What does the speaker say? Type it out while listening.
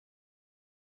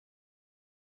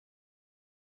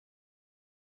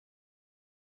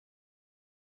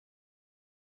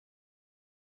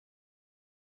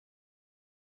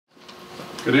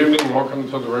Good evening, welcome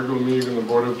to the regular meeting of the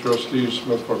Board of Trustees,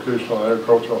 Smith Vocational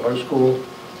Agricultural High School.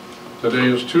 Today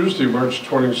is Tuesday, March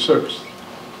 26th.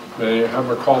 May I have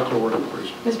a call to order,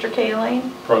 please? Mr.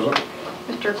 Kaling. Present.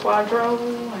 Mr. Quadro,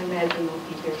 I imagine will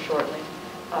be here shortly.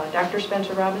 Dr.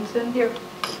 Spencer Robinson. Here.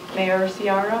 Mayor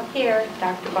Ciara. Here.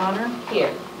 Dr. Bonner.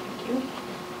 Here. Thank you.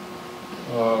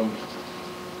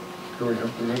 Can we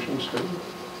have the mission statement?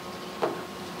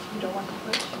 You don't want the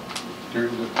pledge?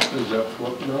 Is that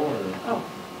flip now? Or? Oh,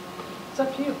 it's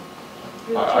up to you.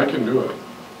 I can do it.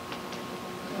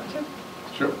 You want to?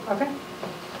 Sure. Okay.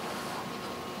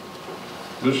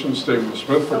 Mission statement,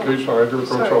 Smith Vocational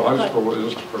Agricultural High School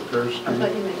is to prepare students. I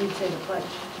thought you meant you'd say the pledge.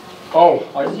 Oh,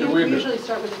 I do You either. usually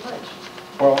start with the pledge.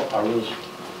 Well, I was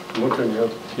looking at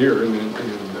here,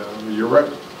 and you're right,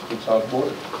 it's out of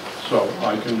order. So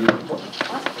I can do the pledge.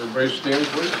 Everybody stand,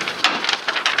 please.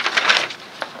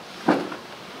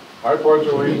 I pledge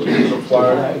allegiance to the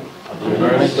flag of the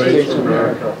United States of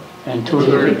America and to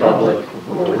the republic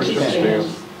for which it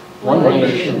stands, one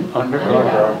nation, under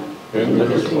God,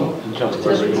 indivisible, and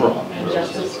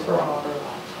justice for all.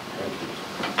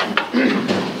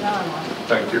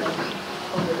 Thank you.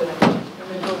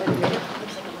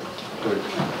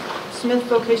 Smith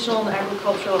Vocational and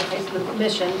Agricultural High School, the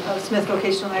mission of Smith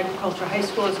Vocational and Agricultural High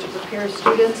School is to prepare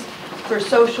students for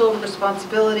social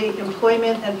responsibility,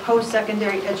 employment, and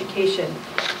post-secondary education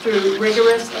through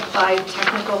rigorous, applied,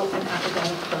 technical, and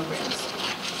academic programs.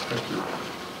 Thank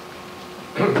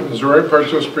you. Is there any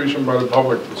participation by the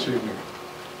public this evening?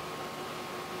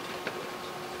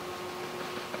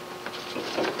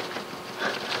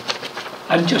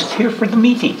 I'm just here for the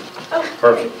meeting. Oh,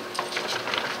 Perfect.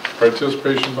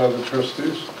 Participation by the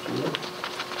trustees?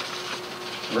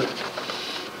 Rick?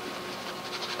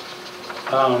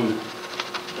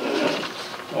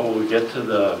 Well, we get to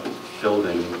the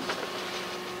building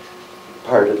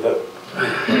part of the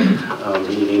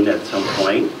meeting at some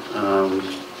point,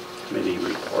 committee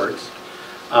reports.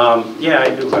 Yeah,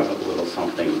 I do have a little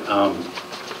something.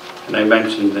 And I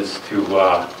mentioned this to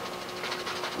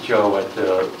Joe at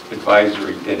the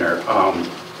advisory dinner.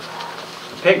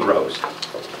 The pig roast.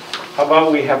 How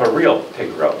about we have a real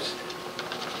pig roast?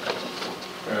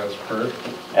 As per?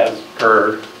 As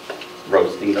per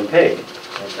roasting a pig.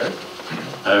 Okay.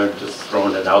 I'm just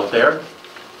throwing it out there.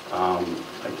 I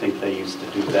think they used to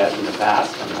do that in the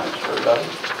past. I'm not sure about it.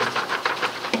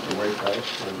 The way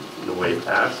past. The way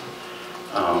past.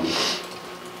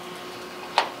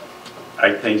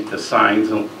 I think the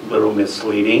sign's a little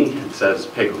misleading. It says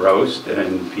pig roast,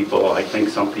 and people, I think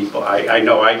some people, I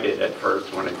know I did at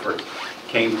first when I first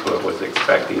came to it, was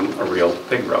expecting a real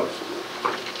pig roast,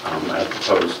 as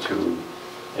opposed to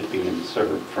it being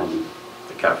served from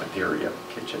the cafeteria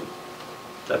kitchen.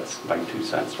 That's my 2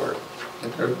 cents worth.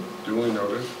 Okay, duly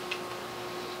noted.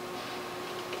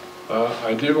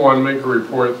 I did want to make a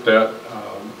report that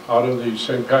out of the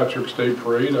St. Patrick's Day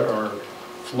Parade, our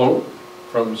float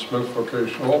from Smith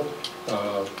Vocational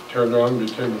turned on,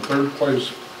 became the 3rd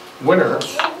place winner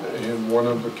in one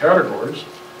of the categories.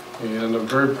 And I'm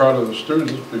very proud of the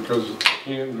students because it's a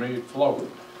handmade float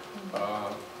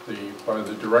by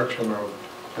the direction of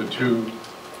the 2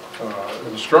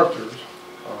 instructors.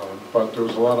 But there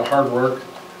was a lot of hard work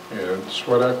and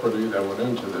sweat equity that went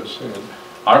into this, and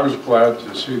I was glad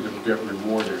to see them get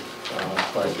rewarded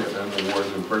by getting an award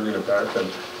and bringing it back. And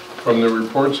from the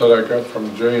reports that I got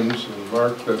from James and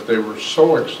Mark, that they were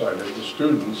so excited, the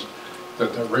students,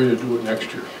 that they're ready to do it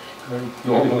next year. And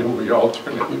normally we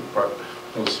alternate, but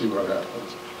we'll see what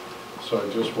happens. So I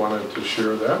just wanted to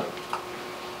share that.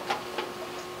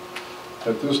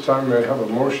 At this time, may I have a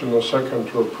motion and a second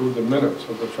to approve the minutes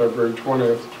of the February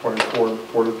 20th, 24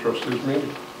 Board of Trustees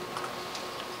meeting?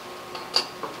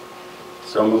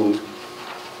 So moved.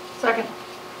 Second.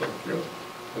 Thank you.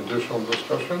 Additional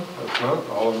discussion? If not,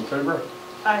 all in favor?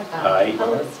 Aye. Aye.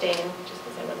 I'll abstain, just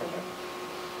because I wasn't here.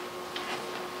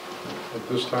 At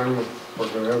this time, we're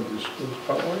going to have the school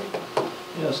spotlight.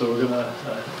 Yeah, so we're going to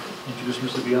introduce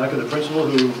Mr. Bianca, the principal,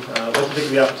 who would like to take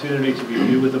the opportunity to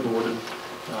review with the board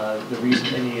the recent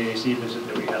NEAC visit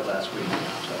that we had last week.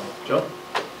 So, Joe?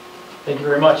 Thank you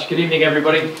very much. Good evening,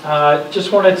 everybody.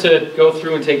 Just wanted to go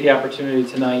through and take the opportunity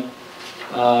tonight.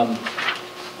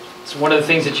 So one of the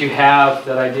things that you have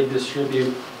that I did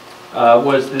distribute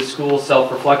was the school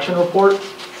self-reflection report.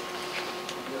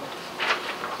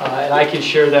 And I can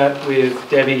share that with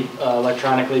Debbie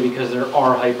electronically because there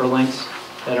are hyperlinks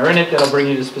that are in it that'll bring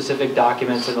you to specific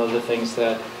documents and other things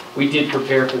that we did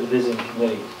prepare for the visiting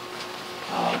committee.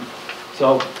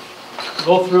 So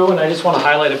go through, and I just want to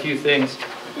highlight a few things.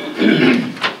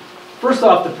 First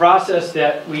off, the process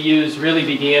that we used really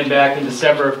began back in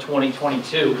December of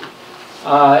 2022.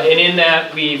 And in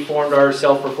that, we formed our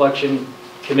self-reflection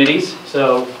committees.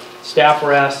 So staff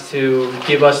were asked to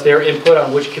give us their input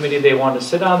on which committee they wanted to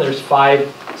sit on. There's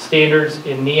 5 standards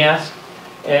in NEASC.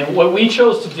 And what we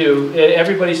chose to do,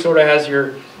 everybody sort of has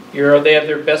they have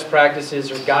their best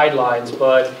practices or guidelines,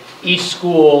 but each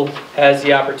school has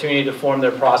the opportunity to form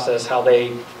their process how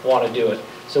they want to do it.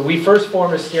 So we first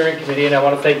formed a steering committee, and I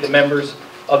want to thank the members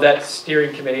of that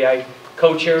steering committee. I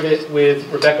co-chaired it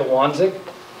with Rebecca Wanzik.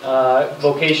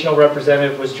 Vocational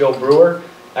representative was Joe Brewer.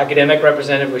 Academic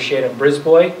representative was Shannon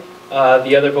Brisboy.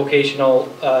 The other vocational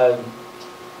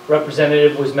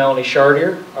representative was Melanie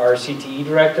Chartier, our CTE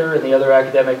director, and the other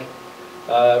academic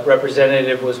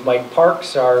representative was Mike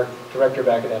Parks, our director of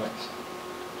academics.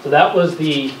 So that was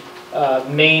the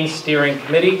main steering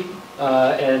committee,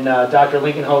 and Dr.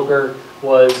 Lincoln Hoker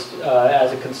was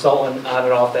as a consultant on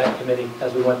and off that committee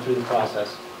as we went through the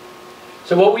process.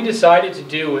 So what we decided to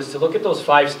do was to look at those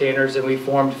 5 standards, and we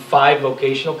formed 5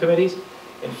 vocational committees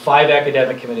and 5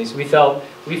 academic committees. We felt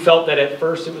that at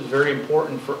first it was very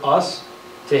important for us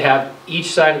to have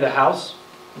each side of the house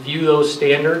view those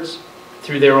standards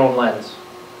through their own lens,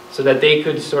 so that they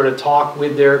could sort of talk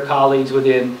with their colleagues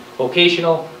within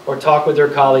vocational or talk with their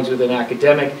colleagues within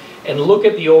academic and look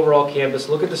at the overall campus,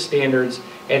 look at the standards,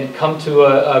 and come to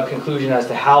a conclusion as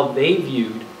to how they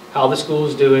viewed how the school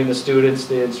is doing, the students,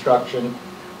 the instruction.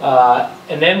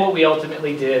 And then what we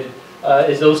ultimately did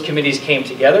is those committees came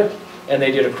together and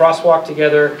they did a crosswalk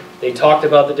together. They talked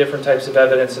about the different types of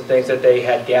evidence and things that they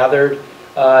had gathered.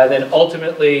 And then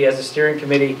ultimately, as a steering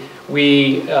committee,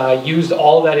 we used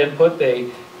all of that input.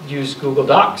 They used Google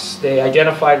Docs. They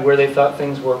identified where they thought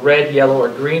things were red, yellow, or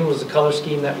green was the color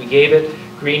scheme that we gave it.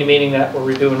 Green meaning that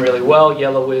we're doing really well.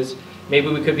 Yellow is maybe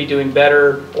we could be doing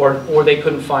better, or they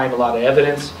couldn't find a lot of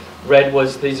evidence. Red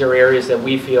was these are areas that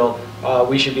we feel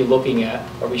we should be looking at,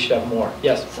 or we should have more.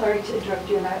 Yes? Sorry to interrupt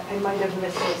you, and I might have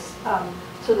missed this.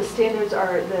 So the standards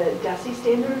are the DESE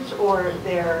standards, or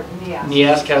their NEASC?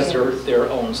 NEASC has their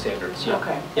own standards. Yeah.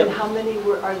 Okay. Yep. And how many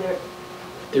are there?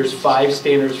 There's 5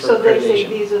 standards for so accreditation. So they say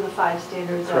these are the 5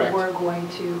 standards Correct. that we're going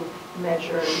to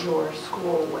measure your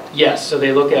school with. Yes, so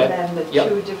they look at... And then the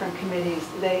 2 different committees,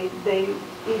 they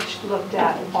each looked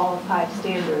at all 5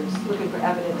 standards, looking for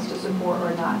evidence to support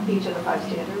or not each of the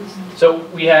 5 standards. So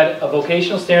we had a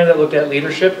vocational standard that looked at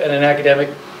leadership and an academic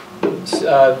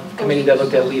committee that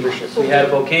looked at leadership. We had a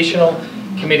vocational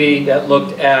committee that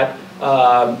looked at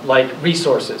like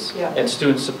resources and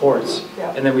student supports.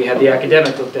 And then we had the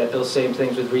academic looked at those same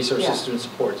things with resources, student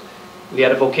supports. We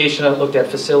had a vocational that looked at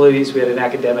facilities. We had an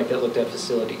academic that looked at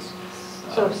facilities.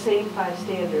 So same 5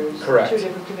 standards, correct. 2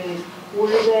 different committees. Were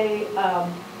they,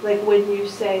 like when you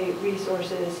say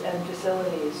resources and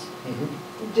facilities,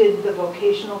 did the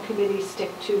vocational committee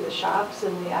stick to the shops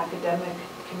and the academic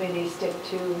committee stick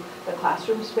to the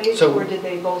classroom space, or did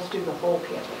they both do the whole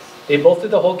campus? They both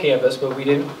did the whole campus, but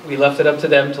we left it up to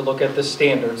them to look at the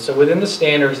standards. So within the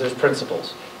standards, there's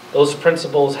principles. Those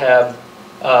principles have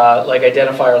like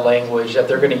identifier language that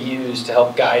they're going to use to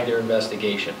help guide their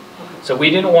investigation. So we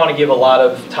didn't want to give a lot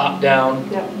of top-down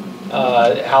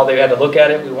how they had to look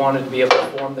at it. We wanted to be able to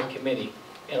form the committee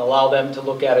and allow them to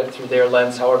look at it through their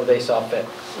lens, however they saw fit.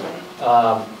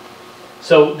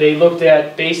 So they looked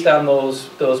at, based on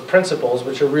those principles,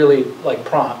 which are really like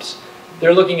prompts,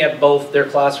 they're looking at both their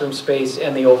classroom space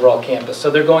and the overall campus.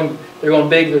 So they're going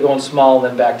big, they're going small, and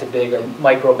then back to big, or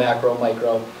micro, macro,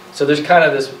 micro. So there's kind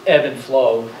of this ebb and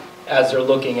flow as they're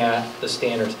looking at the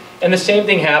standards. And the same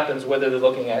thing happens whether they're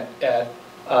looking at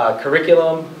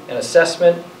curriculum and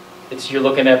assessment. You're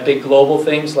looking at big global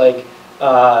things like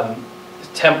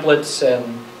templates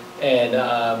and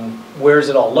where is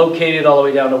it all located, all the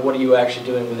way down to what are you actually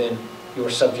doing within your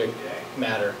subject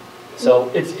matter. So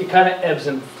it kind of ebbs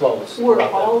and flows. Were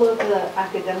all of the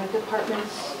academic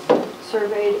departments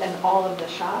surveyed and all of the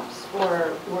shops,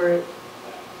 or were...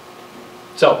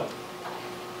 So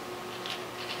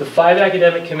the 5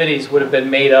 academic committees would have been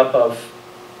made up of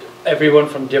everyone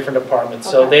from different departments.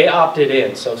 So they opted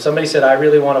in. So if somebody said, I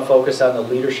really want to focus on the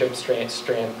leadership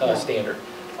standard.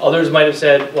 Others might have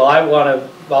said, well, I want to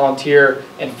volunteer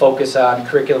and focus on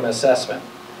curriculum assessment.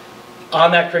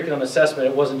 On that curriculum assessment,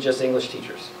 it wasn't just English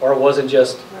teachers, or it wasn't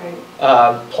just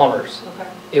plumbers.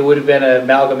 It would have been an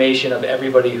amalgamation of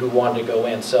everybody who wanted to go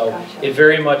in. So it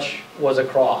very much was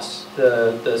across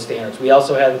the standards. We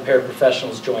also had the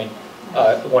paraprofessionals join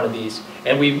one of these.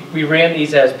 And we ran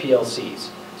these as PLCs.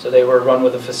 So they were run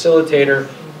with a facilitator,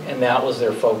 and that was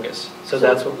their focus. So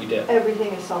that's what we did.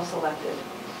 Everything is self-selected.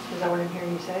 Is that what I'm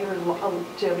hearing you say, or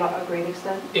to a great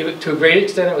extent? To a great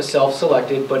extent, it was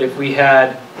self-selected, but if we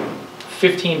had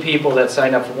 15 people that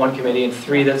signed up for one committee and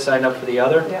 3 that signed up for the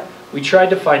other. Yeah. We tried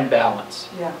to find balance.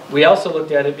 Yeah. We also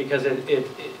looked at it because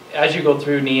as you go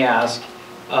through NEASC,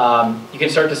 you can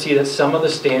start to see that some of the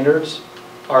standards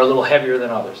are a little heavier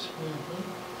than others.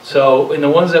 So in the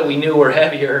ones that we knew were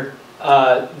heavier,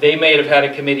 they may have had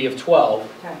a committee of 12,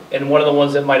 Okay. and one of the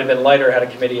ones that might have been lighter had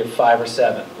a committee of 5 or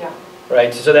 7. Yeah.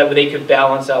 Right, so that they could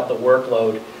balance out the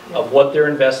workload of what they're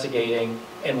investigating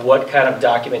and what kind of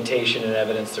documentation and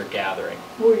evidence they're gathering.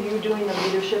 Were you doing the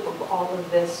leadership of all of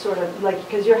this sort of, like,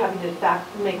 because you're having to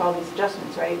make all these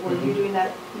adjustments, right? Were you doing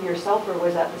that yourself, or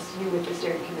was that you with the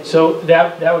steering committee? So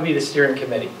that would be the steering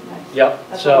committee. Nice. Yep.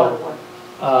 That's a lot of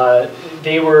work.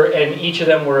 They were, and each of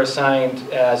them were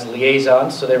assigned as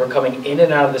liaisons, so they were coming in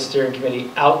and out of the steering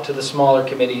committee, out to the smaller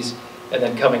committees, and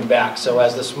then coming back. So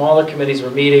as the smaller committees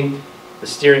were meeting, the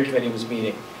steering committee was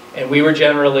meeting. And we were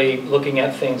generally looking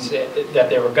at things that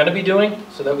they were going to be doing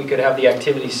so that we could have the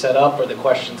activities set up or the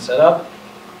questions set up,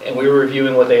 and we were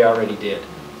reviewing what they already did.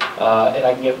 And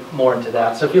I can get more into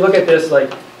that. So if you look at this,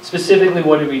 like specifically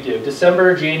what did we do?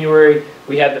 December, January,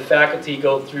 we had the faculty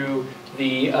go through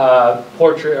the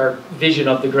portrait or vision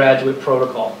of the graduate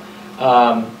protocol.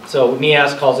 So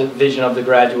NEASC calls it vision of the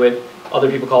graduate.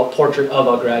 Other people call it portrait of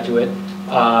a graduate.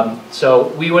 So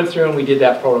we went through and we did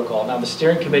that protocol. Now the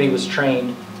steering committee was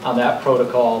trained on that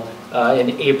protocol in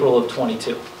April of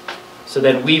 22. So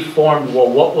then we formed, well,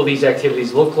 what will these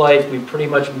activities look like? We pretty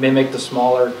much mimicked the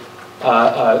smaller,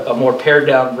 a more pared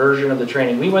down version of the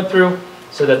training we went through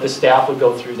so that the staff would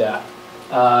go through that.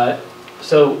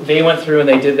 So they went through and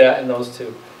they did that in those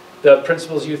 2. The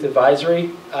Principal's Youth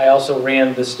Advisory, I also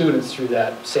ran the students through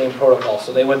that same protocol,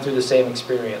 so they went through the same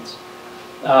experience.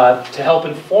 To help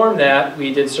inform that,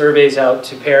 we did surveys out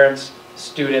to parents,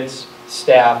 students,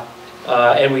 staff,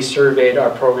 and we surveyed our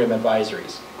program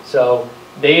advisories. So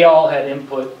they all had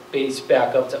input based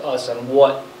back up to us on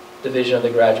what the vision of the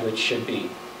graduates should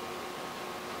be.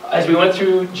 As we went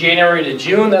through January to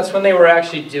June, that's when they were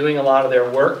actually doing a lot of their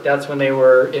work. That's when they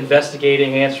were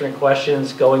investigating, answering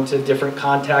questions, going to different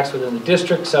contacts within the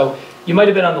district. So you might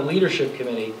have been on the leadership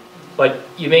committee, but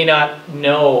you may not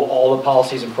know all the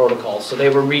policies and protocols. So they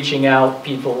were reaching out,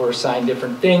 people were assigned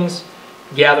different things,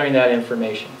 gathering that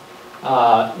information.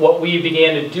 What we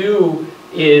began to do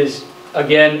is,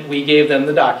 again, we gave them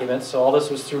the documents. So all this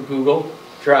was through Google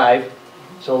Drive.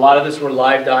 So a lot of this were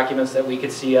live documents that we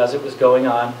could see as it was going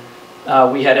on.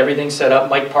 We had everything set up.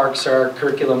 Mike Parks, our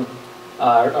curriculum,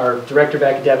 our director of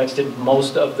academics, did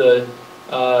most of the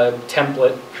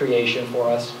template creation for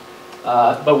us.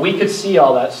 But we could see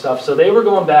all that stuff. So they were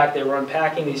going back, they were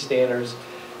unpacking these standards,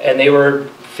 and they were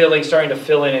starting to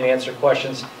fill in and answer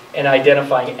questions and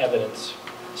identifying evidence.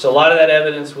 So a lot of that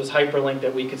evidence was hyperlinked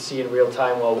that we could see in real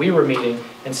time while we were meeting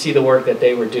and see the work that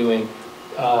they were doing.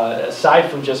 Aside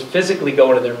from just physically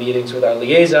going to their meetings with our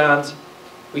liaisons,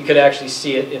 we could actually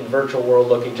see it in virtual world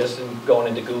looking, just in going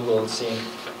into Google and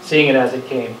seeing it as it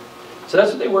came. So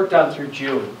that's what they worked on through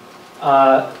June.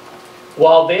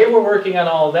 While they were working on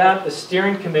all of that, the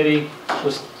steering committee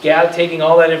was taking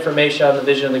all that information out of the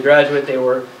vision of the graduate. They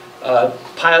were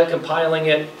compiling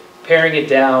it, paring it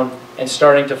down, and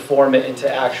starting to form it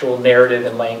into actual narrative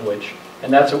and language.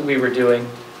 And that's what we were doing,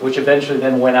 which eventually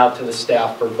then went out to the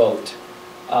staff for vote,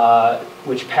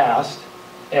 which passed.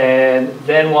 And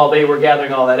then while they were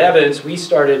gathering all that evidence, we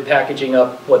started packaging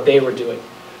up what they were doing.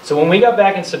 So when we got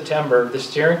back in September, the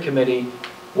steering committee,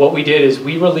 what we did is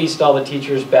we released all the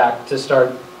teachers back to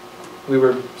start, we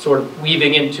were sort of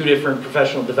weaving in 2 different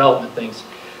professional development things.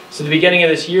 So at the beginning of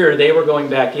this year, they were going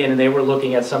back in and they were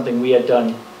looking at something we had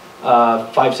done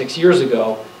 5-6 years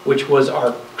ago, which was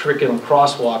our curriculum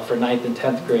crosswalk for 9th and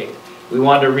 10th grade. We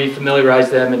wanted to refamiliarize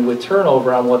them and with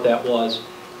turnover on what that was.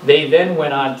 They then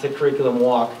went on to curriculum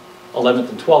walk 11th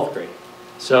and 12th grade.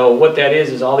 So what that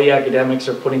is all the academics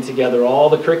are putting together all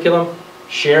the curriculum,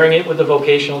 sharing it with the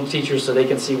vocational teachers so they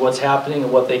can see what's happening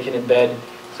and what they can embed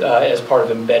as part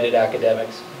of embedded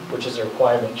academics, which is a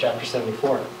requirement in Chapter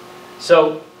 74.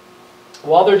 So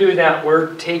while they're doing that,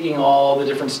 we're taking all the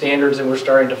different standards and we're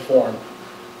starting to form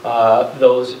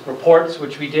those reports,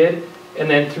 which we did. And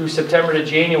then through September to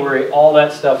January, all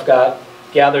that stuff got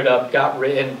gathered up, got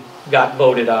written, got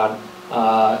voted on.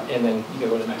 And then you can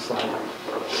go to the next slide.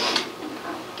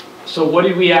 So what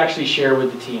did we actually share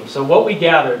with the team? So what we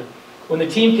gathered, when the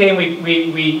team came,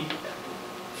 we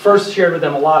first shared with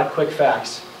them a lot of quick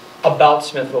facts about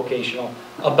Smith Vocational,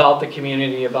 about the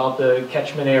community, about the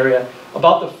catchment area,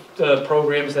 about the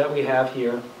programs that we have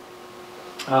here.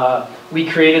 We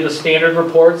created the standard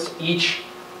reports. Each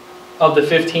of the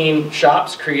 15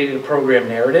 shops created a program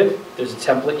narrative. There's a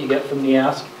template you get from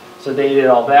NEASC. So they did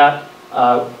all that.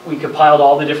 We compiled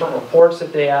all the different reports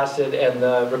that they asked and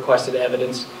the requested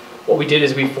evidence. What we did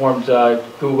is we formed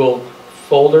Google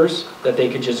folders that they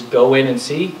could just go in and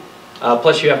see.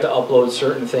 Plus you have to upload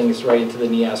certain things right into the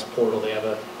NEAS portal. They have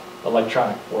an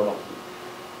electronic portal.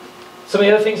 Some of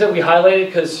the other things that we highlighted,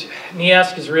 because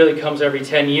NEAS really comes every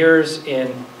 10 years.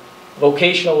 In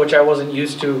vocational, which I wasn't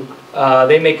used to,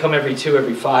 they may come every 2,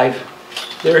 every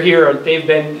 5. They're here, they've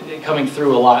been coming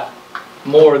through a lot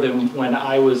more than when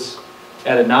I was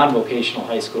at a non-vocational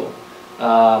high school,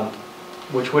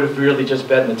 which would have really just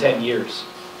been the 10 years.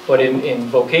 But in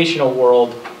vocational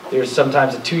world, there's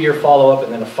sometimes a 2-year follow-up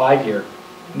and then a 5-year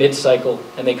mid-cycle,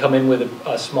 and they come in with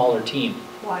a smaller team.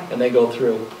 Why? And they go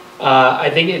through. I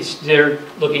think they're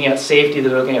looking at safety,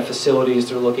 they're looking at facilities,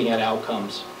 they're looking at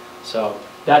outcomes. So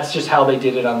that's just how they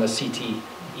did it on the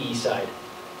CTE side.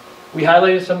 We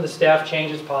highlighted some of the staff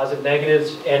changes, positive,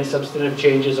 negatives, and substantive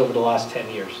changes over the last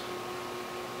 10 years.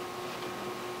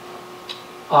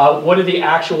 What did the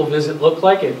actual visit look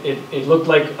like? It looked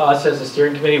like us as a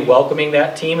steering committee welcoming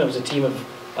that team. It was a team of,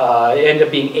 it ended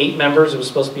up being 8 members. It was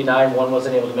supposed to be 9, 1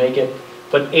 wasn't able to make it,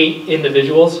 but 8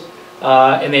 individuals.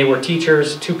 And they were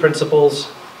teachers, 2 principals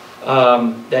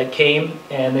that came,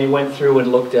 and they went through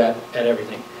and looked at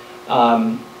everything.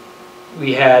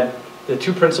 We had, the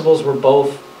 2 principals were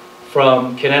both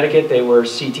from Connecticut. They were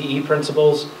CTE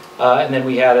principals, and then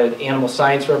we had an animal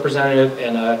science representative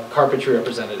and a carpentry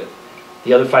representative.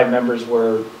 The other 5 members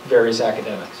were various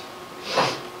academics.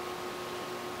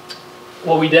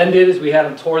 What we then did is we had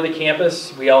them tour the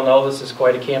campus. We all know this is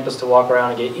quite a campus to walk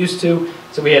around and get used to.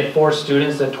 So we had 4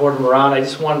 students that toured them around. I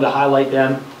just wanted to highlight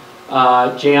them.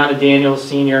 Jayana Daniels,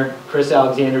 senior, Chris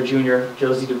Alexander, junior,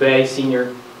 Josie DeBay,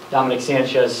 senior, Dominic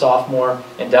Sanchez, sophomore,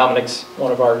 and Dominic's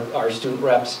one of our student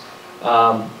reps.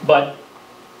 But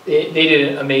they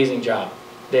did an amazing job.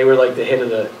 They were like the hit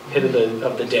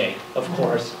of the day, of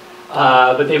course.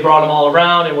 But they brought them all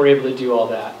around and were able to do all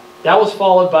that. That was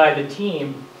followed by the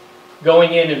team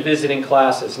going in and visiting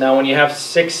classes. Now when you have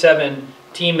 6, 7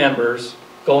 team members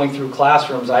going through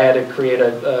classrooms, I had to create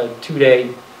a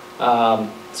 2-day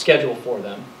schedule for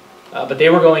them. But they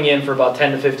were going in for about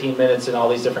 10 to 15 minutes in all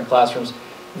these different classrooms.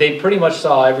 They pretty much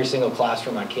saw every single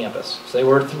classroom on campus. So they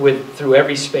worked through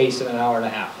every space in an hour and a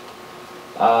half.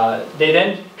 They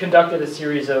then conducted a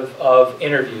series of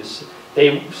interviews.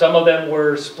 Some of them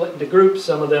were split into groups,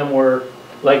 some of them were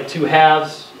like 2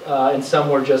 halves, and some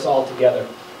were just all together.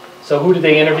 So who did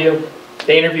they interview?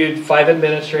 They interviewed 5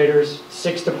 administrators,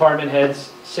 6 department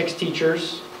heads, 6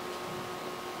 teachers,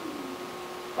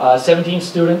 17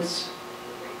 students,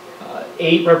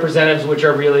 8 representatives, which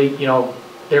are really,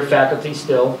 their faculty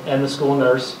still, and the school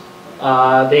nurse.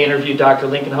 They interviewed Dr.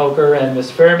 Lincoln Hoker and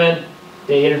Ms. Fairman.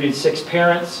 They interviewed 6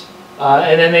 parents.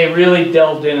 And then they really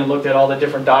delved in and looked at all the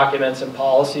different documents and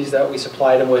policies that we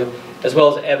supplied them with, as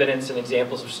well as evidence and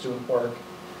examples of student work.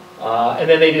 And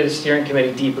then they did a steering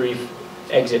committee debrief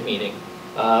exit meeting.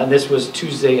 And this was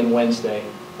Tuesday and Wednesday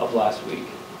of last week.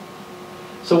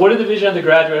 So what is the vision of the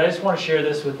graduate? I just want to share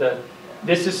this with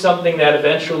this is something that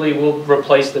eventually will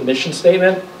replace the mission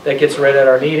statement that gets read at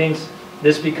our meetings.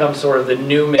 This becomes sort of the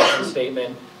new mission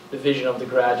statement, the vision of the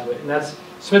graduate. And that's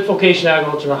Smith Vocational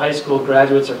Agricultural High School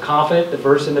graduates are confident,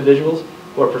 diverse individuals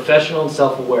who are professional and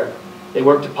self-aware. They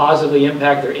work to positively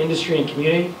impact their industry and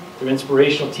community through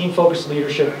inspirational team-focused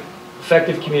leadership,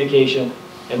 effective communication,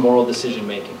 and moral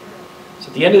decision-making. So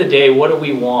at the end of the day, what do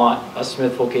we want a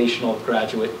Smith Vocational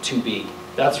graduate to be?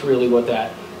 That's really what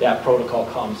that protocol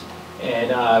comes.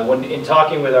 And when in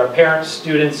talking with our parents,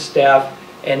 students, staff,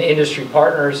 and industry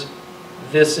partners,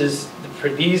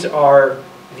 these are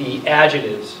the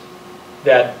adjectives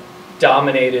that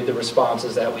dominated the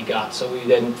responses that we got. So we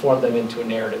then formed them into a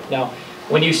narrative. Now,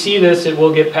 when you see this, it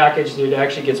will get packaged. It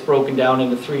actually gets broken down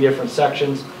into 3 different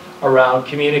sections around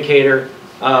communicator,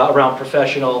 around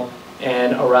professional,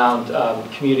 and around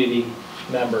community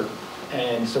member.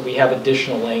 And so we have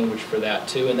additional language for that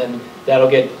too. And then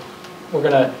we're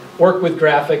gonna work with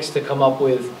graphics to come up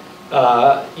with,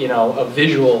 a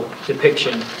visual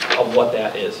depiction of what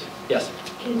that is. Yes?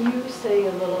 Can you say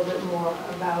a little bit more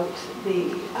about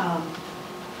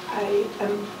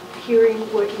I'm hearing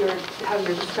how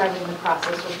you're describing the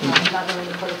process, which I'm not knowing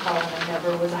the protocol, and I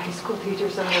never was a high school teacher,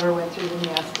 so I never went through the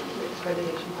NEAS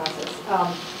accreditation process.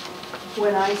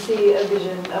 When I see a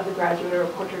vision of a graduate or a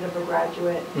portrait of a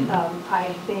graduate,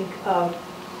 I think of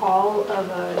all of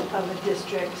a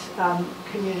district's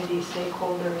community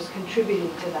stakeholders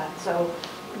contributing to that. So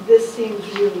this seems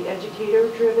really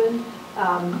educator-driven,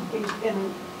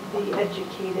 and the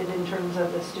educated in terms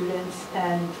of the students.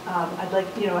 And I'd like,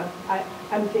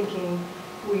 I'm thinking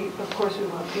we, of course, we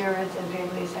want parents and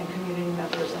families and community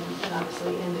members and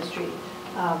obviously industry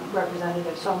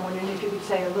representatives. So I'm wondering if you could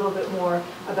say a little bit more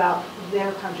about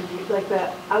their contribution, like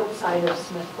the outside of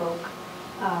Smith Folk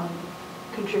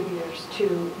contributors to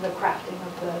the crafting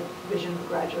of the vision of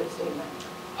graduate statement.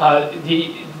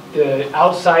 The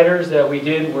outsiders that we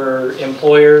did were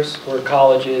employers, were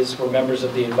colleges, were members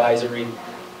of the advisory.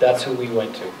 That's who we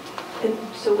went to. And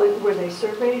so were they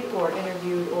surveyed or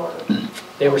interviewed or?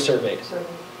 They were surveyed. Surveyed.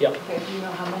 Yep. Okay, do you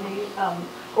know how many,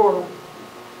 or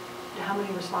how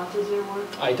many responses there were?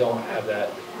 I don't have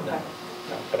that, no, Okay.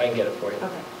 no, but I can get it for you.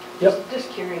 Okay. Yep. Just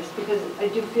curious, because I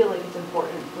do feel like it's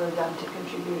important for them to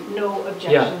contribute. No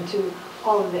objection to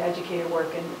all of the educator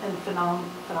work and phenomenal.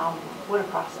 What a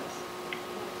process.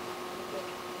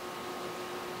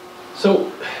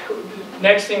 So,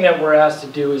 next thing that we're asked to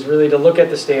do is really to look at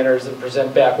the standards and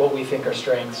present back what we think are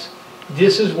strengths.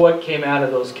 This is what came out of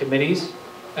those committees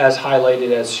as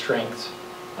highlighted as strengths.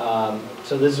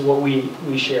 So this is what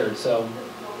we shared. So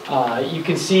you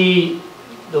can see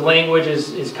the language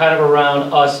is kind of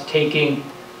around us taking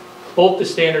both the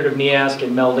standard of NEASC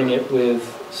and melding it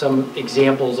with some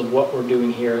examples of what we're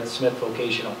doing here at Smith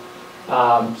Vocational.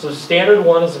 So standard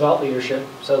 1 is about leadership.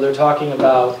 So they're talking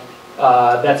about,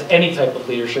 that's any type of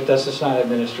leadership, that's just not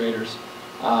administrators.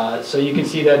 So you can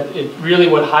see that it really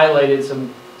what highlighted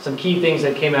some key things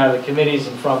that came out of the committees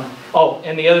and from, oh,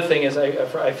 and the other thing is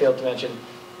I failed to mention,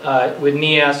 with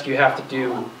NEASC you have to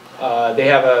do, they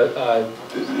have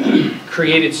a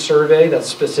created survey that's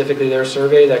specifically their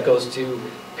survey that goes to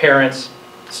parents,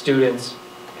 students,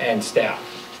 and staff.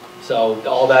 So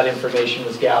all that information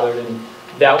was gathered and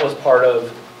that was part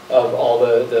of all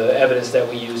the evidence that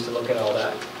we used to look at all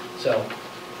that. So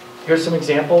here's some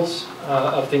examples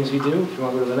of things we do, if you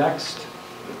want to go to the next.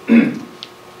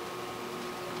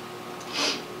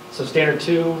 So standard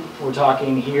 2, we're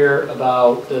talking here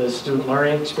about the student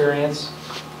learning experience.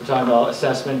 We're talking about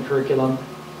assessment curriculum.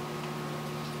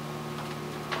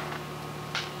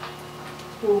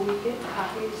 Will we get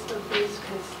copies of these?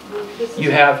 Because this is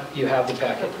You have the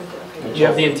packet. Okay. You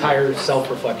have the entire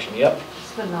self-reflection, yep.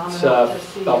 It's phenomenal to It's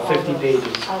see about all 50 those-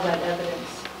 pages. all that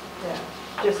evidence. Yeah,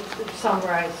 just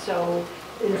summarized so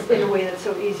in a way that's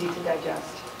so easy to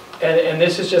digest. And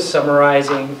this is just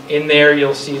summarizing. In there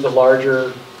you'll see the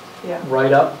larger Yeah.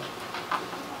 write-up.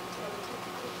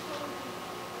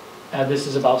 And this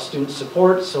is about student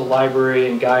support, so library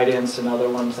and guidance and other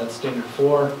ones, that's standard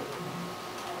 4.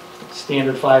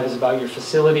 Standard 5 is about your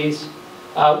facilities.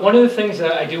 One of the things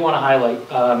that I do want to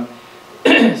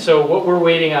highlight, so what we're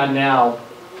waiting on now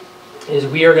is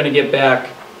we are going to get back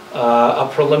a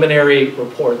preliminary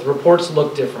report. The reports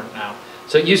look different now.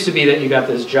 So it used to be that you got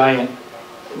this giant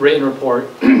written report.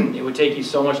 It would take you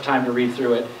so much time to read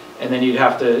through it, and then you'd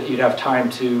have time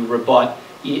to rebut,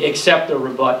 accept or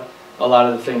rebut a lot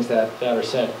of the things that are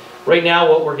said. Right now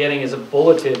what we're getting is a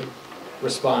bulleted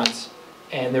response,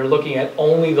 and they're looking at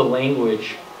only the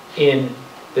language in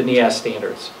the NEASC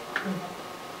standards.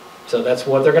 So that's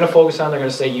what they're going to focus on. They're going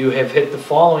to say you have hit the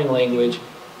following language,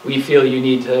 we feel you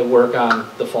need to work on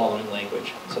the following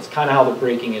language. So it's kind of how they're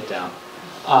breaking it down.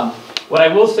 What I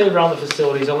will say around the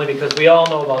facilities, only because we all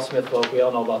know about Smith Folk, we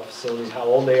all know about the facilities, how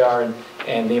old they are,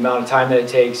 and the amount of time that it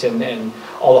takes, and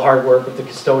all the hard work with the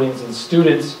custodians and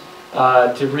students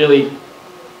to really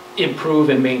improve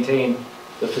and maintain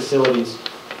the facilities.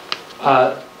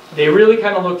 They really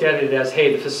kind of looked at it as,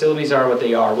 hey, the facilities are what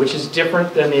they are, which is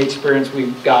different than the experience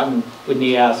we've gotten with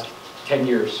NEASC 10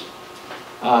 years.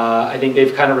 I think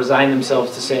they've kind of resigned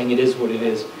themselves to saying it is what it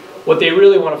is. What they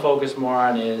really want to focus more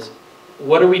on is,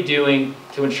 what are we doing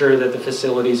to ensure that the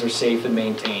facilities are safe and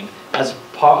maintained? As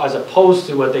opposed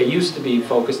to what they used to be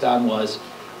focused on was,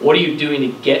 what are you doing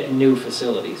to get new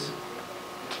facilities?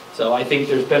 So I think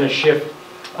there's been a shift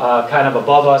kind of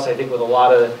above us, I think with a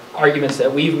lot of the arguments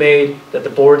that we've made, that the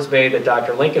board's made, that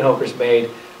Dr. Lincolnhofer's made.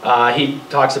 He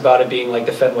talks about it being like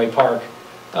the Fenway Park.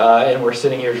 And we're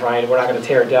sitting here we're not going to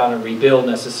tear it down and rebuild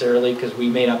necessarily because we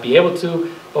may not be able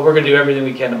to, but we're going to do everything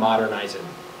we can to modernize it.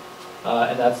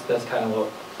 And that's kind of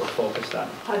what we're focused on.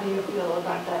 How do you feel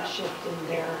about that shift in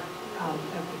their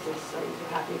emphasis? Are you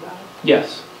happy about it?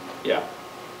 Yes, yeah.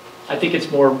 I think it's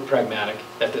more pragmatic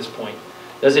at this point.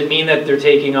 Does it mean that they're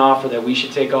taking off or that we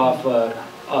should take off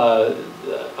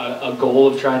a goal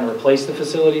of trying to replace the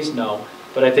facilities? No,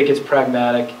 but I think it's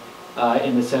pragmatic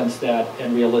in the sense that,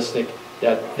 and realistic,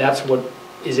 that's what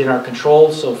is in our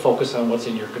control, so focus on what's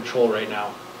in your control right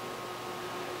now.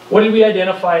 What did we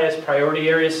identify as priority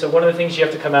areas? So one of the things you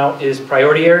have to come out is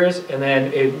priority areas, and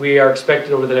then we are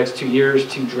expected over the next 2 years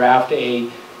to draft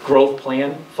a growth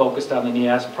plan focused on the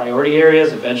NEASC priority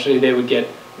areas. Eventually they would get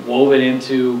woven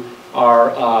into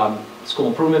our school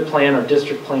improvement plan, our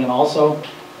district plan also.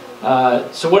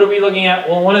 So what are we looking at?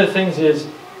 Well, one of the things is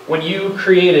when you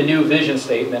create a new vision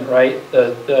statement, right?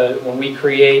 When we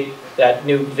create that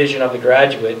new vision of the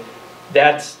graduate,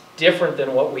 that's different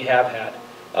than what we have had.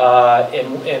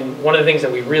 And one of the things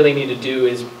that we really need to do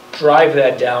is drive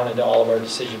that down into all of our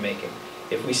decision making.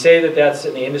 If we say that that's,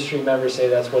 and the industry members say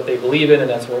that's what they believe in and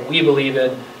that's what we believe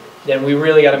in, then we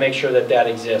really got to make sure that that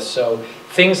exists. So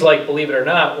things like, believe it or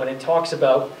not, when it talks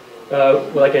about,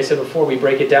 like I said before, we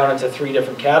break it down into 3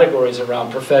 different categories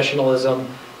around professionalism,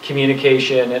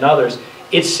 communication, and others.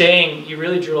 It's saying, you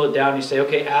really drill it down, you say,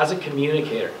 okay, as a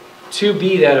communicator, to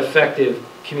be that effective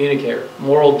communicator,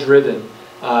 moral-driven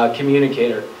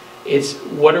communicator, it's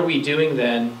what are we doing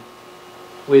then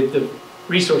with the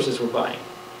resources we're buying?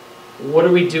 What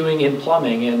are we doing in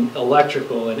plumbing and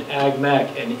electrical and ag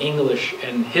mech and English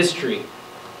and history?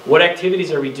 What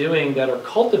activities are we doing that are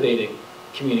cultivating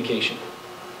communication?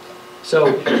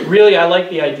 So really, I like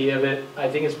the idea of it. I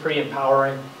think it's pretty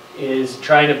empowering, is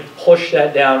trying to push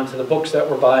that down to the books that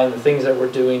we're buying, the things that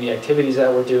we're doing, the activities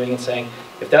that we're doing, and saying,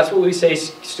 if that's what we say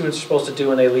students are supposed to do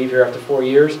when they leave here after 4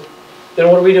 years, then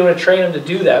what are we doing to train them to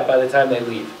do that by the time they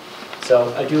leave?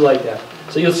 So I do like that.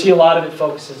 So you'll see a lot of it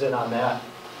focuses in on that.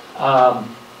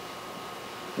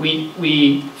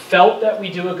 We felt that we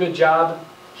do a good job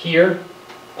here.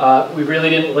 We really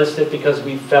didn't list it because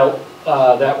we felt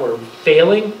that we're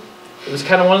failing. It was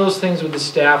kind of one of those things with the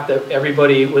staff that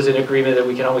everybody was in agreement that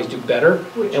we can always do better,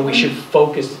 and we should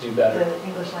focus to do better. The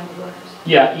English language learners.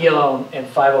 Yeah, ELO and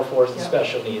 504s and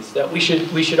special needs. That we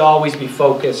should always be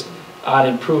focused on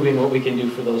improving what we can do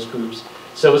for those groups.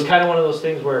 So it was kind of one of those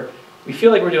things where we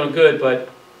feel like we're doing good, but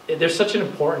there's such an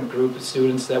important group of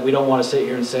students that we don't want to sit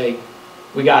here and say,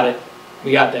 we got it,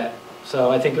 we got that. So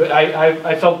I think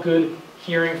I felt good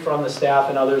hearing from the staff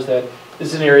and others that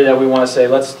this is an area that we want to say,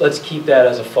 let's keep that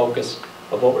as a focus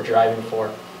of what we're driving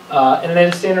for. And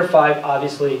then standard 5,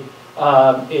 obviously,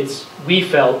 we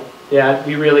felt that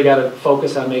we really got to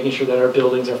focus on making sure that our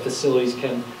buildings, our facilities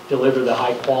can deliver the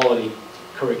high quality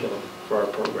curriculum for our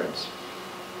programs.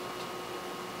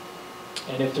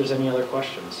 And if there's any other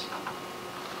questions.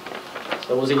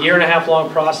 So it was a 1.5 year long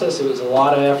process. It was a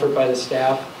lot of effort by the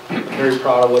staff. I'm very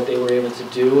proud of what they were able to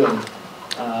do.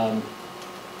 And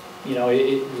you know,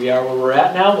 we are where we're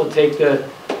at now. We'll take the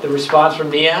response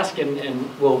from NEASC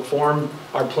and we'll form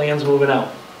our plans moving out.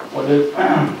 What does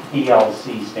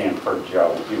ELC stand for,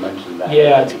 Joe? You mentioned that.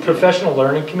 Yeah, it's professional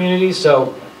learning communities.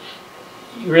 So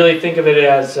you really think of it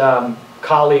as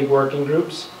colleague working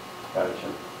groups. Gotcha.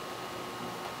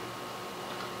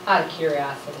 Out of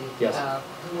curiosity, yes.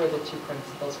 Who were the 2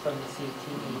 principals from the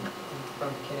CTE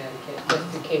from Connecticut?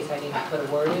 Just in case I need to put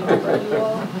a word in for you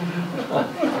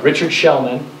all. Richard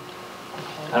Shellman.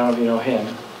 I don't know if you know him.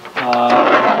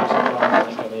 I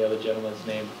don't think of the other gentleman's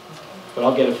name, but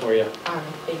I'll get it for you.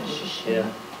 Thank you. Yeah.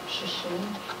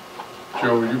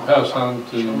 Joe, will you pass on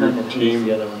to your team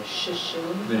The other one.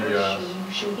 Shushan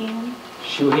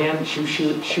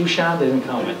didn't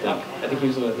come, I think. I think he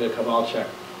was going to come. I'll check.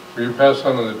 will you pass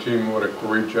on to the team what a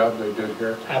great job they did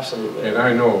here? Absolutely. And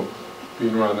I know,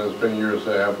 being around as many years as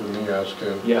I have with NEASC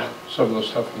and Yeah. some of the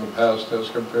stuff in the past as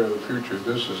compared to the future,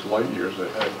 this is light years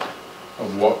ahead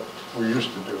of what we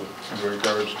used to do in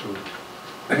regards to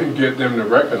get them to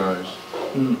recognize,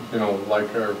 you know,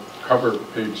 like our cover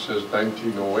page says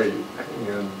 1908,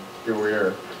 and here we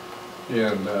are.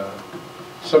 And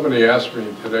somebody asked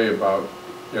me today about,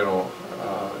 you know,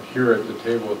 here at the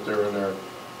table during our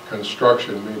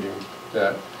construction meeting,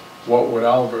 that what would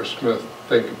Oliver Smith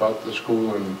think about the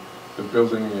school and the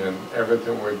building and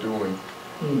everything we're doing.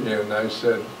 And I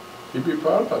said, he'd be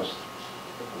proud of us.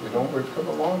 You know, we've come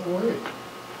a long way.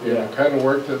 Yeah. The kind of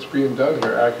work that's being done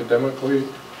here academically,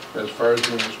 as far as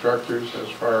the instructors, as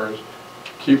far as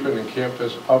keeping the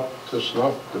campus up to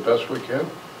snuff the best we can,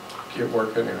 can't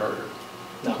work any harder.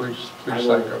 No. Please I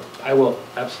thank them. I will,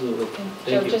 absolutely. Joe,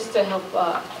 Thank you. just to help,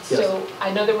 Yes. so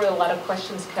I know there were a lot of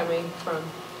questions coming from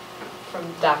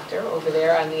Doctor over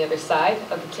there on the other side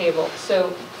of the table.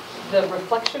 So the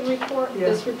reflection report,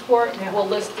 this report will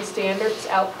list the standards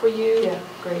out for you. Yeah,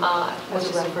 great. Which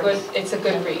is a good, it's a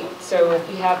good read. So if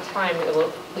you have time, it will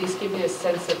at least give you a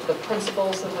sense of the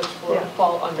principles in which will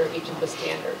fall under each of the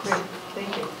standards. Great,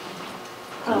 thank you.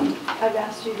 I've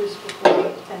asked you this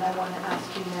before, and I want to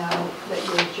ask you now that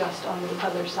you're just on the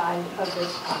other side of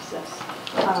this process.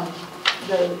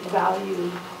 The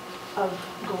value of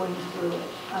going through it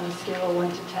on a scale of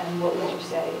 1 to 10, what would you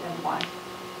say and why?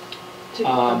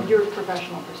 From your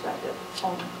professional perspective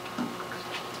only.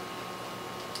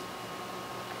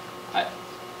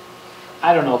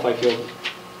 I don't know if I feel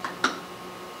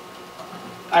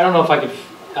I don't know if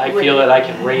I feel that I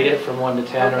can rate it from 1 to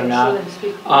 10 or Okay, not. so then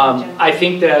speak for the general.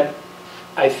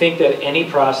 I think that any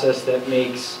process that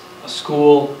makes a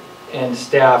school and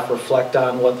staff reflect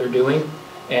on what they're doing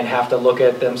and have to look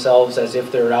at themselves as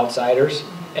if they're outsiders,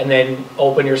 and then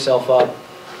open yourself up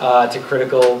to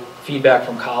critical feedback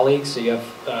from colleagues. So you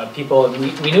have people, and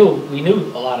we knew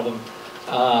a lot of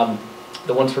them,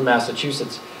 the ones from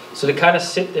Massachusetts. So to kind of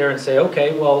sit there and say,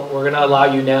 okay, well, we're going to allow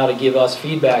you now to give us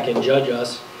feedback and judge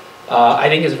us, I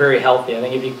think is very healthy. I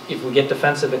think if we get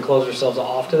defensive and close ourselves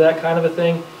off to that kind of a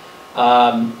thing,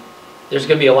 there's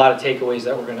going to be a lot of takeaways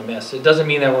that we're going to miss. It doesn't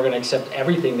mean that we're going to accept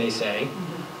everything they say,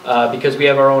 because we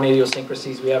have our own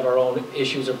idiosyncrasies, we have our own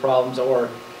issues or problems or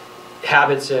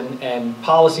habits and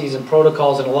policies and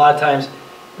protocols, and a lot of times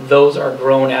those are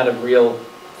grown out of real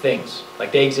things.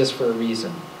 Like, they exist for a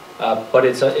reason. But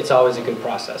it's always a good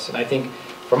process. And I think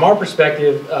from our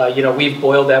perspective, we've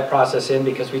boiled that process in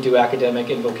because we do academic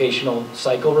and vocational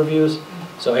cycle reviews.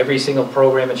 So every single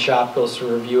program and shop goes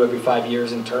through a review every 5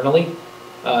 years internally.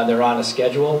 They're on a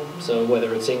schedule. So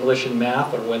whether it's English and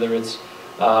math or whether it's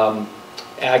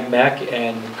ag mech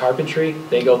and carpentry,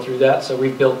 they go through that. So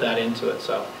we've built that into it.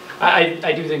 So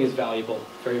I do think it's valuable,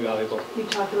 very valuable. You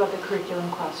talked about the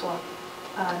curriculum crosswalk,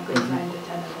 grades 9 to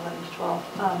 10 and 11 to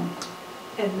 12.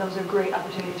 And those are great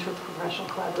opportunities for professional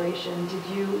collaboration. Did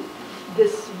you,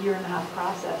 this year-and-a-half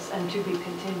process, and to be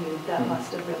continued, that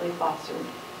must have really fostered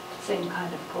same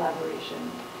kind of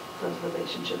collaboration, those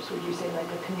relationships, would you say, like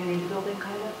a community building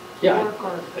kind of work?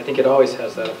 Or? I think it always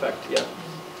has that effect, yeah.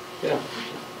 Yeah.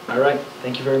 All right,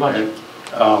 thank you very much.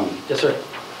 Yes, sir.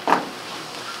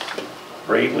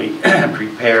 Greatly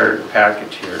prepared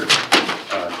package here,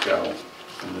 Joe,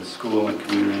 in the school and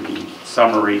community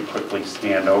summary. Quickly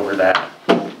stand over that,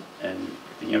 and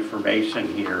the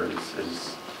information here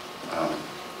is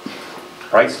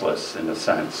priceless in a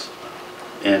sense,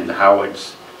 and how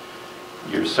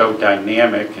you're so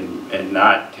dynamic and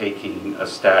not taking a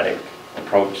static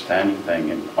approach to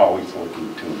anything and always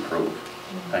looking to improve.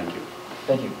 Thank you.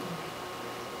 Thank you.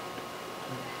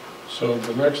 So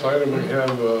the next item we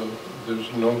have,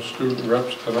 there's no student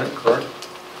reps tonight, correct?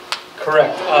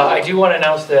 Correct. I do want to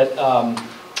announce that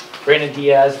Brandon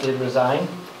Diaz did resign,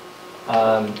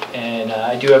 and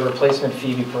I do have a replacement,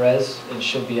 Phoebe Perez, and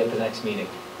she'll be at the next meeting.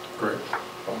 Great.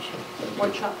 Awesome. Thank you.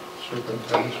 What shop?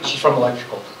 Superintendent. She's from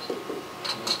electrical.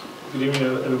 Good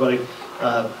evening, everybody.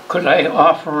 Could I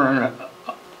offer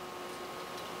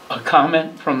a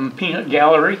comment from the Peanut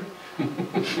Gallery?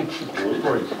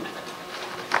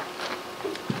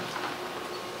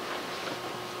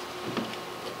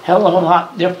 Hell of a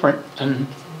lot different than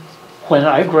when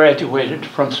I graduated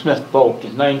from Smith Voc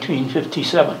in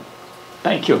 1957.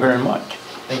 Thank you very much.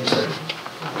 Thank you, sir.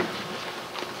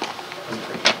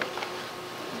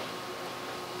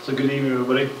 So good evening,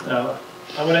 everybody.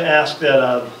 I'm going to ask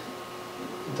that,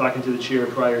 talking to the chair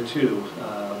prior to,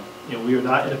 we are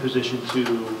not in a position to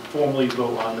formally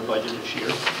vote on the budget this year,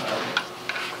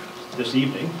 this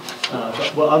evening.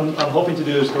 What I'm hoping to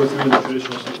do is go through the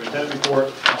traditional superintendent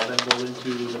report. I'll then go into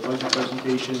the budget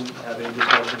presentation, have any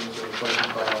discussions or questions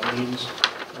by all means.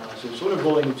 So sort of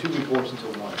rolling the two reports into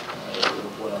one, is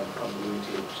what I'm alluding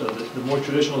to. So the more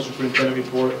traditional superintendent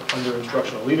report under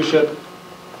instructional leadership.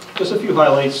 Just a few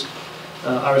highlights.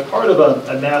 I was part of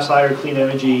a Mass Hire Clean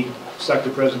Energy sector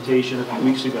presentation a few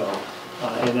weeks ago,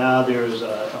 and now there's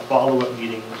a follow-up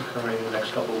meeting occurring in the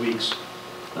next couple of weeks.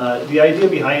 The idea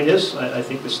behind this, I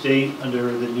think the state,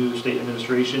 under the new state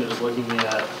administration, is looking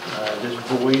at this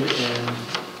void in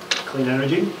clean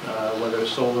energy, whether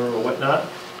it's solar or whatnot,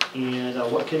 and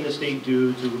what can the state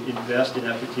do to invest in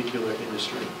that particular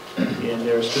industry. And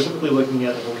they're specifically looking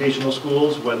at the vocational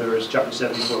schools, whether it's Chapter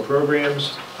 74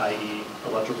 programs, i.e.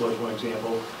 electrical as one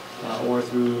example, or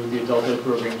through the adulthood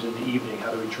programs in the evening.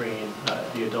 How do we train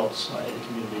the adults in the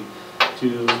community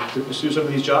to pursue some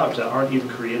of these jobs that aren't even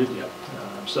created yet?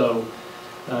 So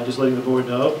just letting the board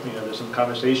know, there's some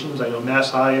conversations. I know Mass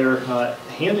Hire,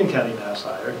 Hampden County Mass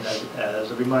Hire, and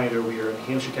as a reminder, we are in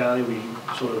Hampshire County. We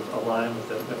sort of align with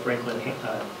the Franklin,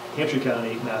 Hampshire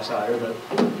County Mass Hire, but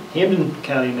Hampden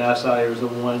County Mass Hire is the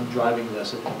one driving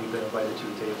this, and we've been invited to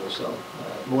the table, so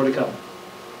more to come.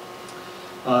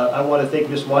 I want to thank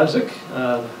Ms. Wanzik.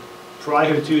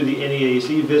 Prior to the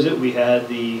NEAC visit, we had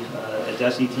the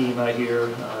ADESI team out here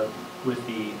with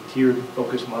the tiered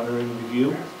focus monitoring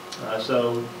review.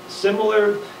 So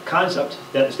similar concept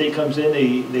that the state comes in,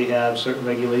 they have certain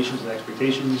regulations and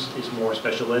expectations. It's more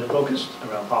special ed focused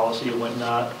around policy and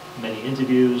whatnot, many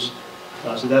interviews.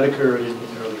 So that occurred in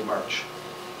early March.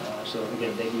 So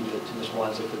again, thank you to Ms.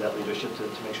 Wanzik for that leadership to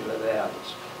make sure that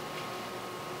happens.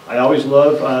 I always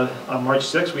love, on March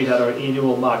 6th, we had our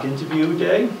annual mock interview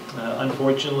day.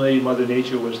 Unfortunately, Mother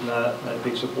Nature was not a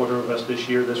big supporter of us this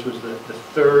year. This was the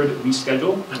third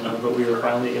reschedule, but we were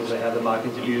finally able to have the mock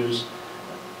interviews.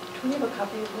 Do we have a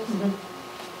copy of this?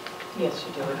 Yes,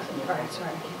 you do. It's in your All right,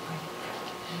 sorry. I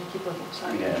keep looking,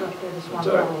 sorry. Yeah. There's one It's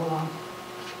all right. follow along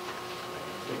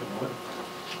Take a moment.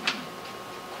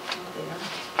 there.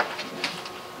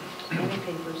 Many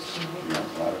papers tonight. Yeah,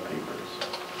 a lot of papers.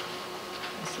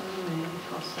 SMA,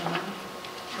 Alsana,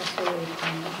 SOA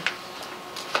plan.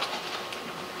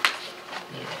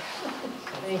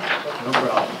 No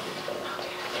problem.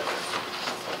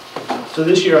 So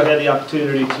this year I had the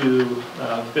opportunity to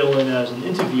fill in as an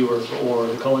interviewer for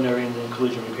the culinary and the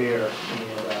collision repair. And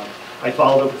I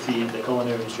followed up with the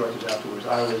culinary instructors afterwards.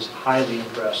 I was highly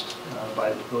impressed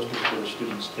by those particular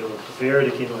students. They were prepared,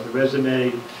 they came in with a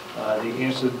resume, they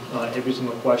answered every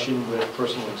single question with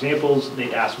personal examples.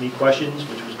 They asked me questions,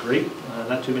 which was great.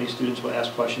 Not too many students will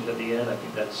ask questions at the end. I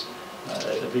think that's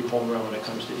a big home run when it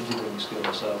comes to interviewing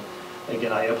skills. So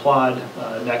again, I applaud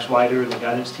Max Wider and the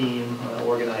guidance team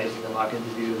organizing the mock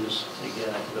interviews.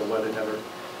 Again, I think the weather never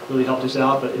really helped us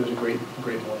out, but it was a great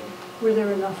morning. Were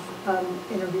there enough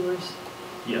interviewers?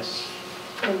 Yes.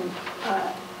 And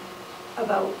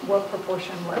about what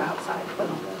proportion were outside from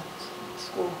the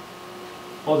school?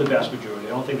 Oh, the vast majority. I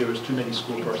don't think there was too many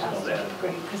school personnel there.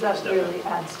 Great, because that Step really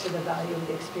adds to the value of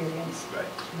the experience.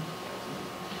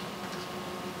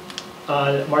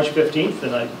 Right. March 15th,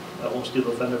 and I won't steal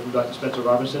the thunder from Dr. Spencer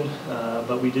Robinson,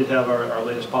 but we did have our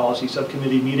latest policy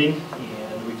subcommittee meeting,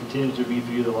 and we continued to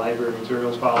review the library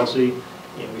materials policy,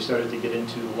 and we started to get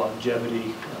into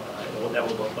longevity and what that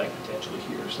would look like potentially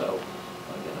here. So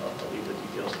again, I'll leave the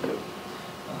details to you.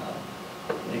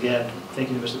 Again, thank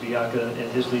you to Mr. Bianca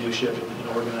and his leadership in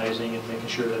organizing and making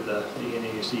sure that the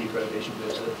NAAC accreditation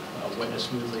visit went as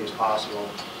smoothly as possible.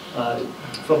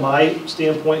 From my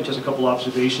standpoint, just a couple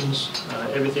observations.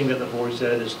 Everything that the board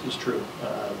said is true.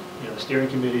 You know, the steering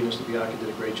committee, Mr. Bianca did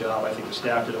a great job. I think the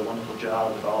staff did a wonderful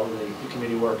job with all of the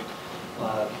committee work.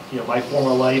 You know, my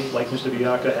former life, like Mr.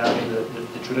 Bianca, having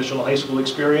the traditional high school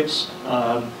experience,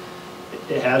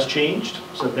 it has changed.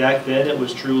 So back then, it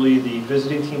was truly the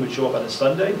visiting team would show up on a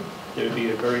Sunday. There would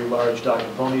be a very large dog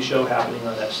and pony show happening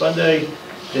on that Sunday.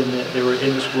 Then they were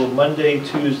in the school Monday,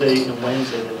 Tuesday, and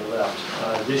Wednesday, then they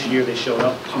left. This year, they showed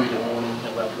up Tuesday morning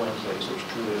and left Wednesday, so it's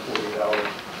truly a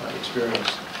 48-hour experience.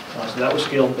 So that was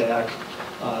scaled back.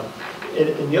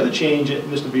 And the other change,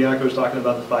 Mr. Bianco was talking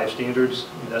about the 5 standards.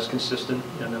 I mean, that's consistent,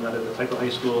 you know, no matter the type of high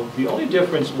school. The only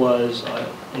difference was,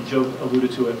 and Joe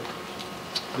alluded to it,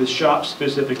 the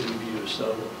shop-specific reviews.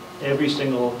 So every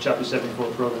single Chapter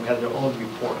 74 program had their own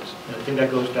report. And I think that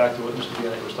goes back to what Mr.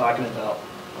 Bianco was talking about.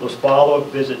 Those follow-up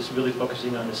visits really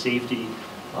focusing on the safety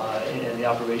and the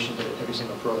operations of every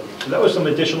single program. So that was some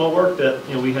additional work that,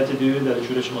 you know, we had to do that a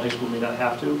traditional high school may not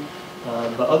have to.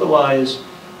 But otherwise,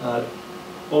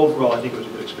 overall, I think it was a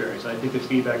good experience. I think the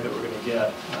feedback that we're going to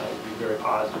get will be very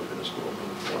positive for the school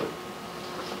moving forward.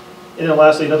 And then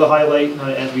lastly, another highlight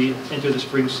as we enter the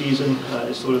spring season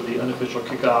is sort of the unofficial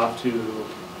kickoff to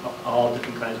all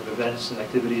different kinds of events and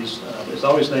activities. It's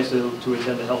always nice to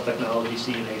attend the health technology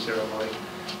CNA ceremony.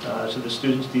 So the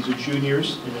students, these are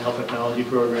juniors in the health technology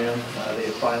program. They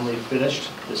have finally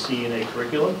finished the CNA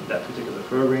curriculum, that particular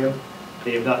program.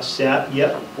 They have not sat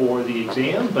yet for the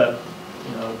exam, but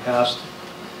you know, past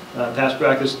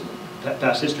practice,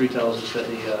 past history tells us that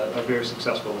they are very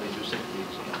successful when they do sit for the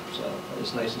exam. So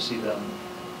it's nice to see them,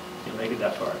 you know, make it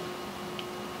that far.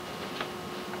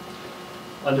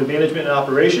 Under management and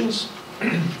operations,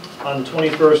 on the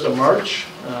 21st of March,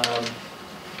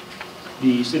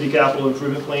 the city capital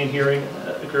improvement plan hearing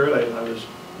occurred. I was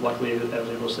luckily I was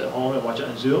able to sit at home and watch it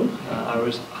on Zoom. I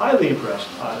was highly impressed,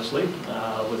 honestly,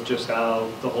 with just how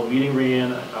the whole meeting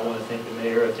ran. I want to thank the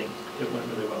mayor. I think it went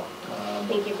really well.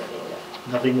 Thank you for being there.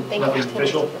 Nothing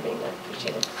official. Thank you for being there.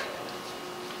 Appreciate it.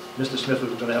 Mr. Smith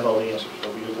was going to have all the answers,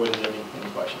 so we avoided any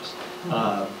questions.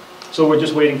 So we're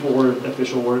just waiting for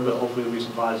official word, but hopefully there'll be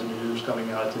some positive news coming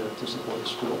out to support the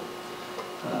school.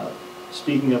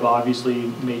 Speaking of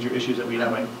obviously major issues that we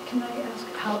have. Can I ask,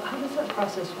 how does that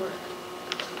process work?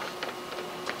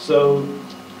 So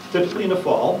typically in the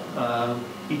fall,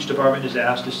 each department is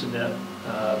asked to submit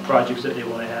projects that they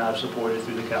want to have supported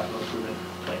through the capital improvement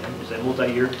plan. Is that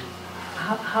multi-year?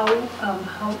 How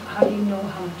do you know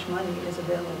how much money is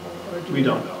available? Or do We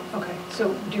don't know. Okay,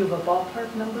 so do you have a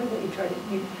ballpark number that you try to,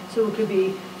 so it could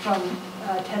be from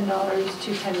 $10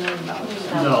 to $10 million?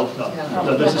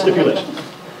 No, that's a stipulation.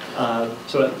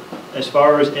 So as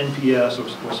far as NPS or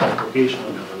certification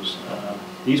goes,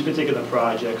 these particular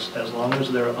projects, as long as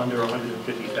they're under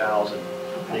 $150,000,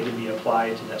 they can be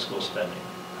applied to net school spending,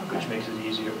 which makes it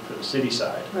easier for the city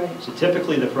side. Right. So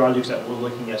typically, the projects that we're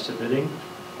looking at submitting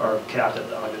are capped at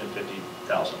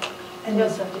 $150,000. And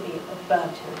those have to be above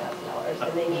 $10,000,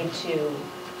 and they need to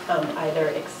either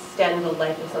extend the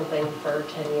life of something for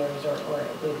 10 years or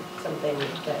with something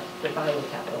that the buying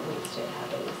capital needs to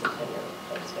have at least a 10-year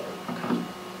lifespan.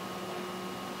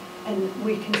 And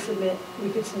we could submit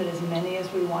as many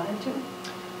as we wanted to?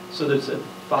 So there's a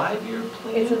 5-year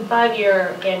plan? It's a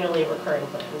 5-year annually recurring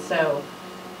plan, so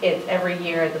it's every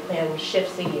year the plan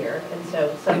shifts a year, and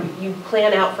so you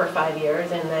plan out for 5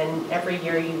 years, and then every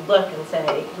year you look and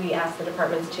say, we ask the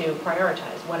departments to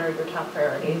prioritize, what are your top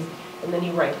priorities, and then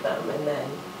you rank them, and then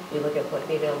we look at what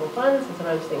the available funds, and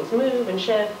sometimes things move and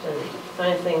shift, and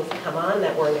sometimes things come on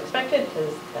that weren't expected,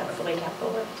 because that's the way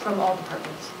capital works. From all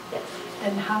departments? Yes.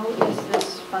 And how is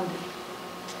this funded?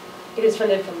 It is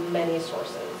funded from many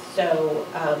sources. So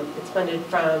it's funded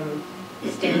from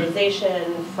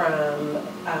stabilization, from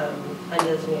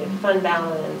undesignated fund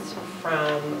balance,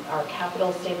 from our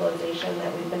capital stabilization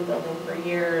that we've been building for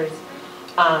years.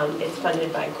 It's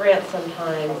funded by grants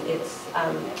sometimes. It's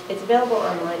available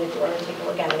online if you want to take a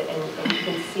look at it, and you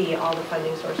can see all the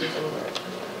funding sources and where it's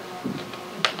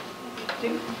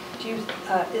coming from.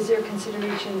 Is there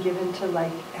consideration given to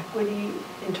like equity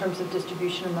in terms of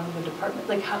distribution among the department?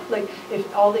 Like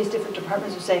if all these different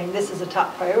departments are saying this is a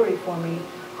top priority for me,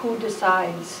 who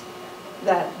decides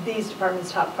that these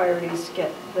departments' top priorities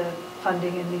get the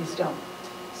funding and these don't?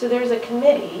 So there's a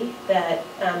committee that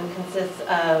consists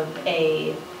of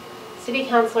a city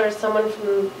councilor, someone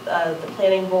from the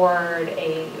planning board,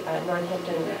 a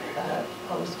Northampton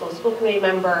Public School committee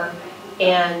member,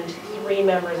 and 3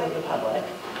 members of the public.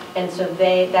 And so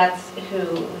that's who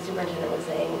the superintendent was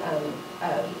saying,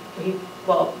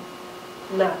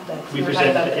 We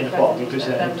present in the fall. In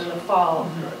the fall,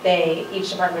 each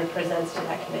department presents to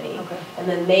that committee. Okay. And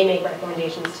then they make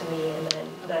recommendations to me, and then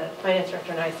the finance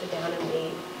director and I sit down and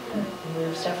we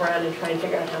move stuff around and try and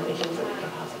figure out how many things that we can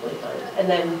possibly fund. And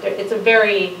then it's a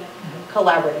very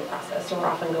collaborative process. So we're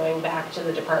often going back to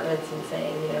the departments and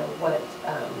saying, what,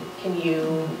 can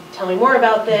you tell me more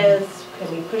about this? Can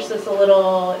we push this a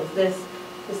little? This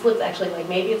looks actually like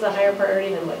maybe it's a higher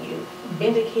priority than what you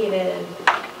indicated.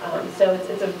 So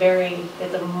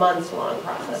it's a months-long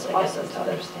process. That's awesome to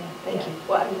understand. Thank you.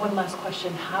 Well, one last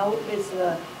question. How is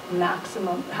the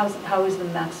maximum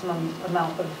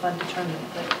amount of fund determined?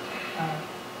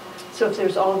 So if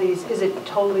there's all these, is it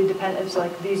totally dependent? It's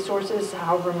like these sources,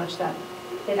 however much that?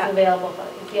 It's available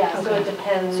funds, yeah, Okay. so it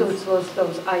depends. So it's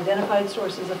those identified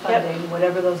sources of funding,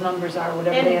 whatever those numbers are,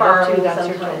 whatever And they add up to, borrowing that's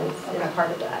your total. sometimes is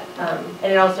part of that.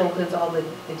 And it also includes all the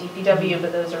DPW,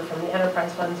 but those are from the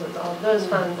enterprise funds, so it's all of those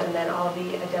funds, and then all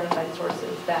the identified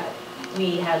sources that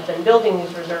we have been building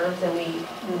these reserves, and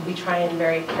we try and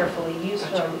very carefully use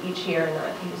them each year, and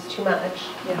not use too much,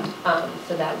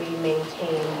 so that we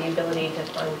maintain the ability to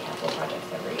fund capital projects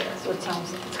every year. So it's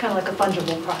kind of like a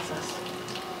fungible process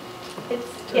It's,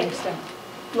 to an yeah. extent.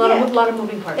 A lot of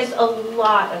moving parts. It's a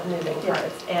lot of moving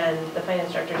parts, and the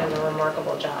finance director does a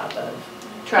remarkable job of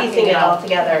Tracking piecing it all out.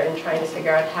 together and trying to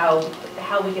figure out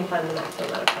how we can fund the maximum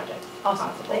amount of projects Awesome.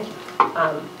 possible. Thank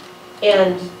you.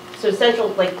 And so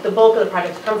the bulk of the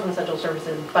projects come from central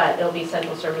services, but it'll be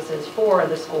central services for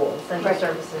the schools, central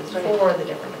services for the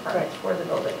different departments, for the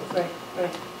buildings. Right.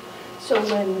 So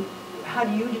how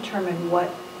do you determine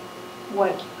what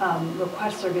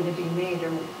requests are going to be made or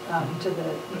to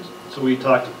the? So we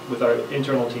talked with our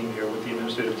internal team here, with the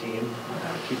administrative team,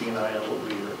 keeping an eye on what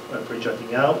we are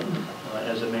projecting out.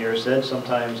 As the mayor said,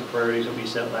 sometimes the priorities that we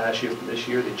set last year for this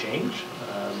year, they change.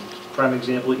 Prime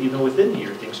example, even within the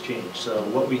year, things change. So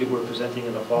what we were presenting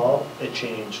in the fall, it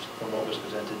changed from what was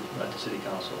presented at the city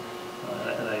council.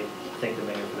 And I thank the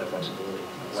mayor for that flexibility.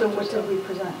 So what did we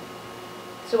present?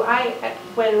 So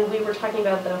when we were talking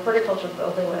about the horticulture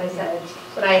building, when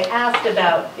I asked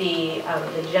about the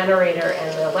generator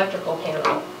and the electrical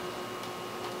panel,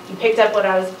 you picked up what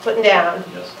I was putting down,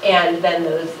 Yes. and then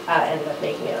those ended up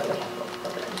making it on the capital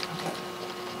program.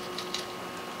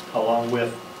 Along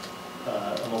with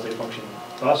a multi-function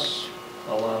bus,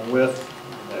 along with,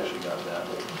 I actually got that.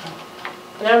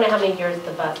 And I don't know how many years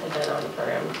the bus had been on the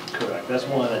program. Correct, that's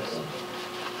one that's,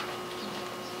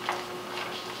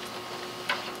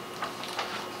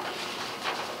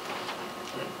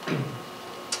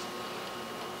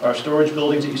 our storage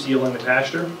buildings that you see along the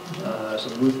pasture,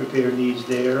 some roof repair needs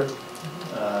there.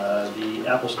 The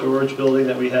Apple storage building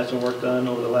that we had some work done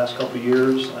over the last couple of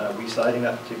years, residing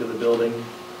that particular building.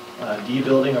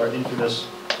 D-building, our infamous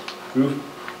roof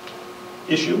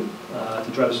issue,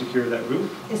 to try to secure that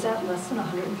roof. Is that less than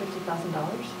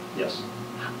 $150,000? Yes.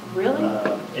 Really?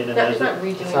 And then No, as it's the- not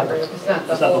redoing It's not the roof, it's not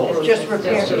the It's not the whole whole roof. It's just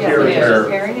repair, It's yeah, repair.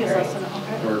 repairing is less than,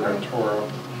 okay. Or got tore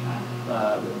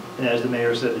up. And as the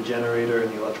mayor said, the generator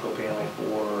and the electrical panel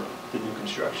for the new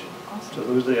construction. So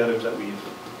Awesome. those are the items that we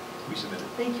submitted.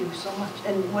 Thank you so much.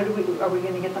 And what do we, are we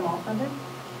going to get them all funded?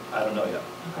 I don't know yet.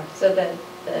 Okay. So the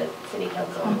city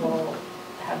council will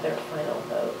have their final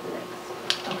vote next.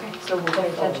 Okay, so we'll pay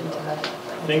attention to that.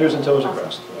 Fingers and toes Awesome.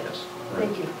 crossed, yes.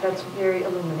 Thank you. That's very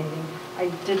illuminating. I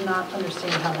did not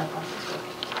understand how that process worked.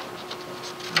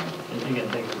 And again,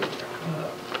 thank you.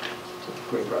 It's a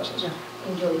great process. Yeah.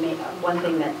 And Julie, one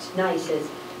thing that's nice is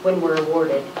when we're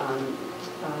awarded,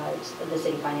 the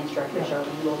city finance director, Yeah.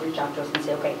 Charlene, will reach out to us and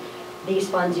say, okay, these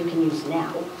funds you can use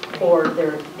now, or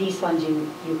these funds you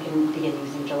can begin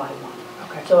using July 1.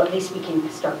 Okay. So at least we can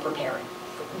start preparing.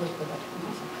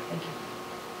 Thank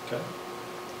you.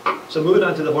 Okay. So moving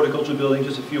on to the horticulture building,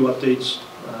 just a few updates.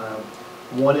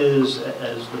 One is,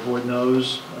 as the board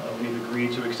knows, we've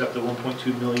agreed to accept the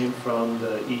 $1.2 million from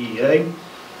the EEA.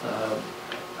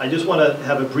 I just want to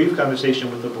have a brief conversation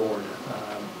with the board.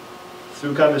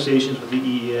 Through conversations with the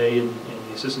EEA and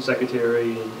the assistant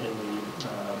secretary and the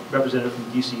representative from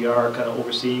DCR kind of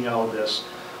overseeing all of this,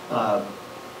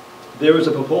 there was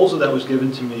a proposal that was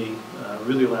given to me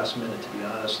really last minute, to be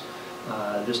honest.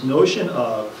 This notion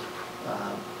of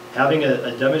having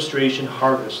a demonstration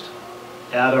harvest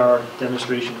at our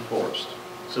demonstration forest.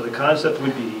 So the concept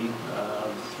would be,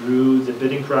 through the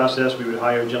bidding process, we would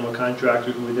hire a general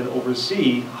contractor who would then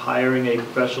oversee hiring a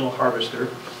professional harvester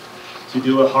to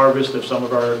do a harvest of some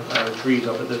of our trees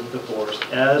up at the forest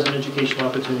as an educational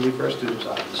opportunity for our students,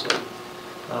 obviously.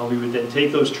 We would then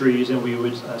take those trees and we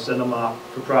would send them off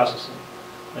for processing.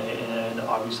 And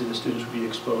obviously the students would be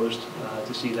exposed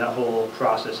to see that whole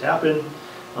process happen.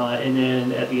 And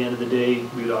then at the end of the day,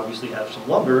 we would obviously have some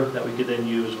lumber that we could then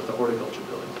use with the horticulture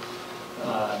building.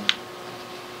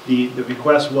 The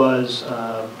request was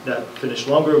that finished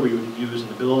lumber we would use in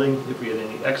the building. If we had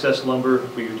any excess lumber,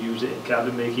 we would use it in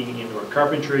cabinet making, indoor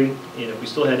carpentry. And if we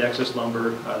still had excess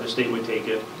lumber, the state would take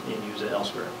it and use it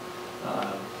elsewhere.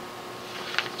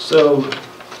 So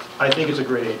I think it's a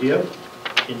great idea,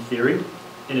 in theory.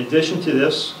 In addition to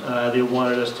this, they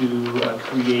wanted us to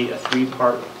create a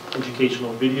 3-part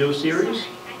educational video series.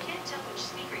 Sorry, I can't tell which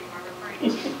speaker you are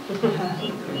referring to.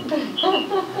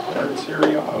 Turn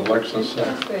Siri on. Alexa said.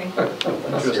 Interesting.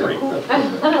 Interesting. Who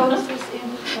proposed this,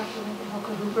 Andy? Dr.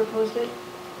 Lincoln, who proposed it?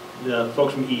 The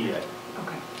folks from EEA,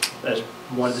 Okay. that's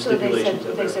one of the So stipulations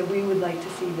of they it. said, we would like to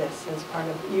see this as part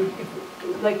of,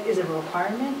 like, is it a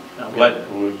requirement? Let,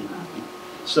 will you,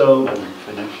 So let me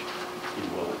finish? You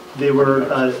will. they were,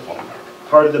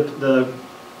 part of the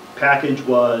package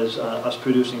was us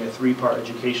producing a 3-part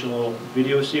educational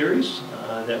video series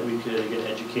that we could, again,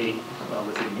 educate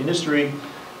within the industry.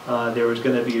 There was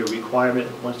going to be a requirement,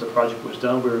 once the project was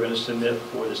done, we were going to submit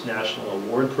for this national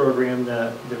award program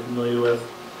that they're familiar with.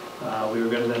 We were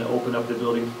going to then open up the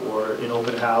building for an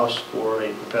open house for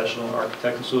a professional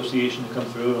architect association to come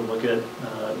through and look at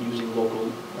using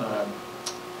local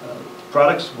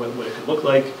products, what it could look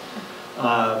like.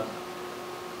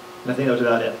 And I think that was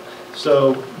about it.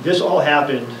 So this all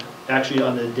happened actually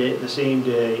on the same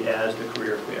day as the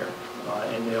career fair.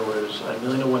 And there was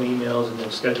 1,000,001 emails and then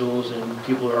schedules and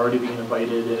people are already being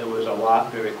invited and it was a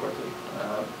lot very quickly.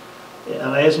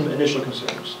 And I had some initial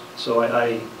concerns. So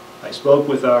I spoke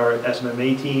with our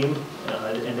SMMA team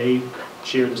and they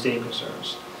shared the same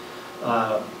concerns.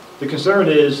 The concern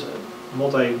is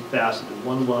multifaceted.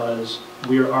 One was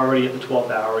we are already at the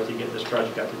 12th hour to get this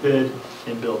project out to bid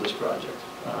and build this project.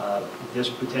 This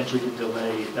potentially could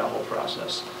delay that whole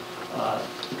process.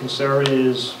 The concern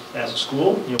is, as a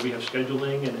school, we have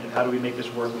scheduling, and how do we make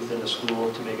this work within the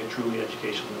school to make it truly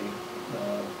educationally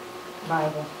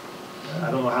Viable, I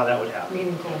don't know how that would happen.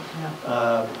 meaningful,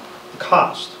 yeah. The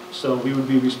cost. So we would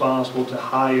be responsible to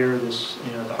hire this,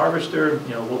 the harvester.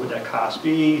 What would that cost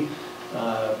be?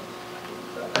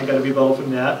 I got a rebuttal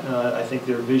from that. I think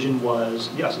their vision was,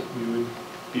 yes, we would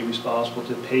be responsible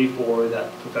to pay for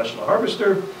that professional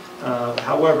harvester.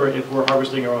 However, if we're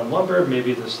harvesting our own lumber,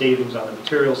 maybe the savings on the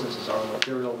material, since it's our own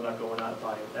material, we're not going out and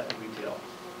buying it at retail.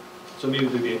 So maybe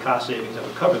there'd be a cost savings that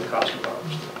would cover the cost of the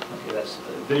harvester. Okay, that's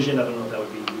the vision. I don't know if that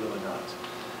would be real or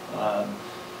not.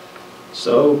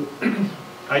 So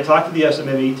I talked to the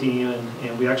SMMA team,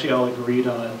 and we actually all agreed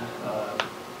on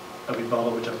a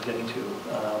rebuttal, which I'm getting to.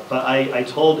 But I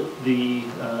told the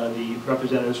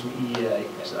representatives from EEA,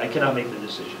 I said, I cannot make the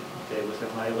decision. Okay,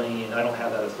 within my lane, I don't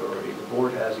have that authority. The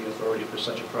board has the authority for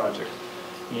such a project.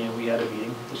 And we had a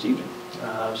meeting this evening.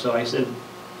 So I said,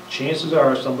 chances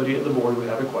are somebody at the board would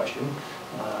have a question.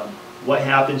 What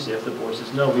happens if the board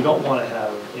says, no, we don't want to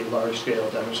have a large-scale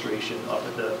demonstration of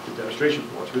the demonstration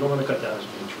boards. We don't want to cut down as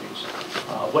many trees.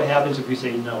 What happens if we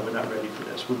say, no, we're not ready for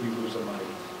this? Would we lose the money?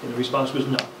 And the response was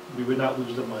no, we would not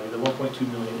lose the money. The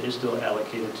 1.2 million is still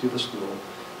allocated to the school.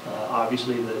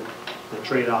 Obviously, the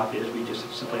trade-off is we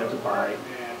just simply have to buy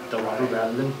the lumber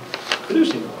rather than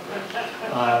producing more.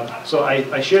 So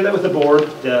I share that with the board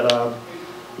that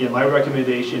my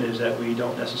recommendation is that we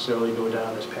don't necessarily go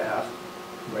down this path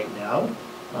right now.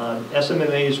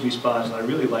 SMMA's response, and I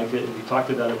really liked it, and we talked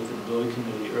about it within the building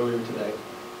committee earlier today,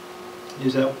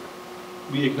 is that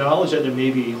we acknowledge that there may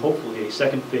be, hopefully, a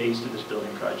second phase to this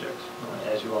building project.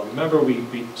 As you all remember,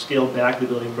 we scaled back the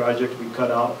building project. We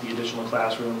cut out the additional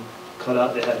classroom, cut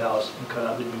out the head house, and cut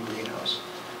out the new greenhouse.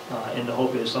 And the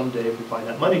hope is someday, if we find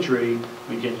that money tree,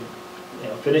 we can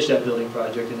finish that building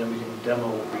project, and then we can demo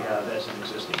what we have as an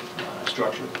existing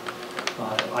structure.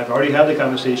 I've already had the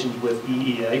conversations with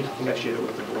EEA. I think I shared it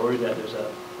with the board that there's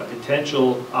a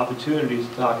potential opportunity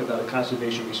to talk about a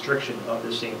conservation restriction of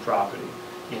this same property.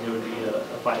 And it would be a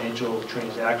financial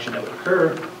transaction that would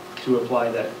occur to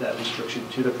apply that restriction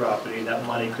to the property. That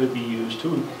money could be used to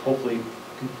hopefully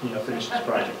finish this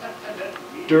project.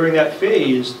 During that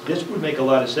phase, this would make a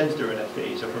lot of sense during that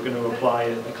phase. If we're going to apply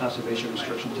a conservation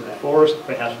restriction to the forest,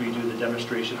 perhaps we do the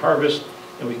demonstration harvest,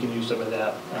 and we can use some of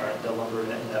that, the lumber in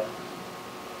that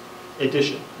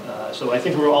addition. So I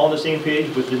think we're all on the same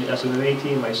page within the SMMA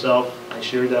team, myself. I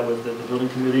shared that with the building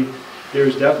committee. There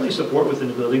is definitely support within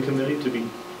the building committee to be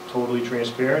totally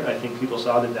transparent. I think people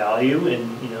saw the value,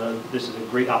 and this is a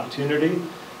great opportunity.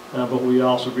 But we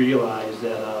also realize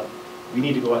that we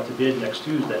need to go out to bid next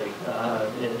Tuesday,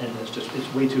 and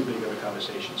it's way too big of a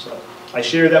conversation. So I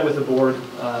share that with the board.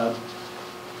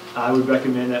 I would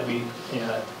recommend that we,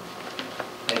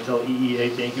 I tell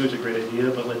EEA, thank you, it's a great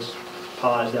idea, but let's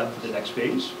pause that for the next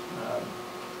phase.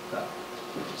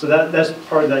 So that's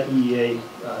part of that EEA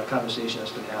conversation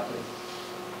that's been happening.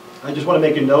 I just want to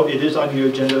make a note, it is on your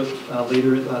agenda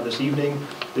later this evening.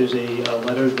 There's a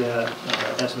letter that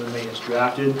SMMA has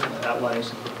drafted outlining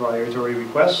some proprietary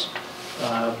requests.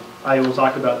 I will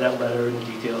talk about that letter in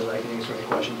details. I can answer any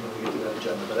questions when we get to that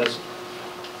agenda. But that's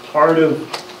part of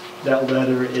that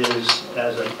letter is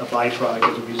as a byproduct,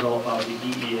 as a result of the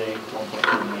EEA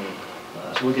 1.2 million.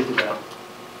 So we'll get to that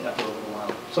after a little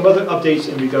while. Some other updates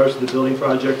in regards to the building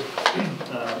project.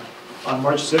 On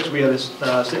March 6th, we had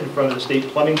to sit in front of the state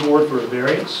plumbing board for a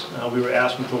variance. We were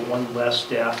asking for one less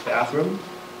staff bathroom,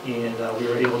 and we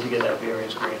were able to get that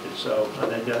variance granted. So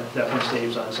that definitely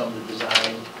saves on some of the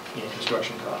design and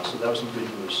construction costs. So that was some good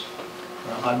news.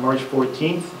 On March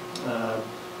 14th,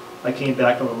 I came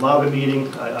back from a MAVA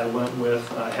meeting. I went with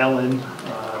Helen,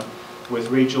 with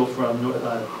Rachel from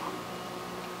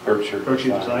Berkshire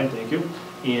Design, thank you,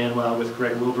 and with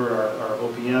Greg Wilbur, our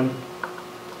OPM.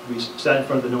 We sat in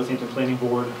front of the Northampton Planning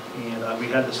Board, and we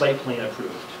had the site plan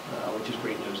approved, which is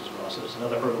great news as well. So it's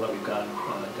another hurdle that we've gotten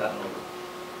over.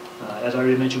 As I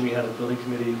already mentioned, we had a building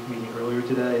committee meeting earlier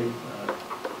today.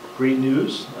 Great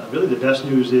news. Really the best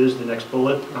news is the next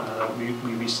bullet.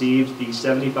 We received the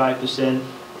 75%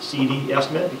 CD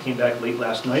estimate. It came back late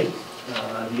last night.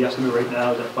 The estimate right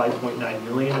now is at 5.9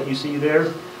 million that you see there.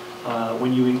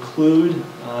 When you include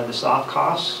the soft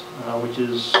costs, which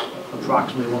is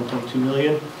approximately 1.2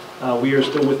 million, we are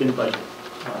still within budget.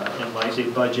 And when I say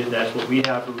budget, that's what we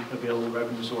have for available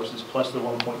revenue sources plus the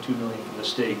 1.2 million from the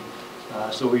state.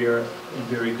 So we are in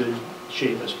very good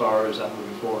shape as far as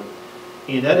moving forward.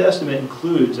 And that estimate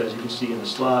includes, as you can see in the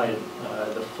slide,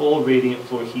 the full radiant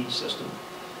floor heat system.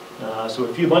 So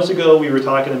a few months ago, we were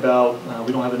talking about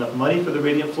we don't have enough money for the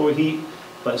radiant floor heat,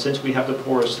 but since we have to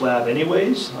pour a slab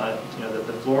anyways,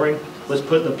 the flooring, let's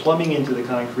put the plumbing into the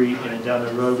concrete, and then down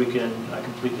the road we can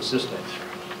complete the system.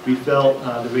 We felt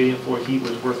the radiant floor heat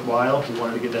was worthwhile. We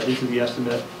wanted to get that into the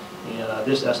estimate, and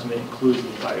this estimate includes the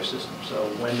entire system. So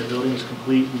when the building is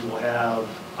complete, we will have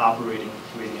operating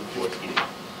radiant floor heating.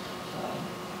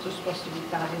 It's supposed to be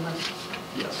fabulous.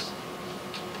 Yes.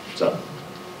 So,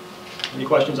 any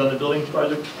questions on the building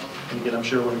project? And again, I'm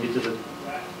sure when we get to the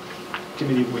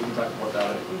committee, we can talk more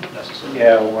about it if necessary.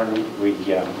 Yeah, well.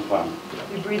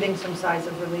 You're breathing some sighs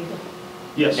of relief.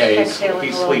 Yes. Yeah, Exhaling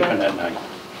he's a little sleeping bit. at night.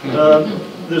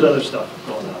 There's other stuff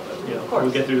going on, but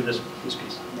we'll get through this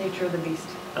piece. Nature of the beast.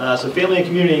 So family and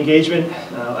community engagement,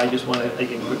 I just want to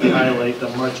again quickly highlight the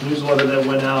March newsletter that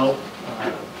went out.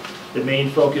 The main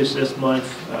focus this month,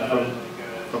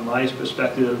 from my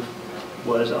perspective,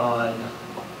 was on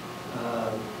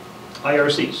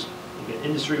IRCs,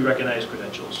 industry recognized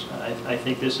credentials. I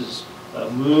think this is a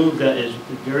move that is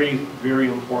very, very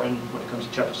important when it comes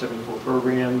to Chapter 74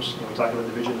 programs. We talk about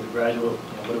the vision of the graduate,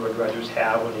 what do our graduates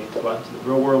have when they go out into the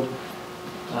real world.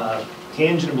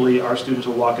 Tangibly, our students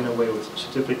are walking away with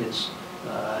certificates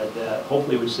that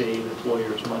hopefully would save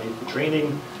employers money for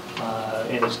training,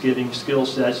 and it's giving skill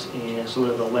sets and sort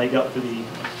of a leg up for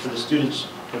the students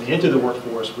when they enter the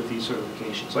workforce with these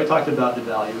certifications. So I talked about the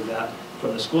value of that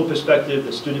from the school perspective,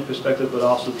 the student perspective, but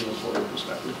also the employer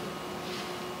perspective.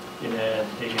 And then,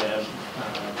 again,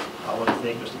 I want to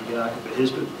thank Mr. McGinnick for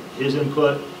his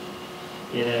input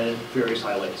and various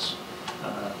highlights.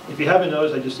 If you haven't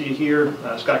noticed, I just see here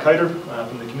Scott Kiter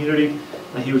from the community.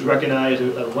 He was recognized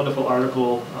a wonderful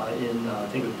article in, I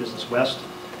think it was Business West,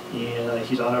 and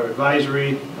he's on our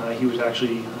advisory. He was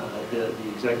actually the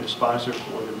executive sponsor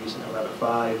for the recent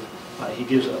 11.5. He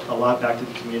gives a lot back to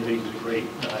the community. He's a great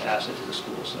asset to the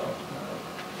school. So,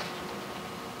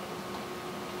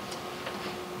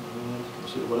 we'll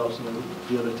see what else,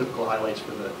 the other typical highlights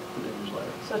for the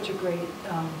newsletter. Such a great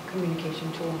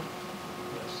communication tool.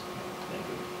 Yes, thank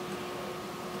you.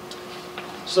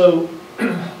 So,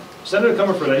 Senator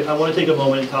Comerford, I want to take a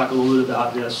moment and talk a little bit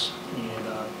about this. And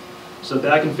so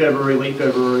back in February, late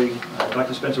February,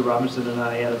 Dr. Spencer Robinson and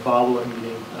I had a follow-up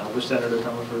meeting with Senator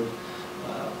Comerford.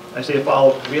 I say a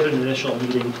follow-up, we had an initial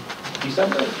meeting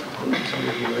December.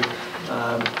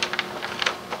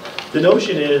 The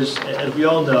notion is, as we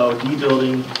all know,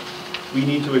 de-building, we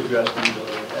need to address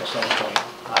de-building at some point.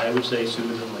 I would say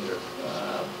sooner than later.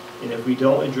 And if we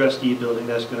don't address de-building,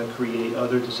 that's going to create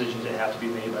other decisions that have to be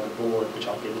made by the board, which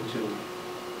I'll get into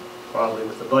probably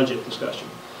with the budget discussion.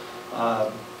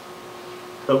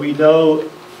 But we know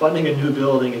funding a new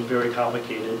building is very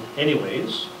complicated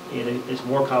anyways, and it's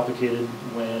more complicated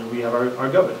when we have our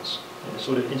governance, and it's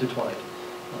sort of intertwined.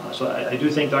 So I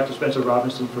do thank Dr. Spencer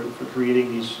Robinson for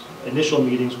creating these initial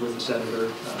meetings with the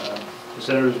senator. The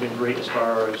senator has been great as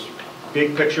far as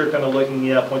big picture, kind of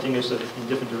looking at, pointing us in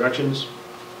different directions.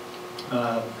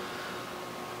 I'm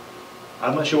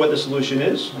not sure what the solution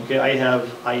is. Okay, I have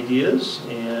ideas,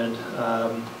 and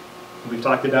we've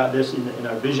talked about this in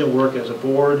our vision work as a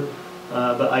board,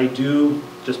 but I do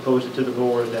just pose it to the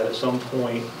board that at some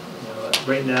point,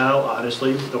 right now,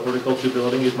 honestly, the horticulture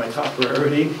building is my top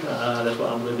priority. That's what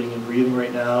I'm living and breathing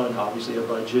right now, and obviously a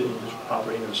budget and just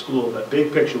operating in a school. But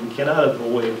big picture, we cannot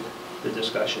avoid the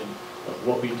discussion of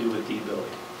what we do with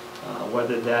de-building,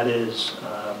 whether that is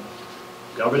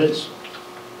governance,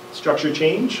 structure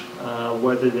change,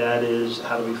 whether that is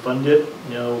how do we fund it,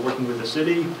 working with the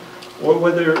city, or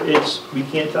whether it's we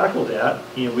can't tackle that,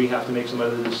 we have to make some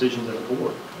other decisions as a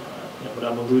board. What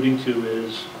I'm alluding to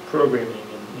is programming,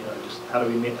 and just how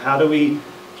do we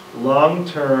long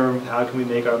term, how can we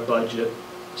make our budget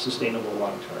sustainable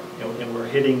long term? And we're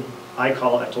hitting, I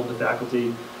told the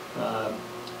faculty,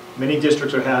 many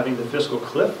districts are having the fiscal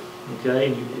cliff. Okay,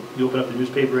 and you open up the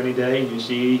newspaper any day and you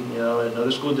see,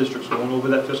 another school district's going over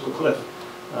that fiscal cliff.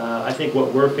 I think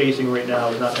what we're facing right now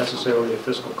is not necessarily a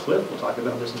fiscal cliff. We'll talk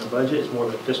about this in the budget. It's more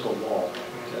of a fiscal wall.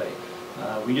 Okay,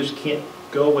 we just can't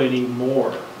go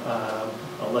anymore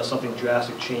unless something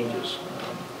drastic changes.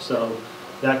 So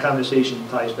that conversation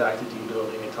ties back to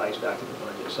de-building. It ties back to the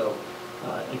budget. So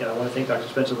again, I want to thank Dr.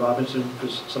 Spencer Robinson for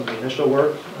some of the initial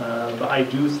work, but I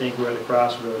do think we're at a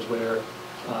crossroads where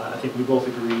I think we both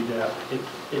agree that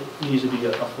it needs to be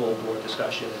a full board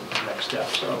discussion and next step.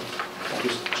 So I'll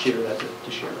just share that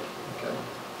to share. Okay.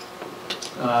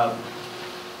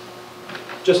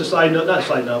 Just a side note, not a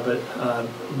side note, but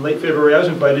in late February I was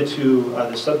invited to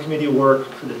the subcommittee work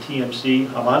for the TMC.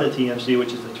 I'm on the TMC,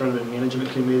 which is the Tournament Management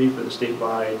Committee for the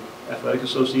Statewide Athletic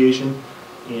Association.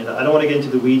 And I don't want to get into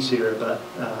the weeds here, but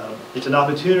it's an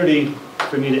opportunity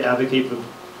for me to advocate for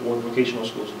vocational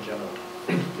schools in general.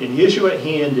 And the issue at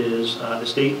hand is the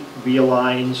state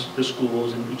realigns the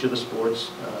schools in each of the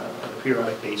sports on a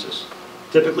periodic basis,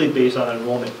 typically based on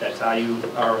enrollment. That's how you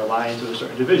are aligned to a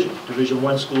certain division. Division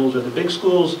I schools are the big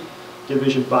schools,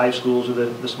 Division V schools are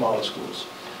the smaller schools.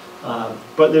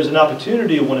 But there's an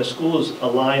opportunity when a school is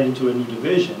aligned into a new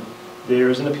division,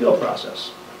 there's an appeal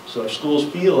process. So if schools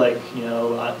feel like,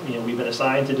 we've been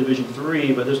assigned to Division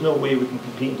III, but there's no way we can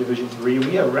compete in Division III,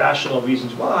 we have rational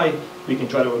reasons why we can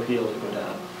try to appeal to go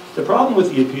down. The problem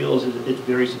with the appeals is it's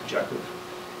very subjective.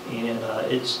 And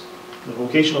it's the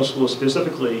vocational schools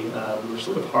specifically, we were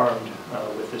sort of harmed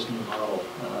with this new model.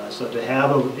 So to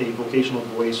have a vocational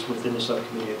voice within the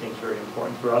subcommittee, I think is very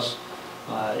important for us.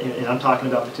 And I'm talking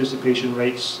about participation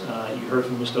rates. You heard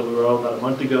from Mr. Leroux about a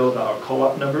month ago about our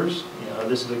co-op numbers.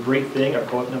 This is a great thing. Our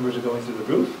co-op numbers are going through the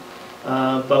roof.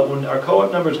 But when our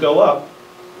co-op numbers go up,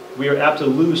 we are apt to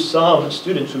lose some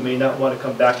students who may not want to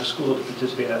come back to school to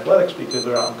participate in athletics because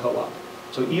they're out in co-op.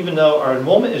 So even though our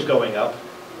enrollment is going up,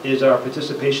 is our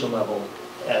participation level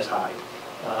as high?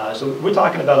 So we're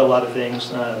talking about a lot of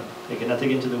things. Again, not to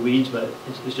get into the weeds, but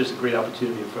it's just a great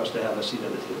opportunity for us to have a seat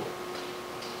at the table.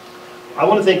 I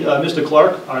want to thank Mr.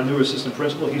 Clark, our new assistant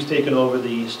principal. He's taken over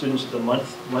the Students of the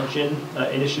Month luncheon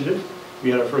initiative.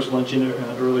 We had our first luncheon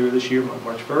earlier this year,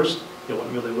 March 1st. It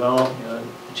went really well.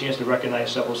 The chance to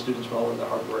recognize several students for all of their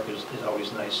hard work is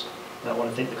always nice. And I want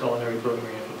to thank the culinary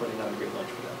program for putting on a great lunch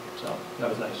for them. So that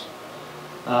was nice.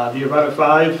 The Arrive at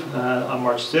 5 on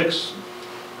March 6th.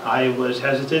 I was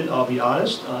hesitant, I'll be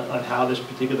honest, on how this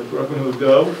particular program would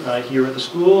go here at the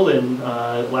school and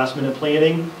last minute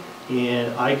planning.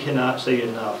 And I cannot say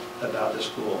enough about this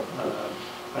school.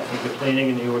 I think the planning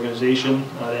and the organization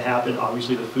that happened,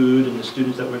 obviously the food and the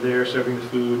students that were there serving the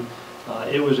food,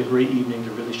 it was a great evening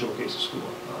to really showcase the school.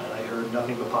 And I heard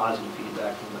nothing but positive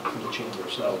feedback from the chamber.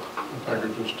 So, if I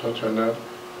could just touch on that.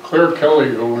 Claire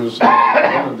Kelly, who was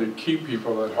one of the key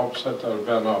people that helped set that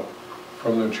event up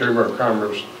from the Chamber of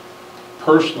Commerce,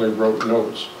 personally wrote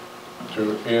notes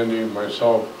to Andy,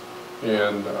 myself,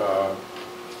 and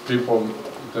people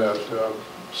that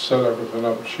set everything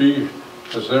up. She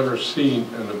has never seen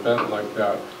an event like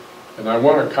that. And I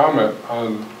want to comment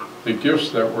on the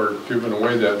gifts that were given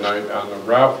away that night on the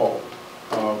raffle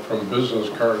from business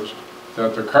cards,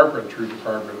 that the carpentry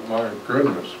department, my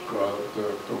goodness,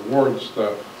 the awards,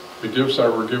 the gifts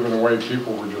that were given away,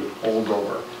 people were just bowled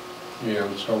over.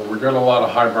 And so we got a lot of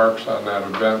high marks on that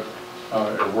event.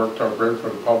 It worked out great for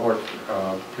the public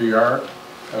PR,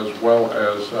 as well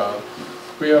as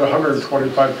we had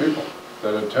 125 people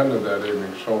that attended that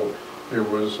evening. So it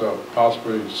was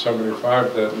possibly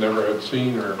 75 that never had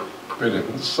seen or been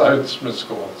inside Smith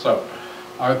School. So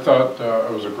I thought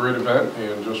it was a great event,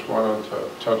 and just wanted to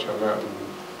touch on that and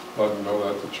let them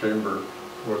know that the chamber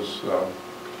was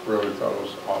really thought it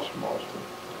was awesome also.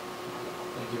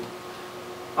 thank you.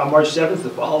 On March 7th, the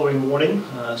following morning,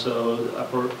 so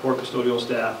upper custodial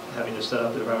staff having to set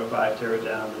up at around 5, tear it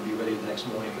down, and be ready the next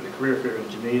morning for the career fair in the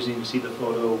gymnasium. You see the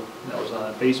photo that was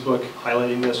on Facebook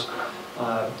highlighting this.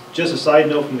 Just a side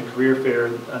note from the career fair,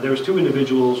 there was 2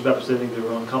 individuals representing their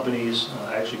own companies.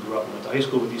 I actually grew up and went to high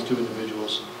school with these 2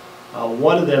 individuals.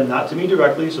 One of them, not to me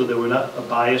directly, so there were not a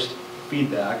biased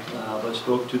feedback, but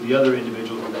spoke to the other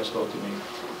individual who then spoke to me.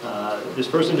 This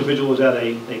first individual was at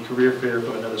a career fair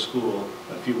for another school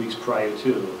a few weeks prior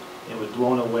to, and was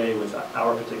blown away with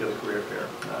our particular career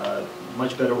fair.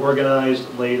 Much better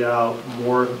organized, laid out,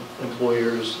 more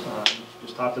employers,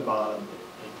 just top to bottom,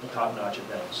 a top-notch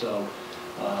event. So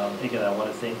again, I want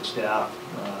to thank the staff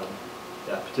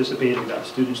that participated, got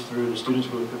students through. The students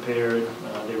were prepared,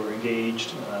 they were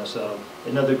engaged. So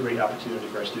another great opportunity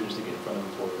for our students to get in front of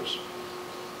employers.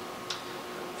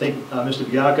 Thank Mr.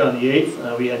 Bianca on the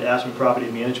 8th. We had Aspen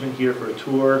Property Management here for a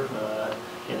tour,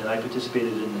 and I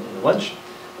participated in the lunch.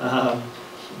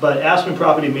 But Aspen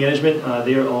Property Management,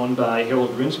 they are owned by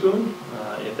Harold Grinspoon.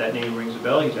 If that name rings a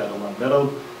bell, he's out of Long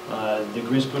Meadow. The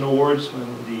Grinspoon Awards,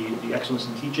 the Excellence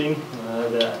in Teaching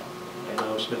that I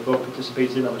know Smith Oak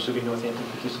participates in, I'm assuming Northampton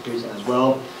participates in as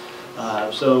well.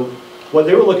 So what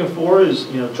they were looking for is,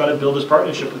 trying to build this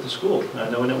partnership with the school.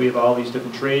 Knowing that we have all these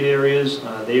different trade areas,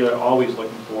 they are always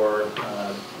looking for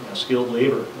skilled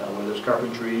labor, whether it's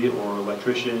carpentry or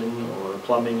electrician or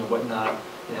plumbing and whatnot,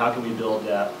 and how can we build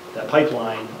that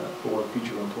pipeline for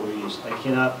future employees. I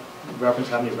cannot reference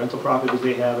how many rental properties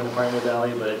they have in the Pioneer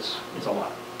Valley, but it's a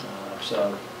lot.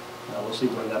 So we'll see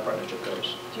where that partnership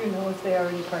goes. Do you know if they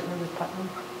already partner with Putnam?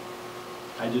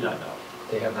 I do not know.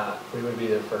 They have not. We would be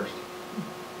there first.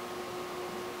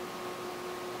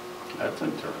 That's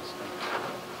interesting.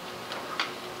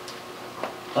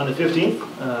 On the 15th,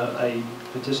 I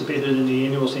participated in the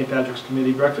annual St. Patrick's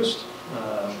Committee breakfast.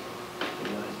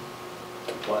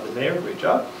 Applaud the mayor, great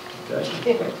job.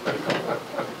 Okay.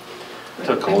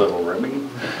 Took a little ribbing.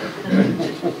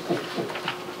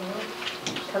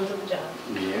 Comes with the job.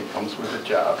 Yeah, it comes with a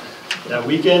job. That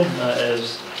weekend,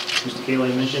 as Mr.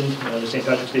 Kaling mentioned, the St.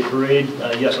 Patrick's Day Parade,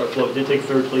 yes, our float did take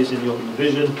 3rd place in the open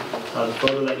division. The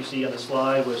photo that you see on the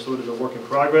slide was sort of a work in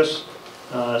progress.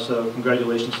 So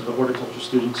congratulations to the horticulture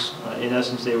students. In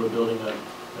essence, they were building a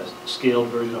scaled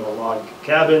version of a log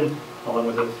cabin, along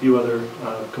with a few other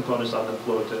components on the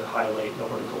float to highlight the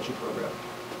horticulture program.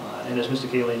 And as Mr.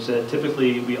 Kaling said,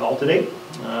 typically we alternate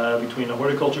between the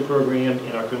horticulture program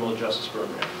and our criminal justice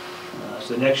program.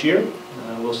 So next year,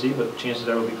 we'll see, but chances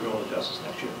are it will be criminal justice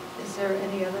next year. Is there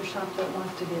any other shop that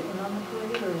wants to get in on the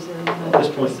parade, or is there At this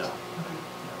point, no.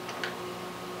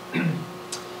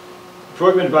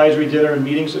 Program advisory dinner and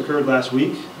meetings occurred last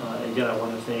week. Again, I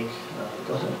want to thank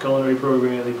the culinary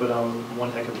program. They put on one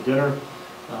heck of a dinner.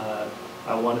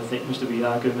 I want to thank Mr.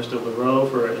 Bianca and Mr. LaRoe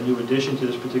for a new addition to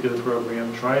this particular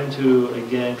program, trying to,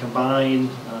 again, combine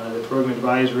the program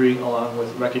advisory along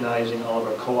with recognizing all of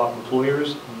our co-op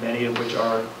employers, many of which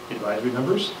are advisory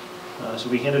members. So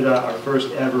we handed out our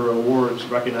first ever awards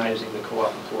recognizing the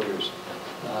co-op employers.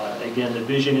 Again, the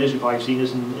vision is, you've probably seen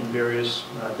this in various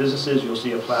businesses, you'll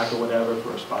see a plaque or whatever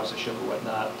for a sponsorship or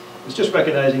whatnot. It's just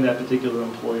recognizing that particular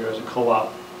employer as a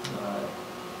co-op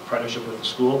partnership with the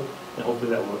school, and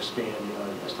hopefully that will expand,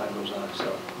 as time goes on.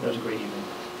 So that was a great evening.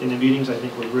 And the meetings, I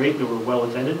think, were great. They were well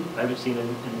attended. I haven't seen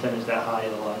an attendance that high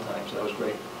in a long time, so that was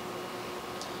great.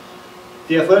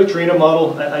 The athletic trainer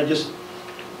model,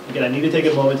 again, I need to take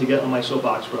a moment to get on my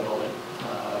soapbox for a moment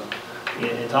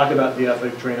and talk about the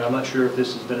athletic trainer. I'm not sure if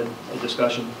this has been a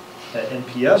discussion at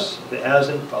NPS. If it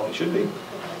hasn't, probably should be.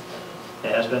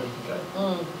 It has been? Okay.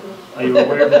 Are you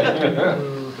aware of that?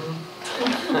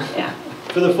 Yeah.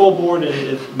 For the full board,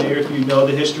 and Mayor, if you know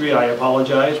the history, I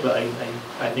apologize, but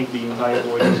I think the entire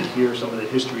board needs to hear some of the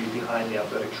history behind the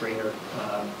athletic trainer.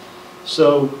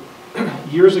 So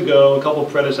years ago, a couple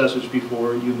predecessors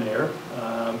before you, Mayor,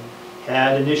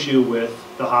 had an issue with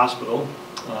the hospital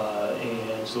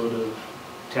and sort of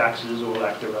taxes or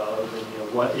lack thereof,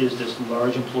 and what is this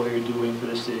large employer doing for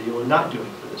the city or not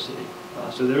doing for the city.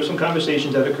 So there were some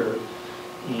conversations that occurred,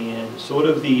 and sort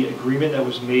of the agreement that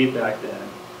was made back then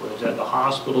was that the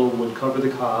hospital would cover the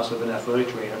cost of an athletic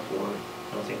trainer for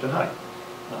Northampton High.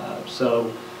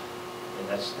 And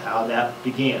that's how that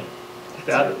began.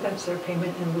 That's their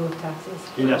payment in lieu of taxes.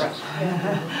 In essence.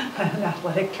 An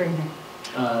athletic trainer.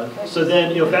 So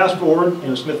then, fast forward,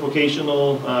 Smith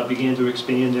Vocational began to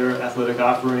expand their athletic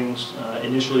offerings.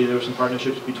 Initially, there were some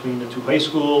partnerships between the two high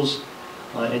schools,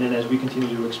 and then as we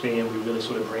continued to expand, we really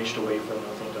sort of branched away from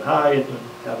Northampton High and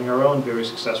having our own very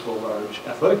successful large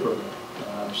athletic program.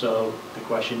 So the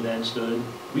question then stood,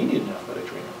 we need an athletic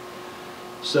trainer.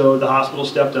 So the hospital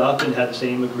stepped up and had the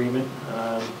same agreement.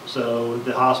 So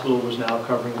the hospital was now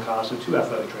covering the cost of two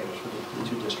athletic trainers for the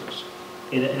two districts.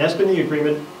 And that's been the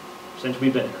agreement since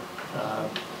we've been here.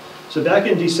 So back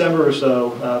in December or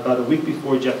so, about a week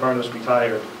before Jeff Harness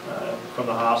retired from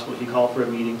the hospital, he called for a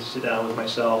meeting to sit down with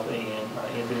myself and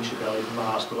Anthony Schiavelli from the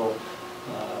hospital.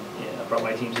 And I brought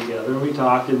my team together and we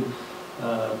talked and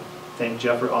thanked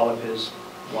Jeff for all of his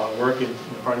long work in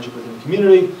partnership with the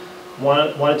community.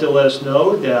 Wanted to let us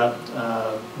know that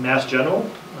Mass General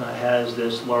has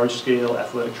this large-scale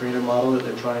athletic trainer model that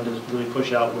they're trying to really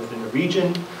push out within the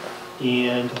region.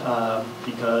 And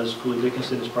because Cooley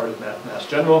Dickinson is part of Mass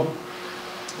General,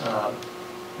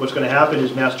 what's going to happen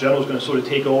is Mass General is going to sort of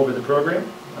take over the program.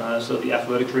 So the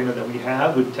athletic trainer that we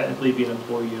have would technically be an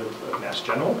employee of Mass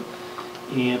General.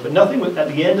 But nothing would, at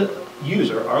the end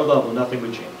user, our level, nothing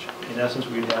would change. In essence,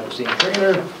 we'd have the same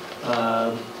trainer,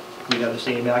 we'd have the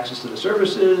same access to the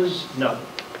services, nothing.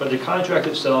 But the contract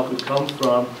itself would come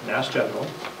from Mass General,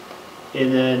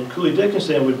 and then Cooley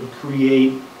Dickinson would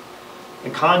create a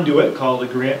conduit, call it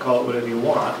a grant, call it whatever you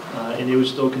want, and they would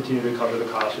still continue to cover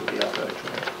the cost of the athletic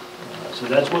trainer. So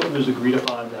that's what was agreed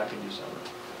upon back in December.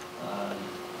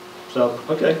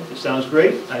 Okay, it sounds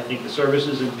great. I think the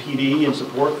services and PD and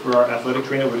support for our athletic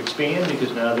trainer would expand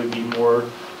because now there'd be more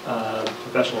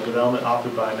professional development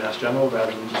offered by Mass General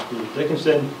rather than just Cooley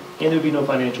Dickinson, and there'd be no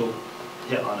financial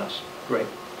hit on us. Great.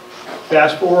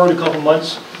 Fast forward a couple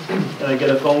months, and I get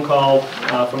a phone call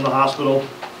from the hospital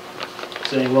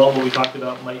saying, well, what we talked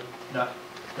about might not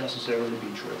necessarily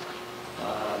be true.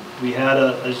 We had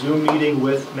a Zoom meeting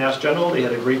with Mass General. They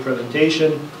had a great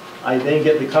presentation. I then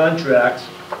get the contract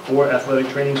for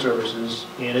athletic training services,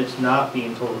 and it's not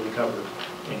being totally covered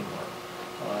anymore.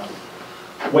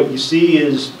 What you see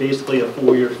is basically a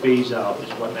 4-year phase out is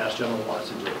what Mass General wants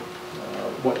to do.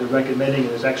 What they're recommending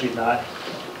is actually not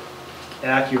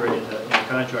accurate in the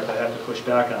contract. I have to push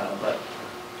back on it. But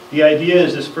the idea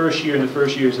is this first year, and the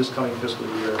first year is this coming fiscal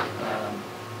year,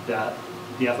 that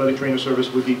the athletic trainer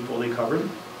service would be fully covered.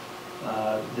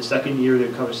 The second year,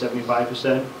 they'd cover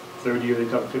 75%. Third year, they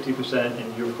cover 50%,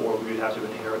 and year 4, we would have to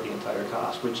inherit the entire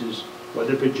cost, which is what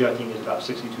they're projecting is about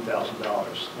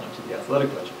 $62,000 to the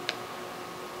athletic budget.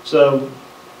 So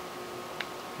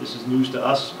this is news to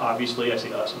us, obviously. I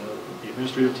say us, the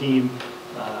administrative team,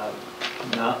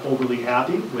 not overly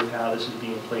happy with how this is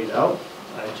being played out.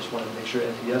 I just want to make sure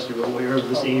NPS are aware of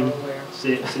the same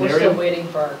scenario. We're still waiting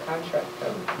for our contract,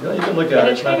 though. No, you can look at it.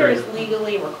 And a trainer is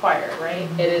legally required, right?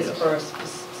 It is for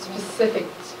specific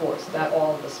sports, not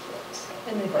all of the sports.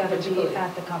 And they've got to be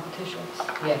at the competitions.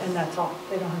 Yes. And that's all.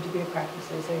 They don't have to be at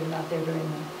practices. They're not there during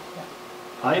the,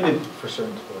 I'm in For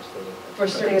certain sports, they do. For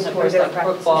certain They have to sports wear like their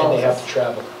football. And they have to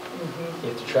travel. You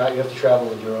have to travel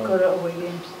with your Go own. to away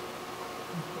games.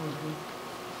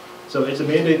 So it's a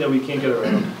mandate that we can't get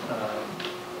around.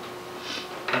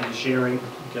 I'm just sharing,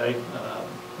 okay?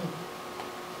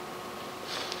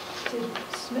 Did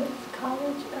Smith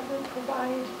College ever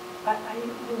provide, I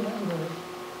remember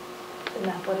an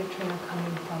athletic trainer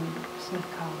coming from Smith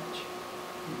College.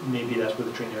 Maybe that's where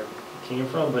the trainer came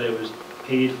from, but it was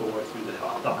paid for through the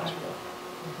hospital.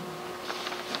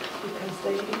 Because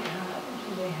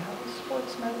do they have a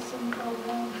sports medicine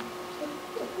program?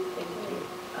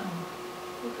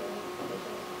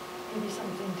 Maybe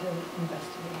something to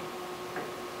investigate.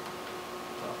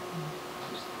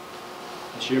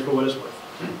 Share for what it's worth.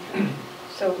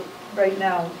 So right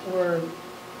now, we're,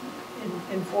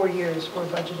 in 4 years, we're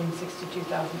budgeting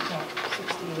 62,000, no,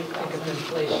 68,000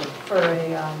 inflation. for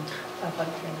a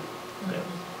athletic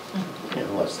trainer.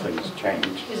 Unless things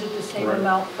change. Is it the same Right.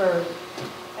 amount for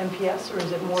MPS, or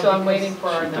is it more? So I'm because waiting for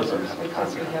our she doesn't numbers have a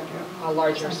because we contract. have a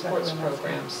larger Sounds like sports we're not-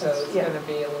 program, so it's Yeah. going to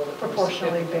be a little bit more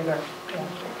Proportionally significant. bigger,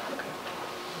 yeah. Okay.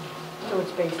 So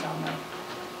it's based on that.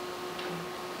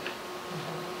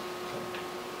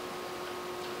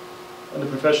 Under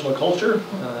professional culture,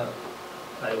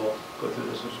 I will go through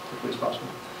this as quickly as possible.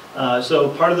 So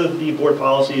part of the board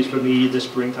policies for me this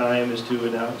springtime is to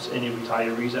announce any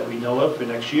retirees that we know of for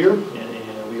next year.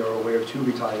 And we are aware of 2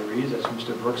 retirees. That's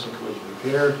Mr. Brooks in collision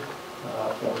repair,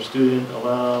 former student,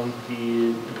 alum.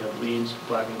 He leads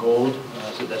Black and Gold,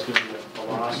 so that's going to be a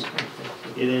loss.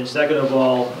 And then second of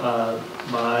all,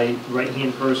 my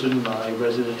right-hand person, my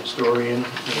resident historian,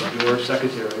 and your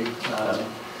secretary,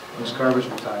 Ms. Carver's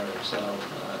retiring. So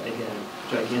again,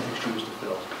 gigantic shoes to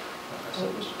fill. So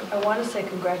this- I want to say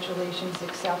congratulations,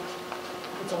 except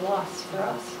it's a loss for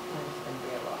us.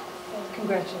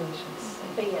 Congratulations.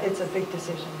 It's a big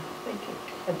decision. Thank you.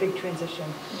 A big transition.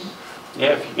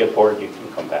 Yeah, if you get bored, you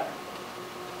can come back.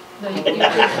 No, you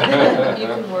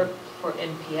can work for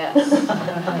NPS.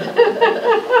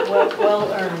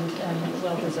 Well earned and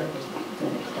well deserved.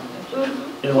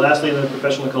 And lastly, in the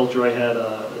professional culture, I had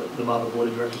the Mava Board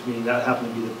of Directors meeting. That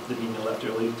happened to be the meeting I left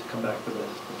early to come back for the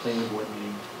planning board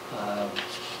meeting.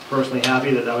 Personally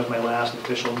happy that was my last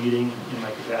official meeting in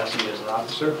my capacity as an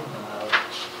officer.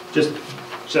 Just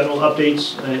general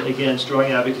updates, again, strong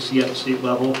advocacy at the state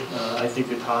level. I think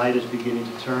the tide is beginning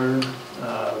to turn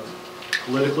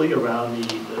politically around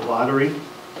the lottery.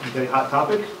 Okay, hot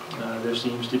topic. There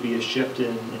seems to be a shift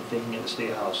in thinking at the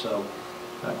State House, so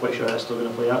not quite sure how that's still going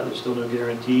to play out. There's still no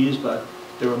guarantees, but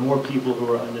there are more people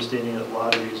who are understanding that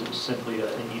lottery isn't simply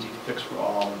an easy fix for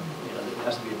all. It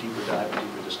has to be a deeper dive and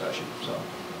deeper discussion. So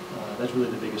that's really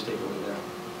the biggest takeaway there.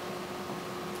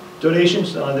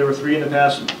 Donations, there were 3 in the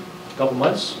past couple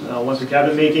months. One for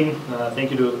cabinet making.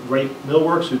 Thank you to Wright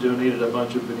Millworks, who donated a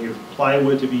bunch of veneer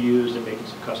plywood to be used in making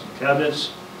some custom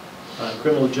cabinets.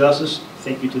 Criminal justice,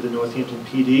 thank you to the Northampton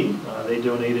PD. They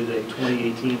donated a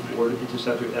 2018 Ford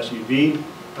Interceptor SUV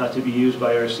to be used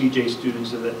by our CJ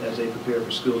students as they prepare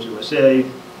for Skills USA,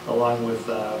 along with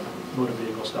motor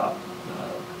vehicle stop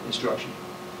instruction.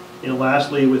 And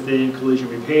lastly, within collision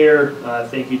repair,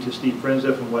 thank you to Steve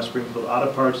Frenza from West Springfield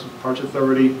Auto Parts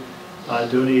Authority,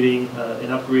 donating an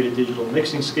upgraded digital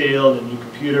mixing scale and a new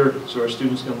computer so our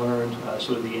students can learn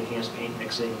sort of the enhanced paint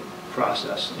mixing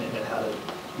process and how to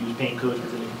use paint codes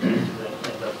within the computer to then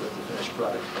end up with the finished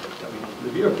product that we need for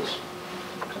the vehicles.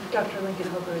 Dr. Lincoln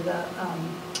Hoover,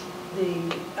 the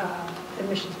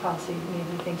admissions policy made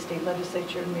me think state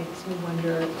legislature, makes me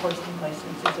wonder hoisting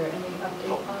license. Is there any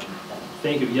update on that?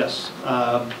 Thank you, yes.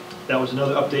 That was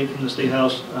another update from the State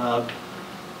House.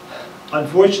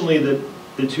 Unfortunately,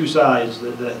 the 2 sides,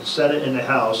 the Senate and the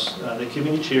House, the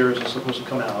committee chairs are supposed to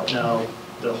come out. Now,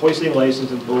 the hoisting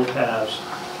license in both halves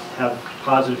have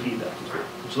positive feedback.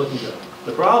 It's looking good.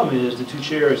 The problem is the 2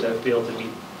 chairs have failed to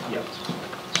meet yet.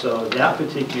 So that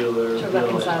particular To bill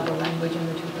reconcile the language in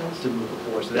the 2 bills? to move it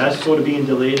forward. So that's sort of being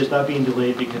delayed. It's not being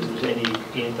delayed because there's any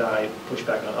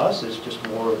anti-pushback on us. It's just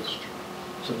more of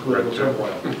some political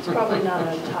turmoil. It's probably not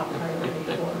a top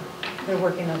priority they're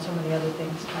working on so many other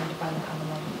things, trying to find a common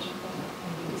language.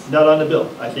 Maybe it's- Not on the bill.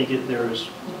 I think there is,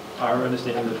 our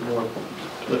understanding, there's more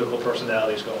political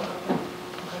personalities going on.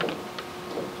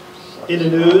 In the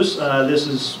news, this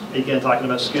is, again, talking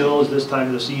about skills. This time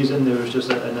of the season, there was just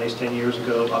a nice 10 years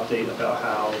ago update about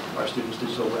how our students did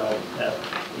so well at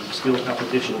the skills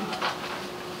competition.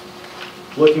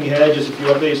 Looking ahead, just a few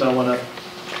updates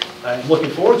I'm looking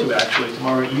forward to, actually,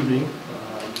 tomorrow evening.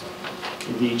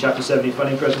 The Chapter 70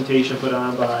 funding presentation put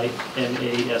on by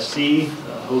MASC,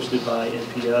 hosted by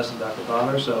NPS and Dr.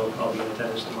 Bonner, so I'll be in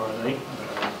attendance tomorrow night.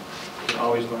 You can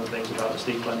always learn things about the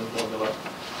state funding formula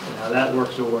and how that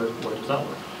works or does not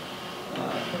work.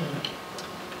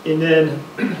 And then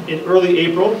in early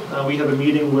April, we have a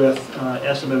meeting with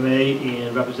SMMA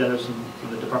and representatives from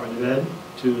the Department of Ed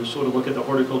to sort of look at the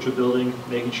horticulture building,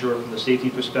 making sure from the safety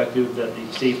perspective that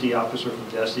the safety officer from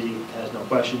DESI has no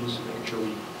questions, making sure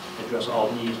we address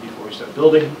all needs before we start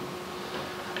building.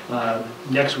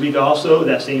 Next week also,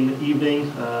 that same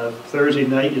evening, Thursday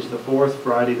night is the 4th,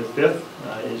 Friday the 5th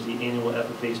is the annual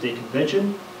FFA State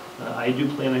Convention. I do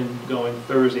plan on going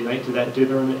Thursday night to that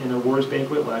dinner and awards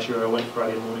banquet. Last year I went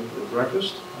Friday morning for the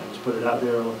breakfast. I just put it out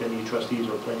there if any trustees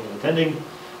are planning on attending.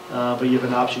 But you have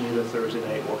an option either Thursday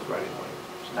night or Friday morning.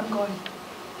 I'm going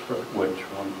Which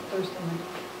one? Thursday night.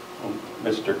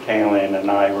 Mr. Kalin and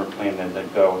I were planning to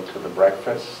go to the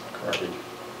breakfast. Correct. Did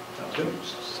Sounds good. you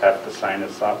just have to sign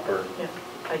us up, or? Yeah,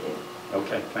 I did.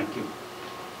 Okay, thank you.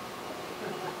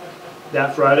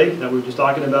 That Friday that we were just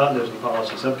talking about, there's a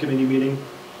policy subcommittee meeting.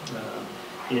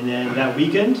 And then that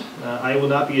weekend, I will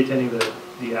not be attending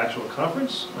the actual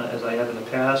conference as I have in the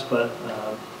past, but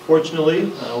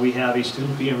fortunately, we have a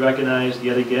student being recognized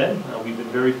yet again. We've been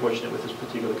very fortunate with this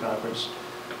particular conference.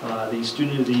 The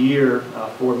Student of the Year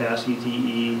for Mass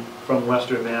ETE from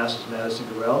Western Mass is Madison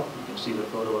Garrell. You can see the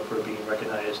photo of her being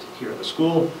recognized here at the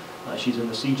school. She's in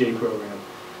the CJ program.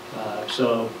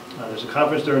 So there's a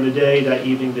conference during the day. That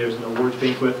evening there's an awards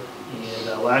banquet.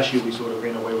 And last year we sort of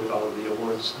ran away with all of the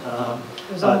awards.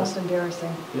 It was almost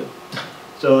embarrassing. Yep.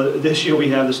 So this year we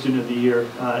have the Student of the Year.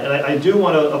 And I do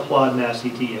want to applaud Mass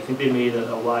ET. I think they made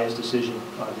a wise decision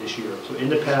this year. So in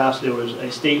the past there was a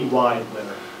statewide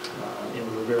winner. And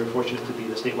we were very fortunate to be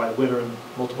the statewide winner in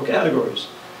multiple categories.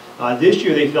 This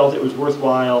year they felt it was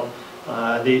worthwhile.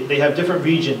 They have different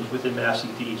regions within Mass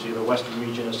ET. So you have a Western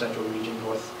region, a Central region,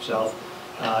 North, South.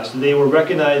 So they were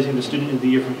recognizing the Student of the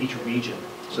Year from each region.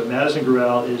 So Madison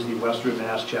Garrell is the Western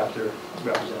Mass chapter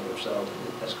representative, so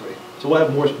that's great. So we'll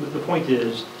have more, the point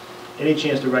is, any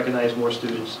chance to recognize more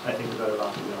students, I think the better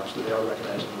off we are, so they are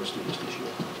recognizing more students this year.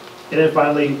 And then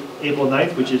finally, April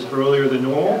 9th, which is earlier than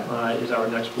normal, is our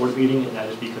next board meeting, and that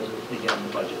is because of, again,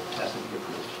 the budget has to be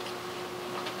approved.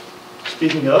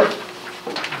 Speaking of,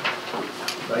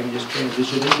 if I can just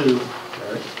transition into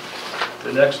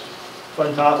the next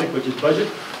fun topic, which is budget.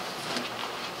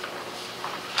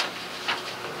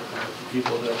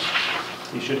 People that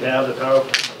you should have the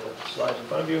PowerPoint slides in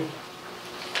front of you.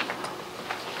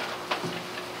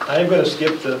 I am going to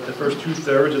skip the first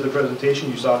 2/3 of the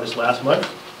presentation. You saw this last month.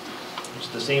 It's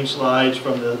the same slides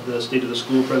from the State of the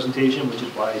School presentation, which is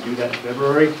why I do that in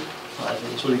February.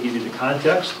 To sort of give you the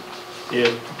context.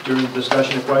 If during the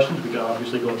discussion of questions, we can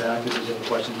obviously go back if there's any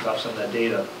questions about some of that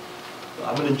data.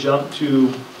 I'm going to jump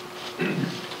to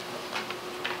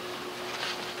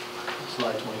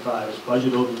slide 25 is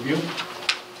budget overview.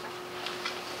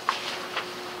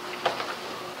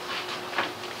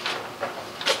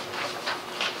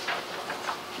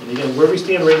 And again, where we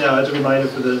stand right now, as a reminder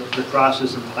for the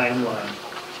process and timeline.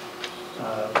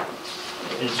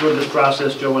 And sort of this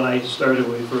process, Joe and I started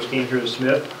when we first came here to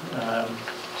Smith.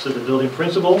 So the building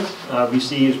principal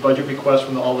receives budget requests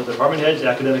from all the department heads,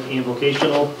 academic and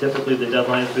vocational. Typically the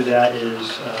deadline for that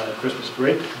is Christmas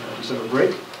break, December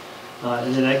break.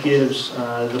 And then that gives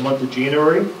the month of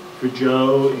January for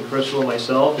Joe and Crystal and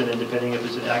myself, and then depending if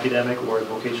it's an academic or a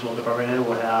vocational department head,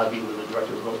 we'll have either the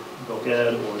director of voc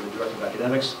ed or the director of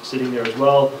academics sitting there as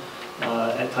well.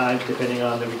 At times, depending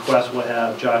on the request, we'll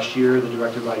have Josh Shearer, the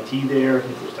director of IT there,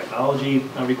 if there's technology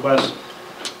requests.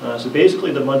 So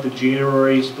basically the month of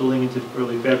January spilling into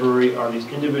early February are these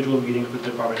individual meetings with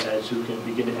department heads who can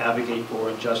begin to advocate for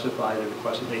and justify the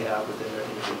requests that they have within their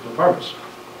individual departments.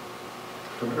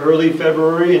 From early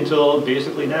February until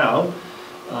basically now,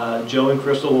 Joe and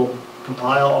Crystal will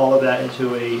compile all of that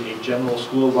into a general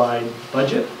school-wide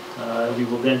budget. We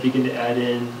will then begin to add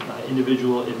in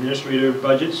individual administrative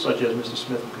budgets, such as Mr.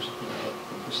 Smith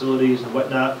and facilities and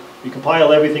whatnot. We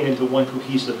compile everything into one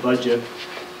cohesive budget.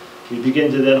 We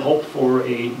begin to then hope for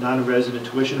a non-resident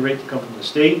tuition rate to come from the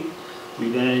state. We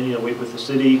then, wait with the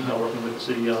city, working with the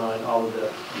city on all of the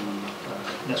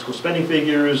net school spending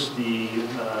figures, the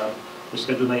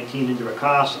Schedule 19 indirect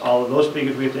costs, all of those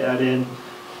figures we have to add in.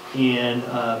 And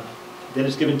then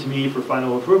it's given to me for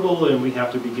final approval, and we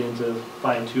have to begin to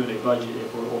fine-tune a budget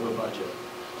if we're over budget.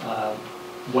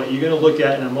 What you're going to look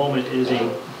at in a moment is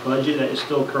a budget that is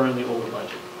still currently over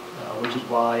budget, which is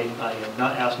why I am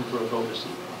not asking for a vote this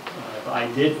evening. I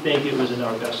did think it was in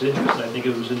our best interest, and I think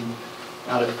it was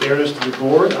out of fairness to the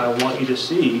board. I want you to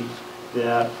see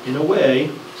that, in a way,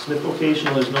 Smith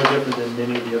Vocational is no different than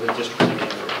many of the other districts in the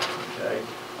area.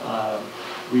 Okay?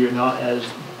 We are not as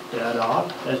bad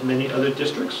off as many other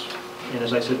districts. And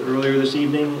as I said earlier this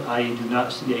evening, I do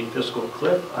not see a fiscal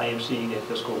cliff, I am seeing a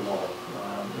fiscal wall.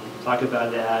 And we can talk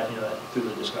about that through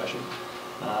the discussion.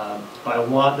 I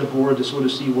want the board to sort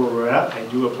of see where we're at. I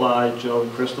do applaud Joe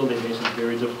and Crystal. They made some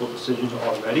very difficult decisions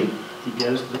already to get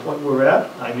us to the point where we're at.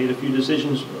 I made a few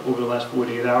decisions over the last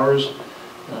 48 hours.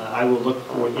 I will look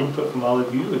for input from all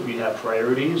of you if you have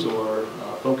priorities or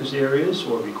focus areas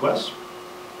or requests.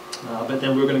 But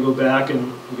then we're going to go back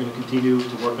and we're going to continue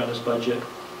to work on this budget,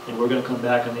 and we're going to come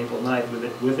back on April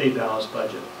 9th with a balanced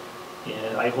budget.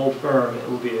 And I hold firm it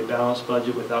will be a balanced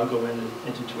budget without going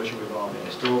into tuition revolving. I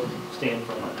still stand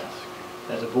firm on that.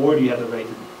 As a board, you have the right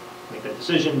to make that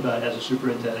decision, but as a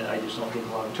superintendent, I just don't think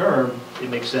long-term it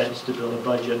makes sense to build a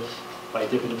budget by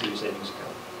dipping into your savings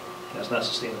account. That's not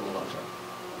sustainable long-term.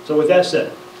 So with that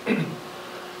said,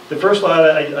 the first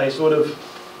slide, I sort of,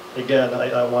 again,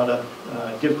 I want to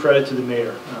give credit to the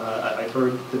mayor. I've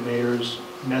heard the mayor's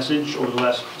message over the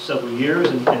last several years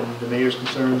and the mayor's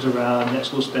concerns around net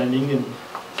school spending and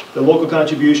the local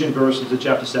contribution versus the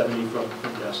Chapter 70 from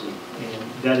Jesse.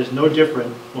 And that is no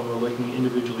different when we're looking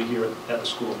individually here at the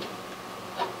school.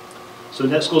 So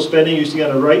net school spending, you see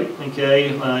on the right,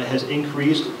 okay, has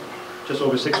increased just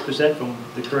over 6% from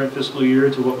the current fiscal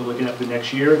year to what we're looking at for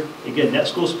next year. Again, net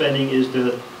school spending is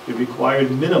the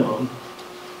required minimum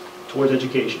towards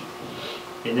education.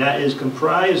 And that is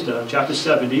comprised of Chapter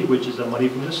 70, which is the money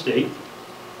from the state,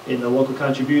 and the local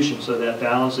contribution, so that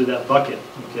balances that bucket.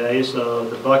 Okay, so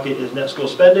the bucket is net school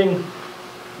spending.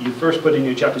 You first put in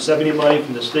your Chapter 70 money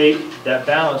from the state. That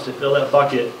balance to fill that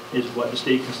bucket is what the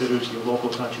state considers your local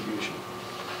contribution.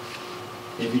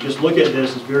 If you just look at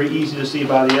this, it's very easy to see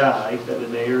by the eye that the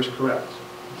mayor is correct.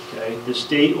 Okay, the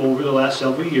state over the last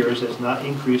several years has not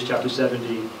increased Chapter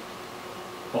 70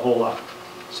 a whole lot.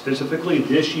 Specifically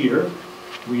this year,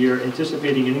 we are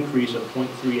anticipating an increase of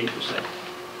 0.38%.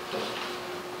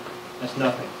 That's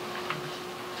nothing.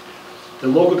 The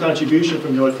local contribution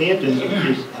from Northampton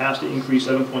has to increase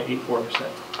 7.84%,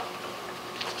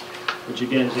 which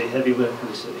again is a heavy lift for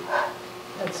the city.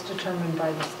 That's determined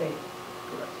by the state.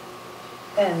 Correct.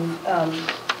 And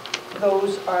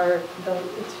those are,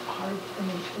 it's hard for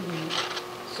me to read,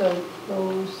 so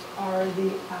those are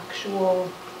the actual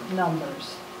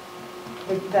numbers.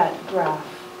 That graph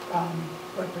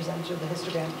represents, or the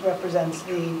histogram represents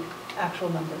the actual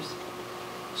numbers.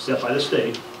 Set by the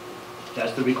state,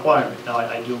 that's the requirement. Now,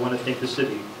 I do want to thank the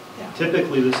city. Yeah.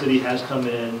 Typically, the city has come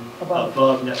in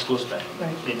above net school spending,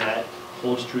 right. And that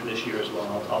holds true this year as well.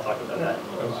 I'll talk about that in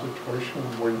a little Has while. the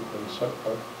tuition been set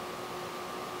by?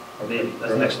 Maybe,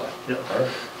 that's the next slide. Yep. All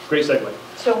right. Great segue.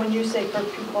 So when you say per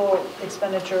pupil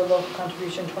expenditure, local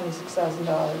contribution,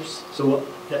 $26,000. So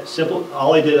that simple,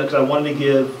 all I did, because I wanted to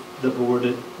give the board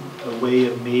a way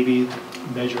of maybe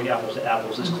measuring apples to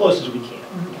apples as close as we can.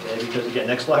 Okay, because again,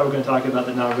 next slide we're going to talk about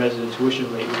the non-resident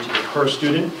tuition rate, which is per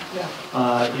student.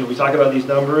 Yeah. We talk about these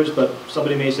numbers, but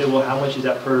somebody may say, well, how much is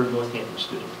that per Northampton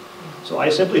student? So I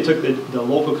simply took the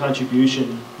local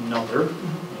contribution number,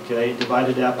 okay,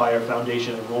 divided that by our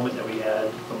foundation enrollment that we had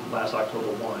from last October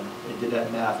 1, and did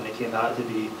that math, and it came out to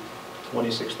be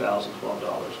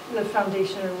 $26,012. The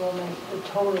foundation enrollment, the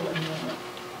total enrollment.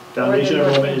 Foundation Or the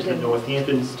enrollment is the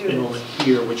Northampton Northampton students. enrollment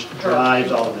here, which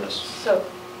drives all of this. So,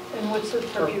 and what's the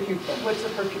per pupil? What's the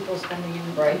per pupil spending in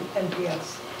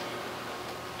NPS?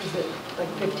 Is it like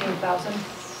 15,000?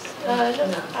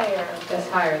 Just higher. It's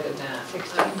higher than that.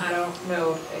 16? I don't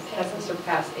know, it hasn't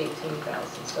surpassed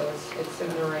 18,000, so it's in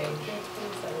the range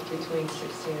between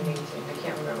 16 and 18. I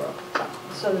can't remember off the top.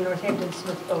 So the Northampton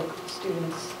Smith Oak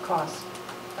students cost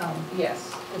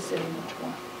Yes. the city much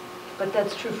more. But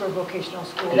that's true for vocational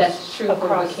schools. That's true for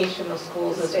across vocational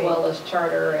schools the as state. well as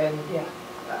charter and Yeah.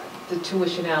 the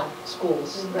tuition out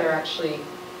schools. Right. They're actually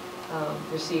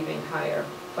receiving higher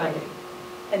funding.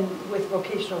 And with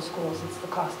vocational schools, it's the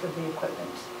cost of the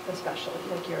equipment, especially,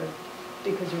 like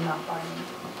because you're not buying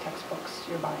textbooks,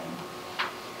 you're buying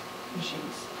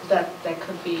machines. That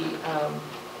could be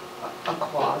a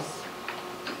cause.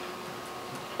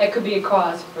 It could be a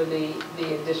cause for the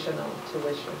additional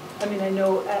tuition. I mean, I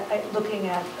know, looking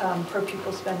at per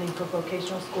pupil spending for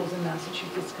vocational schools in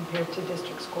Massachusetts compared to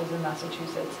district schools in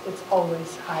Massachusetts, it's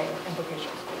always higher in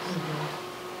vocational schools,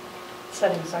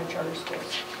 setting aside charter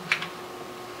schools.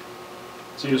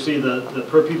 So you'll see the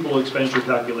per pupil expenditure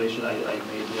calculation I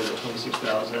made there at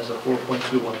 26,000. That's a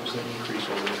 4.21% increase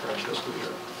over the current fiscal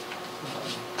year.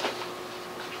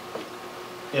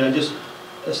 And just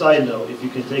a side note, if you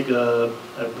can take a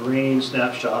brain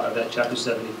snapshot of that Chapter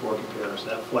 74 comparison,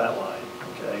 that flat line,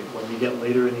 okay? When we get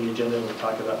later in the agenda, we'll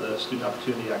talk about the Student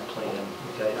Opportunity Act plan,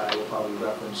 okay? I will probably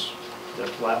reference the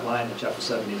flat line, the Chapter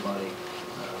 70 money,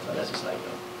 but that's a side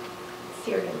note.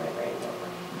 seared in my brain, don't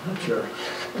worry. Sure.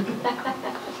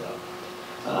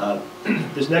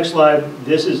 This next slide,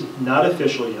 this is not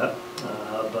official yet,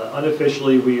 but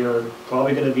unofficially, we are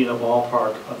probably going to be in a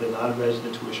ballpark of the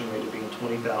non-resident tuition rate of being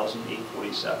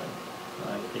 $20,847.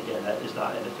 Again, that is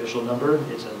not an official number.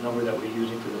 It's a number that we're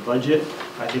using for the budget.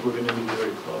 I think we're going to be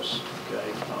very close,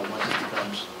 okay, once it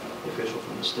becomes official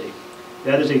from the state.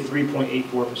 That is a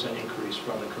 3.84% increase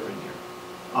from the current year.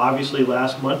 Obviously,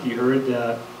 last month, you heard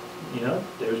that, you know,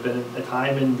 there's been a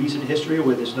time in recent history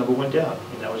where this number went down,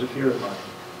 and that was a fear of mine.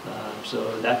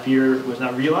 So that fear was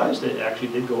not realized. It actually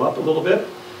did go up a little bit.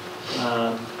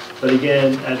 But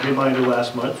again, as a reminder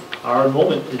last month, our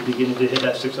enrollment is beginning to hit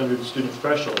that 600 student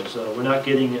threshold. So we're not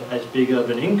getting as big of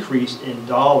an increase in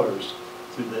dollars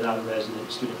through the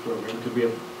non-resident student program because we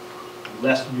have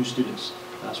less new students.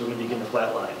 So we're going to begin to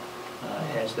flatline,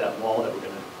 hence that wall that we're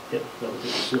going to hit relatively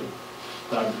soon.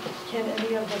 Can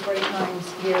any of the bright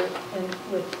lines here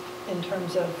in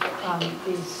terms of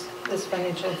this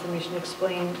financial information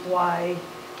explain why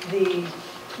the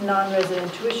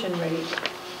non-resident tuition rate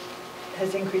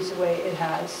has increased the way it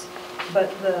has, but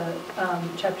the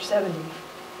Chapter 70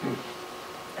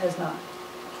 has not?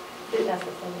 That's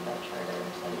the same about charter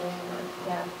or something,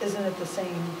 yeah. Isn't it the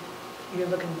same? You're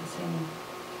looking at the same.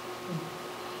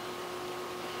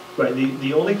 Right,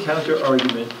 the only counter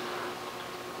argument,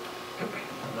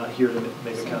 I'm not here to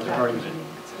make a counter argument,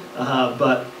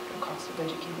 but The cost of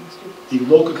educating students. the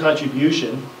local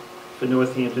contribution for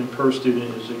Northampton per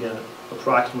student is, again,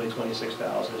 approximately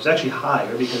 $26,000. It's actually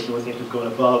higher because Northampton's going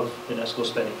above the ESCO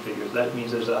spending figures. That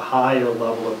means there's a higher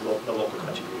level of the local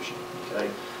contribution, okay?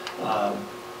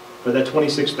 But that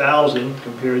 $26,000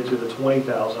 compared to the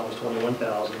 $20,000, almost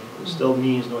 $21,000, it still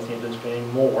means Northampton's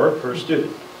paying more per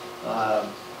student.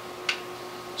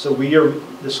 So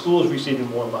the school is receiving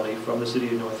more money from the city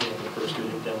of Northampton per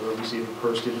student than we're receiving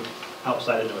per student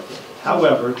outside of Northampton.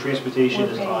 However, transportation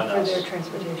is on We're paying us. for their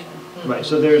transportation. Right,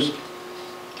 so there's,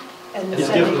 And the It's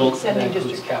sending, difficult. sending That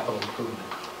includes district, capital improvement.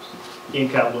 in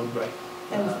capital, right,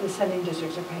 and the sending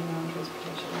districts are paying their own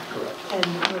transportation. correct. And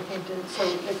Northampton, so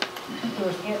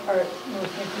are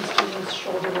Northampton students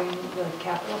shouldering the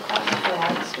capital cost for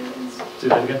all the students? Say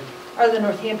that again? Are the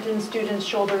Northampton students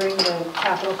shouldering the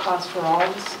capital cost for all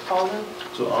the?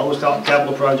 So all those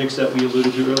capital projects that we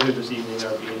alluded to earlier this evening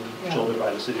are being Yeah. shouldered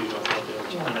by the city of Northampton,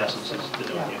 which in Yeah. essence is the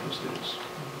Yeah. Northampton students.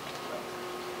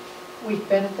 Week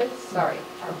benefits, sorry,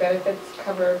 are benefits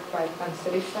covered on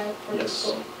city side for the Yes.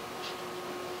 school?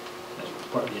 That's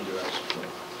part of the indirect.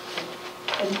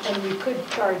 And we could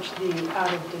charge the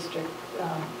out-of-district,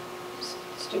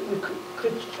 we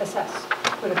could assess,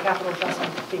 put a capital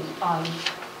assessment fee on the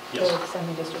Yes.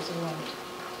 sending districts in Rome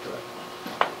Correct.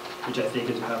 Which I think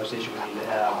is a conversation we need to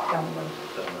have down the road.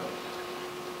 down the road.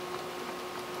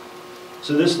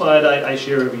 So this slide I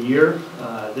share every year.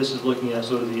 This is looking at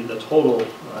sort of the total.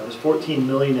 This 14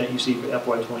 million that you see for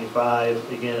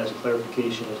FY25, again, as a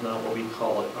clarification, is not what we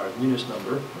call our munis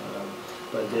number,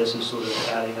 but this is sort of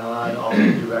adding on all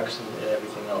the directs and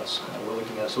everything else. We're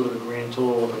looking at sort of a grand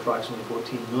total of approximately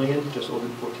 14 million, just over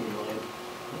 14 million.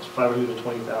 It's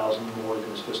 520,000 more than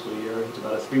this fiscal year. It's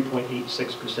about a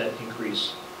 3.86%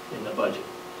 increase in the budget.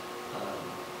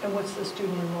 And what's the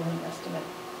student enrollment estimate?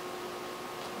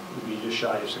 Would be just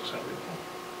shy of 600.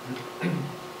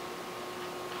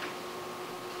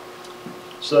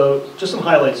 So just some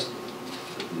highlights.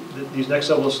 These next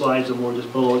several slides are more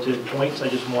just bulleted points. I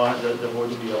just want the board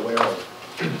to be aware of.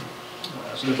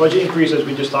 So the budget increase, as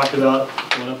we just talked about,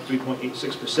 went up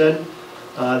 3.86%.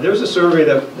 There was a survey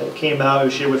that came out. It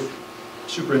was shared with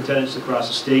superintendents across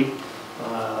the state.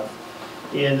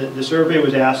 And the survey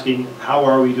was asking, how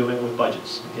are we doing with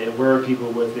budgets? Okay, where are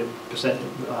people with the percent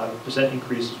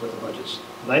increases with the budgets?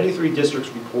 93 districts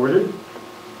reported.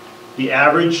 The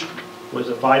average was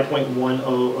a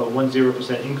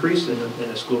 5.10% increase in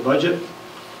the school budget.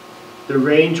 The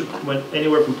range went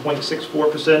anywhere from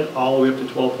 0.64% all the way up to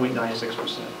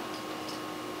 12.96%.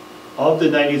 Of the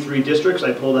 93 districts,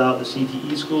 I pulled out the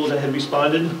CTE schools that had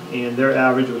responded, and their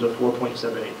average was a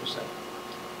 4.78%.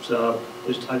 So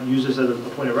I use this as a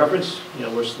point of reference. You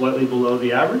know, we're slightly below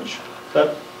the average,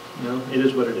 but you know, it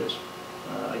is what it is.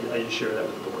 I just share that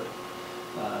with the board.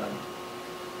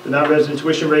 The non-resident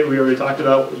tuition rate we already talked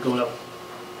about was going up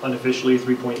unofficially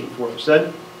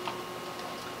 3.84%.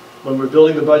 When we're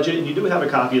building the budget, and you do have a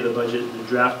copy of the budget, the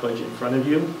draft budget in front of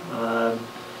you,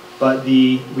 but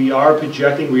we are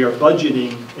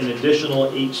budgeting an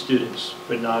additional 8 students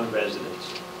for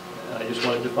non-residents. I just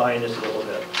want to define this a little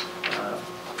bit.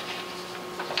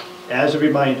 As a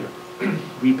reminder,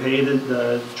 we pay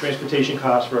the transportation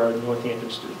costs for our Northampton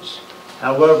students.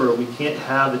 However, we can't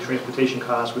have the transportation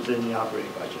costs within the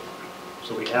operating budget.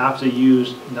 So we have to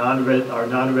use our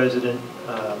non-resident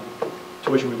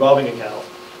tuition revolving account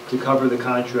to cover the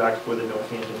contract for the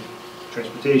Northampton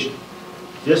transportation.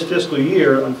 This fiscal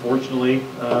year, unfortunately,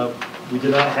 we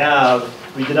did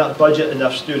not budget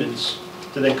enough students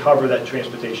to then cover that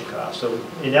transportation cost. So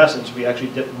in essence, we actually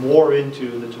dipped more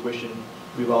into the tuition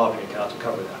revolving account to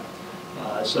cover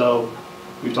that. So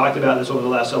we've talked about this over the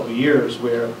last several years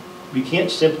where we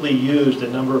can't simply use the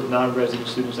number of non-resident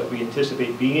students that we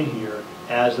anticipate being here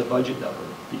as the budget number,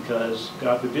 because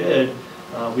God forbid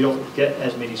we don't get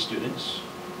as many students.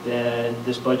 Then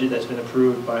this budget that's been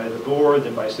approved by the board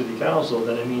and by city council,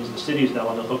 then it means the city is now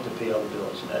on the hook to pay all the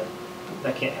bills, and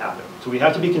that can't happen. So we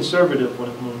have to be conservative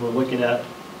when we're looking at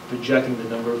projecting the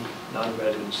number of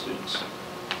non-resident students.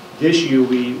 This year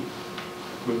we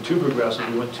were too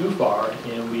progressive, we went too far,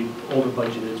 and we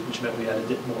over-budgeted, which meant we had to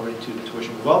dip more into the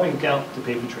tuition revolving account to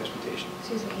pay for transportation.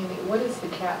 Excuse me, Andy, what is the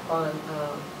cap on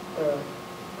the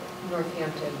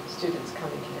Northampton students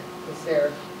coming here? Is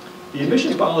there? The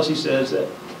admissions policy says that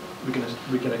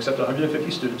we can accept 150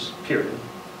 students, period.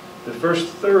 The first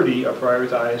 30 are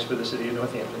prioritized for the city of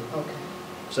Northampton. Okay.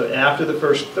 So after the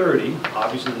first 30,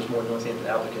 obviously there's more Northampton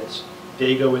applicants,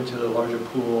 they go into the larger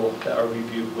pool that are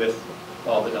reviewed with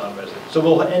all the non-residents. So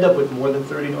we'll end up with more than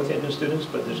 30 Northampton students,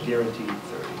 but there's guaranteed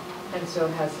 30. And so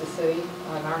has the city,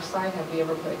 on our side, have we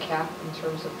ever put a cap in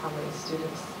terms of how many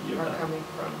students are coming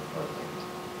from Northampton?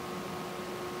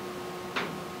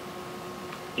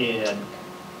 And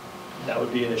that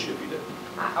would be an issue if you did.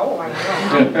 Oh, I know.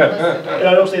 Listen, And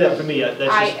I don't say that for me, that's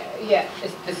just... yeah,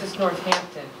 this is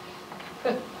Northampton.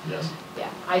 Yes. Yeah,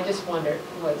 I just wondered,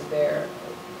 was there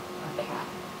a cap?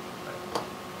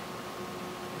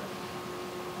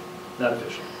 Not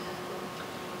official.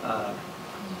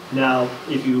 Now,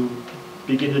 if you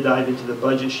begin to dive into the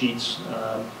budget sheets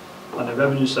on the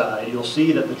revenue side, you'll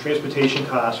see that the transportation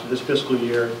cost for this fiscal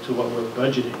year to what we're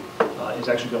budgeting is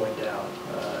actually going down.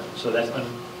 So that's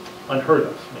unheard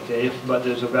of, okay? But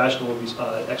there's a rational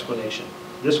explanation.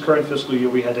 This current fiscal year,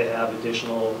 we had to have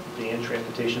additional van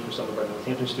transportation for some of our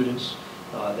Northampton students.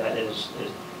 That is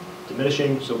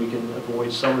diminishing, so we can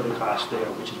avoid some of the costs there,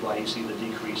 which is why you see the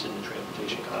decrease in the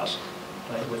transportation costs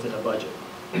within the budget.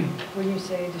 When you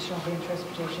say additional van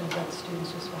transportation, that's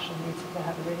students with special needs that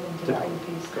have it written into the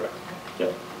IEPs? Correct.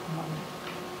 Yep.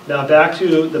 Now back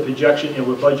to the projection, and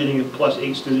we're budgeting plus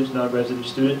 8 students, non-resident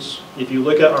students. If you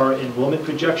look at our enrollment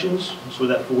projections, so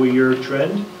that 4-year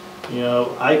trend,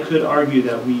 I could argue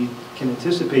that we can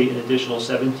anticipate an additional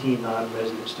 17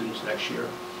 non-resident students next year.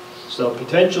 So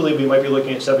potentially we might be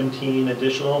looking at 17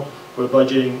 additional. We're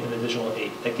budgeting an additional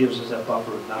 8. That gives us that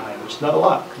buffer of 9, which is not a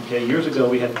lot. Okay, years ago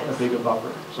we had a bigger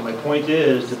buffer. So my point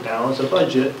is to balance a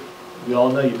budget. We all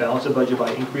know you balance a budget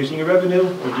by increasing your revenue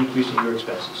or decreasing your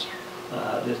expenses.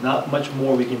 There's not much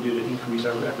more we can do to increase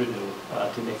our revenue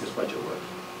to make this budget work.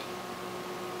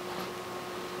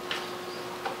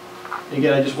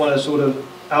 Again, I just want to sort of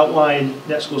outline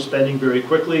net school spending very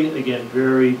quickly. Again,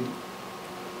 very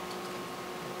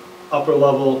upper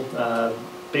level,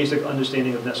 basic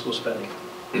understanding of net school spending.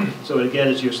 So again,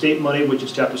 it's your state money, which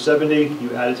is Chapter 70.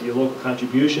 You add it to your local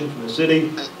contribution from the city,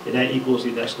 and that equals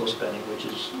the net school spending, which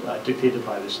is dictated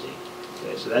by the state.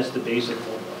 Okay, so that's the basic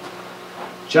formula.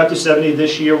 Chapter 70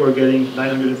 this year, we're getting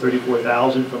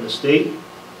 $934,000 from the state.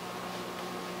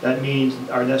 That means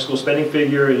our net school spending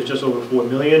figure is just over $4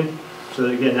 million. So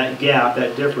again, that gap,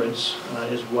 that difference,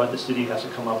 is what the city has to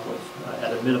come up with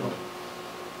at a minimum.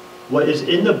 What is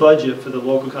in the budget for the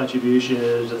local contribution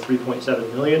is a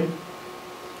 $3.7 million.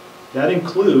 That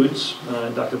includes,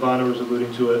 Dr. Bonner was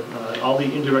alluding to it, all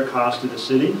the indirect costs to the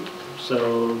city.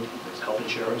 So it's health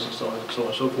insurance and so on and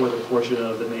so forth, a portion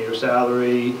of the mayor's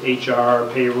salary,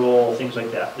 HR, payroll, things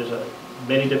like that. There's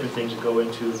many different things that go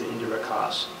into the indirect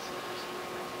costs.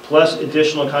 Plus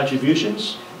additional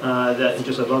contributions that are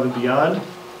just above and beyond.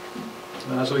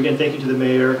 So again, thank you to the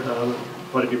mayor.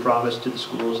 Part of your promise to the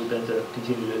schools has been to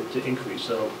continue to increase.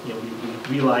 So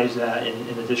we realize that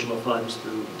in additional funds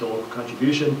through the local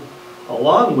contribution,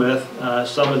 along with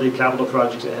some of the capital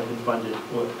projects that have been funded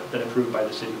or been approved by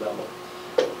the city level.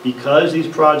 Because these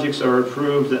projects are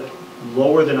approved at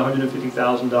lower than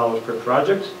 $150,000 per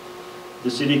project, the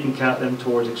city can count them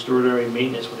towards extraordinary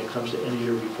maintenance when it comes to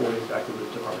end-of-year reporting back to the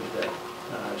Department of Ed.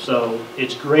 So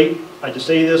it's great. I just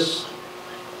say this,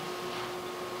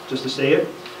 just to say it.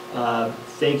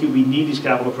 Thank you. We need these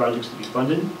capital projects to be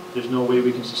funded. There's no way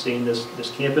we can sustain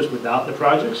this campus without the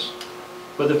projects.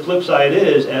 But the flip side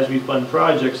is, as we fund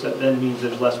projects, that then means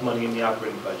there's less money in the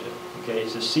operating budget. Okay,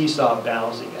 it's a seesaw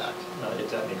balancing act, if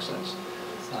that makes sense.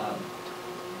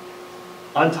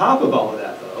 On top of all of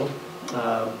that, though,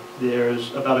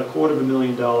 there's about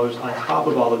 $250,000 on top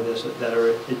of all of this that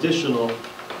are additional,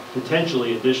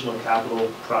 potentially additional capital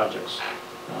projects.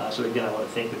 So again, I want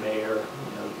to thank the mayor,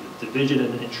 the vision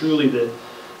and truly the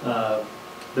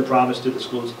promise to the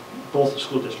schools, both the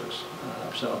school districts.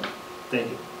 So thank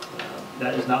you.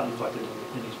 That is not reflected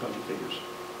in these budget figures.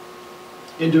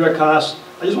 Indirect costs,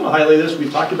 I just want to highlight this.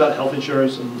 We've talked about health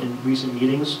insurance in recent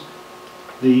meetings.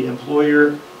 The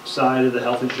employer side of the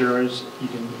health insurance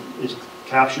is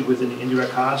captured within the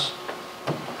indirect costs.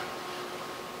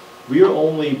 We are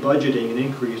only budgeting an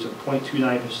increase of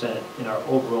 0.29% in our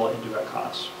overall indirect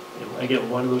costs. And again,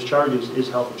 one of those charges is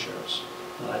health insurance.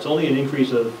 It's only an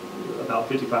increase of about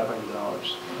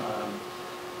 $5,500.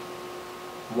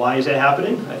 Why is that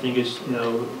happening? I think it's,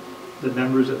 the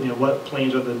members, what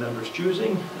plans are the members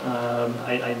choosing?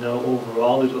 I know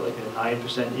overall there's like a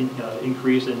 9%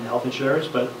 increase in health insurance,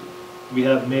 but we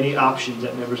have many options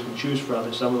that members can choose from,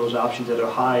 and some of those options that are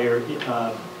higher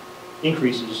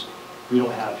increases we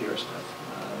don't have here at Smith.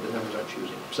 The members aren't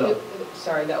choosing. So,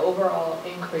 sorry, the overall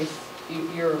increase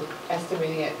you're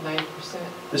estimating at 9%.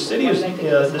 The city is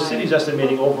the city's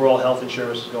estimating overall health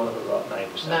insurance is going up about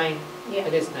 9%. 9. Yeah.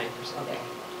 It is 9%. Okay.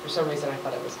 For some reason I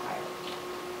thought it was higher.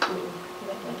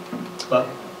 But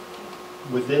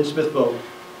within Smith Voc,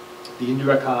 the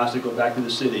indirect costs that go back to the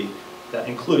city that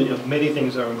include, many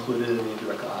things are included in the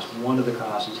indirect cost. One of the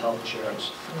costs is health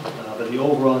insurance. But the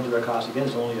overall indirect cost, again,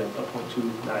 is only a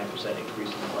 0.29%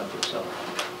 increase in the budget. So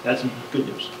that's good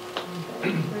news.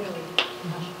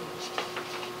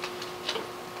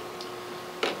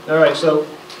 All right, so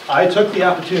I took the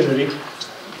opportunity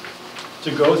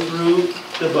to go through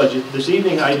the budget. This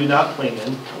evening I do not plan,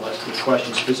 unless there's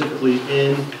questions specifically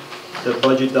in the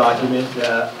budget document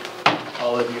that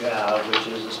all of you have, which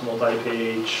is this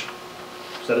multi-page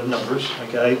set of numbers,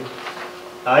 okay?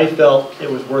 I felt it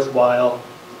was worthwhile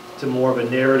to more of a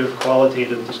narrative,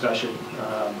 qualitative discussion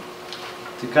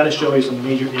to kind of show you some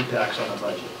major impacts on the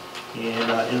budget.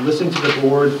 And in listening to the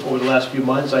board over the last few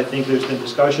months, I think there's been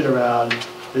discussion around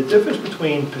the difference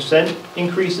between percent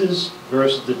increases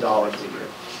versus the dollar figure.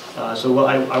 So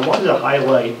I wanted to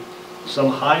highlight some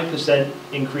high percent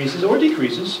increases or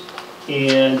decreases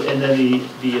and then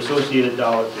the associated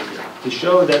dollar figure to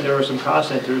show that there are some cost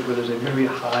centers where there's a very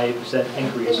high percent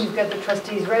increase. And you've got the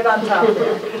trustees right on top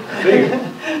there.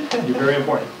 You're very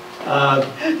important.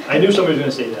 I knew somebody was going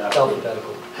to say that.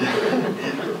 Alphabetical.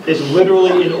 It's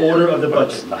literally in order of the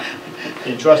budget.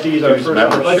 And trustees are first on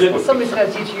the budget. Somebody's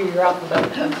got to teach you your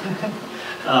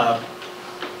alphabet.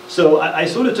 So I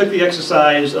sort of took the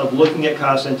exercise of looking at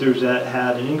cost centers that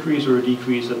had an increase or a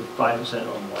decrease of 5%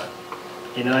 or more.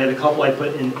 And I had a couple I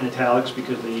put in italics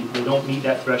because they don't meet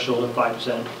that threshold of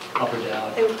 5% up or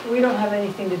down. And we don't have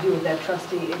anything to do with that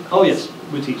trustee increase. Oh yes,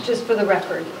 we teach. Just for the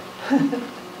record.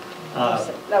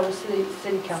 That was city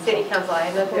council. City council, I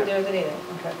had nothing to do with it either.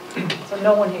 Okay, so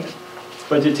no one here.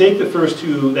 But to take the first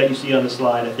two that you see on the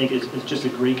slide, I think it's just a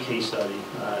great case study.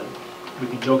 We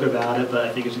can joke about it, but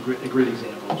I think it's a great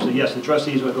example. So yes, the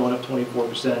trustees are going up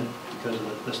 24% because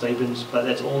of the stipends, but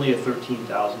that's only a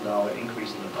 $13,000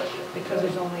 increase in the budget. Because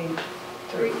there's only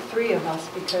three of us,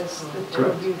 because the two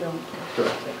of you don't.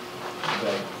 Correct.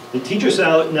 Okay. The teacher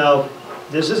salary, now,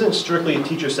 this isn't strictly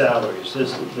teacher salaries.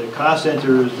 This, the cost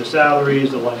centers, the salaries,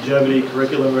 the longevity,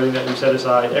 curriculum writing that we set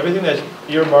aside, everything that's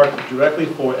earmarked directly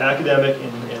for academic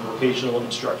and vocational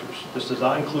instructors. This does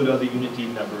not include other Unit D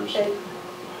members.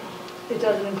 It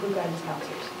doesn't include guidance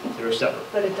counselors. They're separate.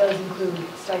 But it does include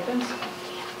stipends?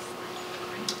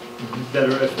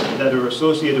 That are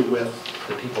associated with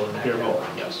The people in that their role,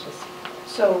 category. yes.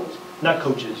 So, Not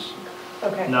coaches,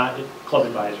 okay. not club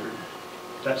advisor.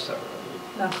 That's separate.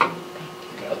 Nothing.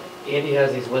 Okay. Andy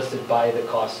has these listed by the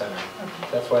cost center.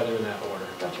 Okay. That's why they're in that order.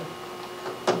 Gotcha.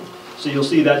 So you'll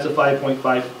see that's a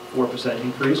 5.54%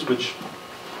 increase, which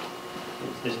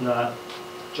is not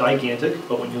gigantic,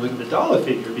 but when you look at the dollar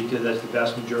figure, because that's the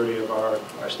vast majority of our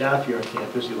staff here on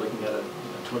campus, you're looking at a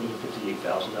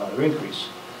 $258,000 increase.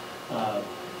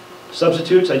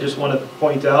 Substitutes, I just want to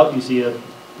point out, you see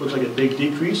looks like a big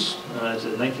decrease. It's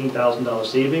a $19,000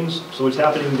 savings. So what's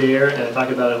happening there, and I'll talk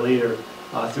about it later,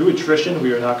 through attrition,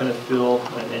 we are not going to fill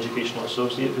an educational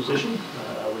associate position,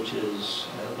 which is,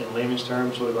 in layman's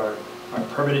terms, sort of our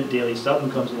permanent daily sub who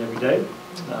comes in every day.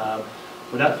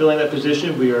 We're not filling that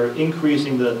position. We are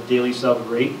increasing the daily sub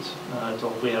rate to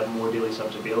hopefully have more daily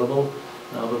subs available.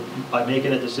 But by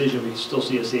making that decision, we still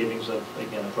see a savings of,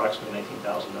 again, approximately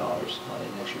 $19,000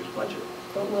 in next year's budget.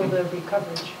 But will there be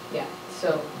coverage? Yeah,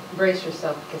 so brace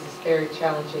yourself because it's very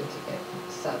challenging to get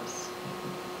subs.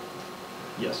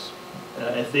 Yes.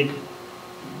 I think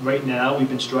Right now, we've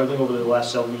been struggling over the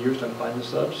last several years trying to find the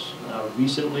subs.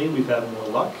 Recently, we've had more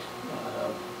luck,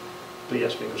 but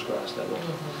yes, fingers crossed that will.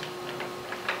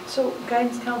 So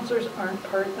guidance counselors aren't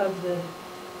part of the...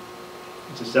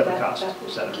 It's a separate that- cost that-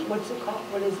 center. What's it called?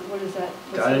 What is that?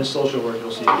 What's Guidance, that? social work,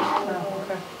 you'll see. Oh,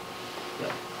 okay.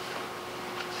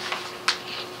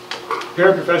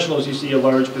 Paraprofessionals, you see a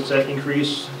large percent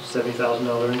increase,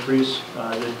 $70,000 increase.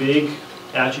 The big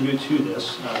attribute to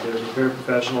this, there's a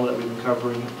paraprofessional that we've been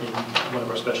covering in one of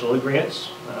our special ed grants.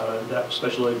 That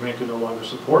special ed grant could no longer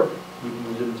support. We've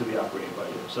moved it into the operating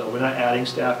budget. So we're not adding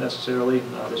staff necessarily.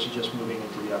 This is just moving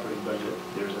into the operating budget.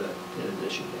 There's an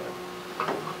addition there.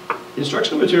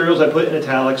 Instructional materials I put in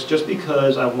italics just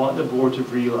because I want the board to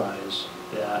realize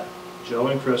that Joe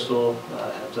and Crystal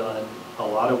have done a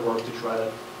lot of work to try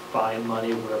to find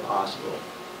money where possible.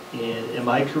 And in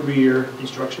my career,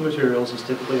 instructional materials is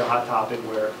typically a hot topic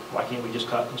where, why can't we just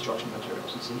cut instructional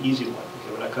materials? It's an easy one.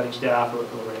 Okay, we're not cutting staff or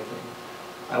anything.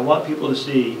 I want people to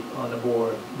see on the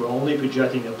board, we're only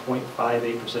projecting a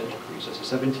 0.58% increase. That's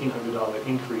a $1,700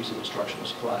 increase in instructional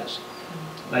supplies.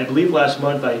 And I believe last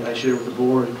month I shared with the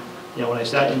board, you know, when I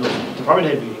sat in those department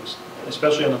head meetings,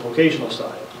 especially on the vocational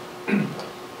side,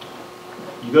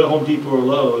 you go to Home Depot or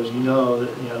Lowe's, you know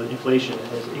that inflation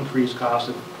has increased costs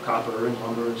of copper and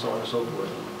lumber and so on and so forth.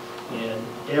 And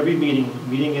every meeting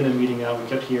in and meeting out, we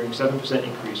kept hearing 7%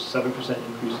 increase, 7%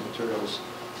 increase in materials.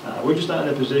 We're just not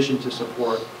in a position to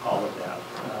support all of that.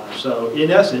 So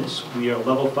in essence, we are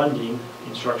level funding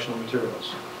instructional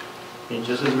materials. And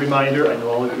just as a reminder, I know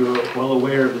all of you are well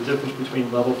aware of the difference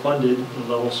between level funded and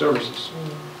level services.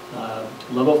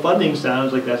 Level funding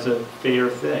sounds like that's a fair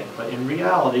thing, but in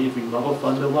reality, if we level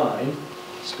fund a line,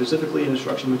 specifically in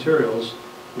instructional materials,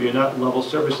 we are not level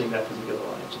servicing that particular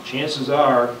line. So chances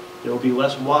are there will be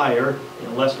less wire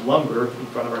and less lumber in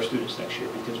front of our students next year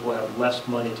because we'll have less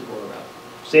money to go around.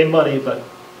 Same money, but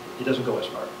it doesn't go as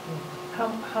far.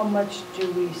 How much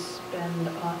do we spend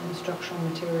on instructional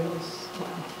materials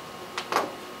now?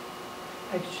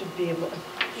 I should be able to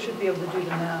do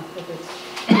the math if it's...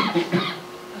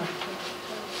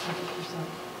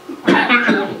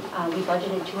 We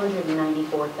budgeted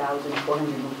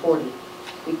 $294,440.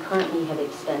 We currently have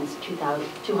expensed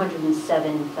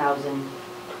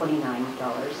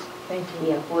 $207,029. Thank you. We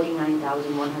have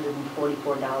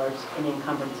 $49,144 in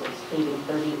encumbrances, leaving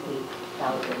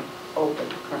 $38,000 open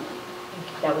currently.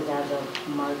 That was as of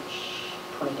March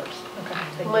 21st. Okay.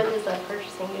 When does that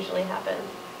purchasing usually happen?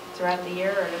 Throughout the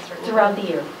year or at a certain Throughout time?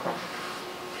 the year, correct.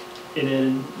 And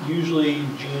then usually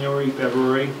January,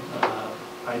 February,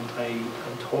 I'm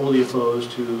totally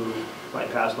opposed to, my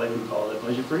past life we call it a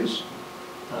budget freeze.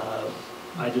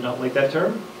 I do not like that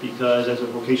term because as a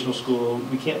vocational school,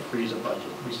 we can't freeze a budget.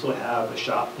 We still have a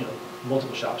shop,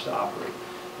 multiple shops to operate.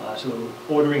 So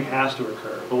ordering has to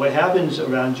occur. But what happens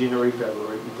around January,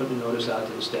 February, we put the notice out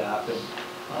to the staff, and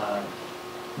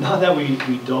not that we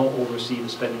don't oversee the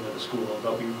spending of the school,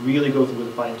 but we really go through with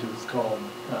a fine-tooth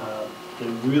comb. There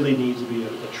really needs to be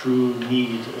a true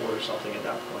need to order something at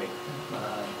that point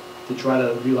to try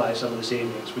to realize some of the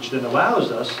savings, which then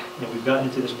allows us, we've gotten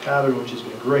into this pattern which has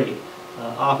been great.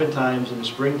 Oftentimes in the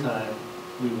springtime,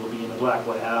 we will be in the black,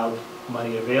 we'll have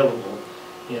money available,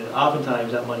 and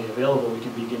oftentimes that money available we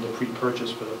can begin to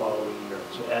pre-purchase for the following year.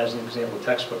 So as an example,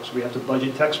 textbooks, we have to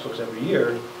budget textbooks every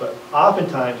year, but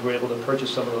oftentimes we're able to purchase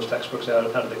some of those textbooks out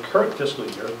of the current fiscal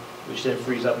year, which then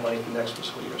frees up money for next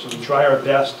fiscal year. So we try our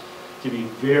best to be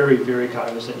very, very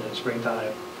cognizant in the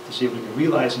springtime to see if we can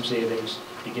realize some savings,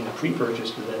 begin to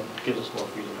pre-purchase, to then gives us more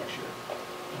freedom next year.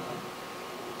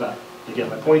 But again,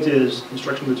 my point is,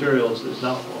 instructional materials, there's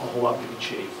not a whole lot we can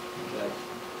shave. Okay?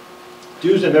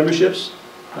 Dues and memberships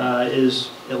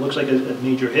it looks like a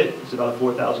major hit. It's about a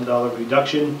 $4,000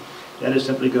 reduction. That is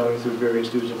simply going through various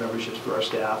dues and memberships for our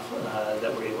staff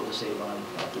that we're able to save on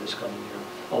after this coming year.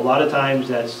 A lot of times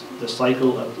that's the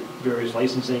cycle of various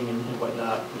licensing and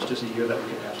whatnot. It's just a year that we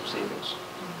can have some savings.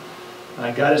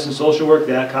 Guidance and social work,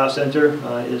 that cost center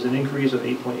is an increase of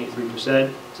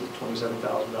 8.83%. It's a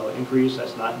 $27,000 increase.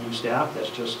 That's not new staff. That's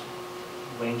just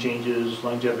lane changes,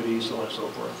 longevity, so on and so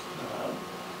forth.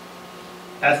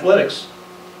 Athletics.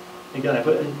 Again, I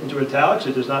put it into italics.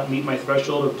 It does not meet my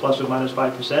threshold of plus or minus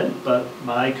 5%, but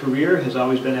my career has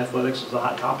always been athletics is a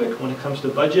hot topic when it comes to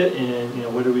budget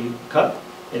and where do we cut.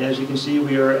 And as you can see,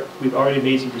 we've already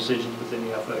made some decisions within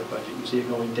the athletic budget. You see it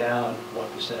going down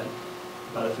 1%,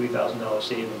 about a $3,000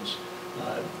 savings.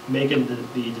 Making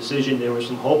the decision, there was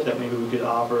some hope that maybe we could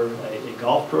offer a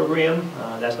golf program.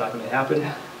 That's not going to happen.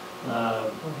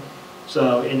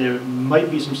 And there might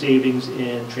be some savings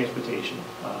in transportation,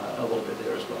 a little bit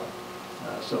there as well.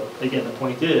 So again, the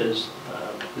point is,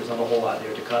 there's not a whole lot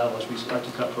there to cut unless we start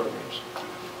to cut programs.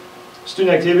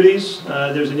 Student activities,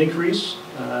 there's an increase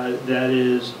that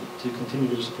is to continue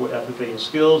to support FFA and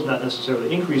skills, not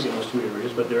necessarily increasing those two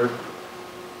areas, but they're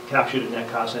captured in that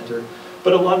cost center.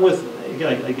 But along with,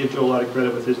 again, I give Joe a lot of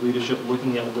credit with his leadership,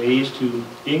 looking at ways to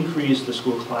increase the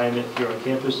school climate here on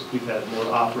campus. We've had more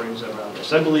offerings around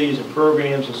assemblies and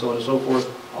programs and so on and so forth.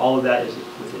 All of that is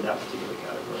within that particular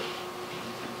category.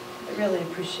 I really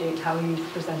appreciate how you've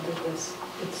presented this.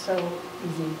 It's so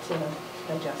easy to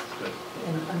digest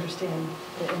and understand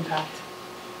the impact.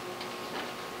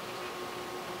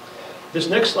 This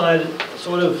next slide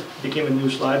sort of became a new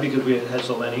slide because we had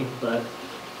so many, but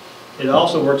it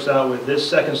also works out with this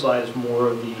second slide is more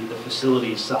of the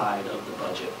facility side of the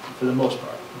budget for the most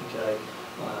part, okay?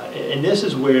 And this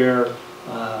is where,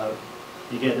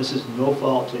 again, this is no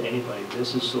fault to anybody.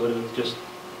 This is sort of just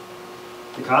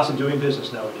the cost of doing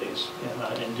business nowadays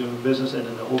and doing business in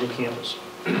an older campus.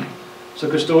 So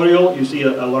custodial, you see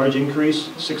a large increase,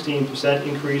 16%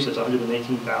 increase, that's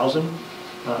 119,000.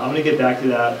 I'm going to get back to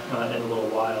that in a little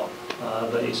while,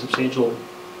 but a substantial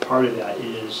part of that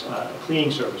is a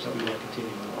cleaning service that we want to continue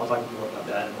with. I'll talk more about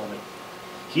that in a moment.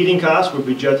 Heating costs, we're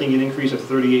projecting an increase of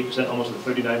 38%, almost a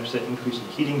 39% increase in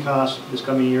heating costs this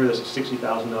coming year. That's a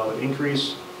 $60,000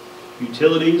 increase.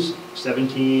 Utilities,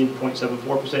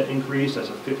 17.74% increase. That's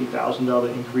a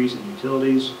 $50,000 increase in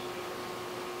utilities.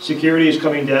 Security is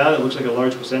coming down. It looks like a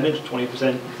large percentage,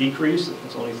 20% decrease.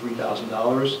 That's only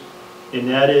 $3,000. And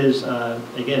that is,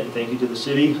 again, thank you to the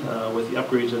city with the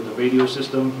upgrades of the radio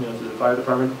system, to the fire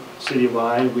department.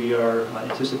 Citywide, we are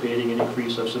anticipating an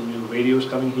increase of some new radios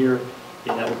coming here,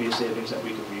 and that will be a savings that we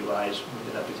can realize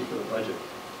within that particular budget.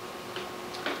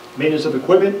 Maintenance of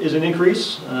equipment is an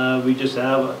increase. We just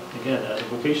have, again, at a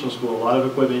vocational school, a lot of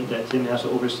equipment that Tim has to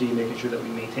oversee, making sure that we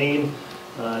maintain.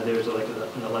 There's like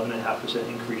an 11.5%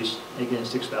 increase, again,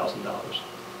 $6,000.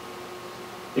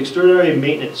 Extraordinary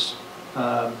maintenance.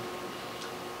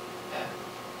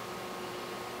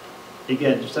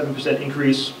 Again, 7%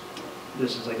 increase.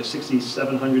 This is like a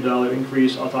 $6,700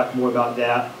 increase. I'll talk more about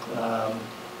that.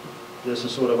 This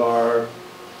is sort of our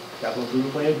capital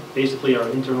improvement plan, basically our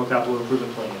internal capital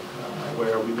improvement plan,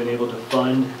 where we've been able to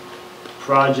fund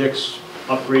projects,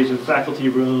 upgrades in faculty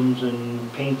rooms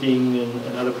and painting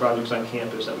and other projects on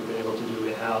campus that we've been able to do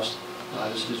in-house.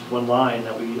 This is just one line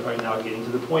that we are now getting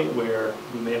to the point where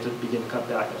we may have to begin to cut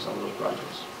back on some of those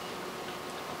projects.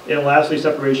 And lastly,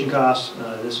 separation costs.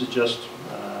 This is just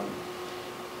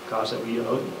costs that we,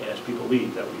 as people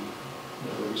leave, that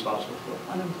we're responsible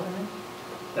for. Unemployment?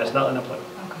 That's not unemployment.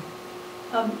 Okay.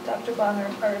 Dr. Bonner,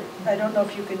 I don't know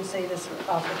if you can say this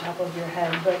off the top of your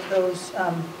head, but those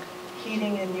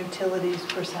heating and utilities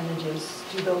percentages,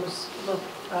 do those look,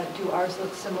 do ours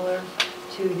look similar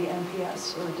to the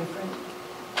NPS or different?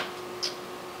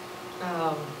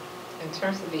 In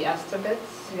terms of the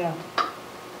estimates? Yeah.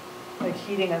 Like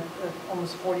heating,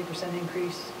 almost 40%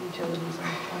 increase, utilities, and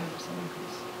 20%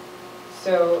 increase.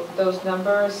 So those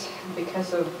numbers,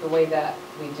 because of the way that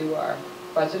we do our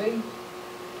budgeting,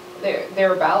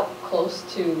 they're about close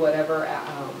to whatever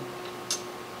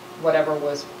whatever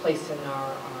was placed in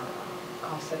our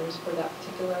cost centers for that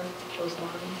particular, those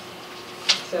lines.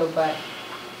 So, but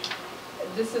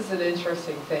this is an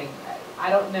interesting thing. I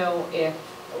don't know if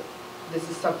this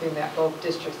is something that both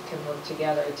districts can work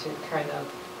together to kind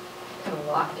of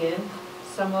lock in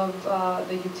some of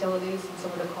the utilities and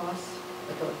some of the costs,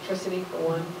 like electricity for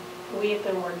one. We have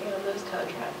been working on those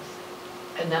contracts.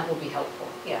 And that will be helpful.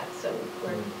 Yeah, so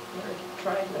we're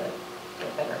trying to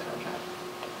get a better contract.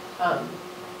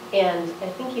 And I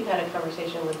think you've had a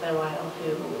conversation with Ben Weil,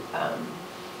 who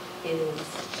is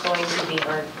going to be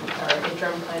our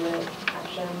interim climate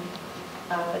action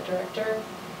director.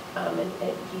 And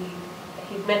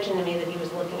he mentioned to me that he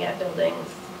was looking at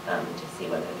buildings to see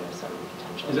whether there's some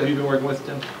potential. Is that who you've been working with,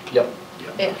 Tim? Yep.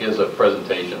 Yeah. He has a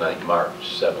presentation, I think,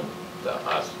 March 7th,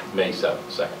 May 7th,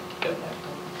 2nd. Yep.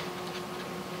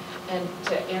 And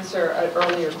to answer an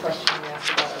earlier question you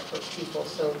asked about our per pupil,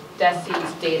 so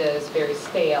DESI's data is very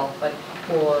stale, but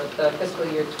for the fiscal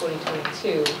year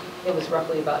 2022, it was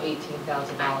roughly about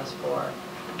 $18,000 for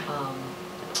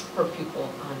per pupil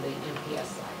on the MPS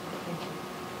side.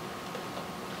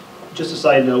 Just a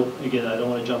side note, again, I don't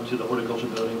want to jump to the horticulture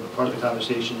building, but part of the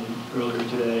conversation earlier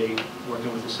today,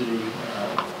 working with the city,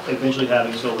 eventually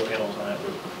having solar panels on that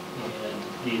roof.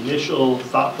 The initial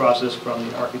thought process from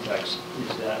the architects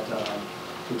is that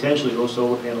potentially those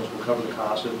solar panels will cover the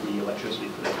cost of the electricity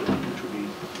for that building, which would be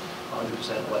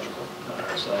 100% electrical.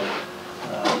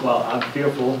 While I'm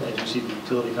fearful, as you see the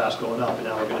utility costs going up, and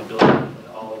now we're going to build an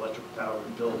all-electric power of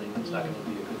the building, it's not going to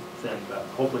be a good thing, but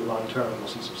hopefully long-term, we'll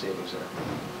see some savings there.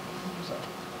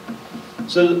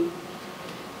 So,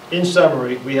 in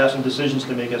summary, we have some decisions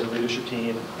to make as a leadership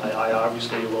team. I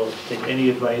obviously will take any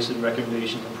advice and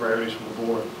recommendations and priorities from the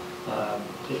board.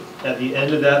 At the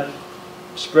end of that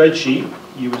spreadsheet,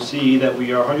 you would see that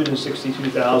we are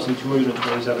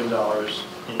 $162,227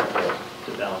 in the hole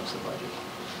to balance the budget.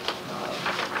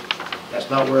 That's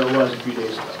not where it was a few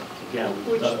days ago. Again,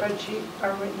 Which spreadsheet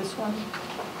are we, this one?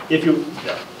 if you,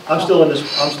 yeah, I'm still in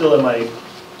my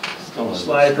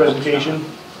slide presentation,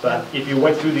 but if you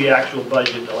went through the actual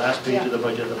budget, the last page of the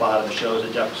budget at the bottom shows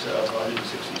a deficit of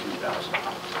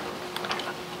 $162,000.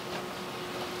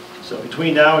 So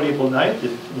between now and April 9th,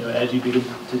 as you begin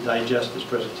to digest this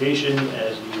presentation,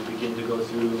 as you begin to go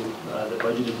through the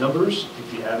budgeted numbers,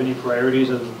 if you have any priorities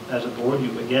as a board,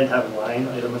 you again have line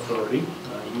item authority.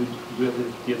 You have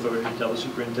the authority to tell the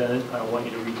superintendent, I want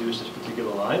you to reduce this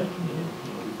particular line,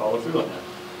 and we follow through on that.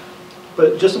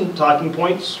 But just some talking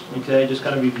points, okay, just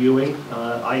kind of reviewing.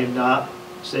 I am not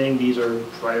saying these are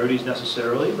priorities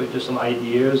necessarily, but just some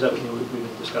ideas that we've been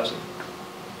discussing.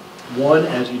 One,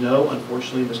 as you know,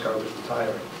 unfortunately, Ms. Carver is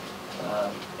retiring.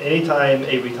 Anytime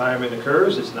a retirement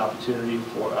occurs, it's an opportunity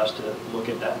for us to look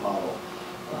at that model.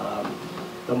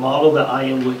 The model that I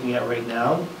am looking at right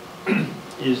now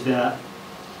is that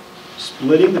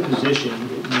splitting the position,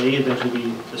 it may eventually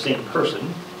be the same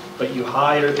person, but you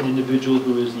hire an individual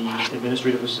who is the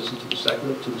administrative assistant to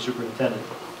the superintendent,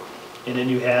 and then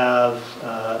you have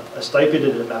a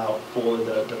stipended amount for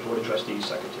the Board of Trustees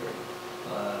secretary.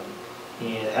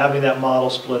 And having that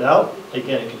model split out,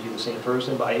 again, it could be the same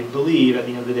person, but I believe at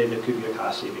the end of the day there could be a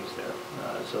cost savings there.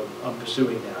 So I'm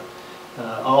pursuing that.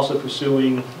 Also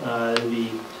pursuing the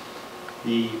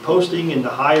posting and the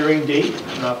hiring date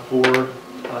for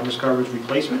Ms. Carver's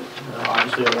replacement.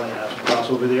 Obviously, I want to have some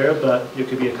crossover there, but there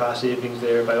could be a cost savings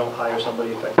there if I don't hire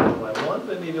somebody effective July 1,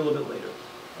 but maybe a little bit later.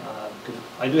 Because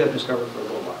I do have Ms. Carver for a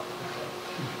little while.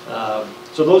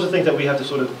 So those are things that we have to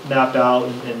sort of map out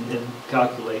and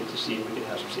calculate to see if we can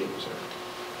have some savings there.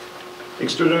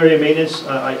 Extraordinary maintenance,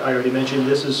 I already mentioned,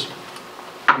 this is,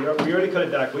 we already cut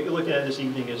it back. What you're looking at this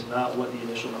evening is not what the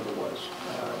initial number was.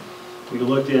 We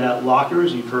looked at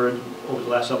lockers. You've heard over the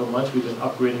last several months we've been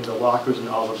upgrading the lockers in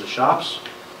all of the shops.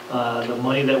 The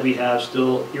money that we have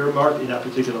still earmarked in that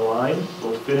particular line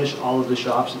will finish all of the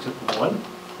shops except for one,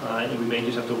 and we may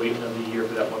just have to wait another year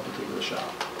for that one particular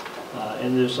shop.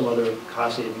 And there's some other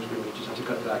cost savings we may just have to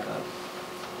cut back on.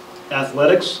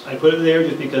 Athletics, I put it there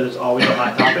just because it's always a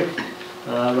hot topic.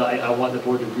 I want the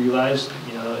board to realize,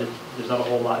 there's not a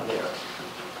whole lot there.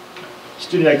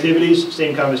 Student activities,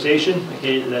 same conversation.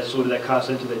 Okay, that's sort of that cost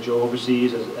center that Joe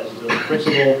oversees as the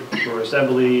principal for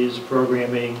assemblies,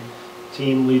 programming,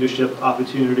 team leadership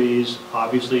opportunities,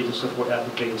 obviously to support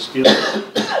advocating skills.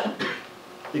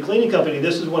 The cleaning company,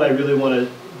 this is what I really want to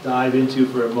dive into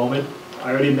for a moment.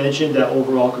 I already mentioned that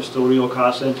overall custodial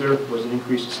cost center was an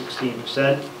increase of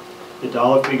 16%. The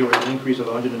dollar figure was an increase of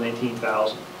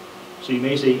 $119,000. So you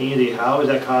may say, Andy, how is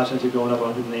that cost center going up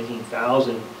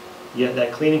 $119,000? Yet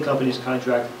that cleaning company's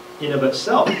contract in of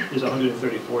itself is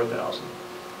 $134,000.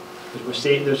 Because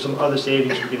there's some other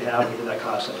savings we could have within that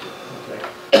cost center.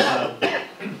 Okay,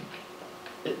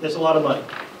 that's a lot of money.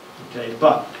 Okay,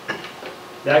 but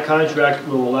that contract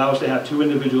will allow us to have 2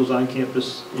 individuals on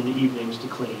campus in the evenings to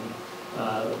clean.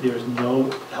 There's no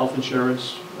health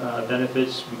insurance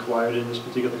benefits required in this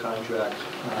particular contract.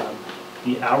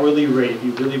 The hourly rate, if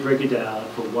you really break it down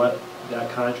for what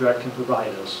that contract can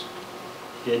provide us,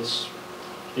 it's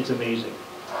amazing.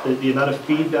 The amount of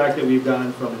feedback that we've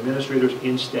gotten from administrators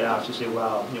and staff to say,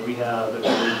 wow, we have a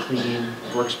very clean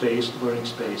workspace, learning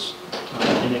space.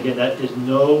 And again, that is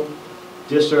no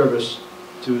disservice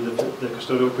to the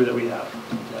custodial crew that we have.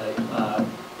 Okay?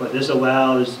 But this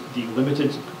allows the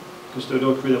limited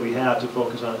custodial crew that we have to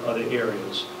focus on other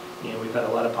areas. And we've had a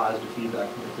lot of positive feedback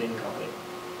from the cleaning company.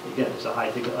 Again, it's a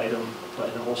high-ticket item, but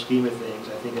in the whole scheme of things,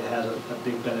 I think it has a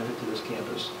big benefit to this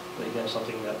campus. But again,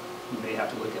 something that you may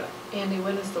have to look at. Andy,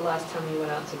 when is the last time you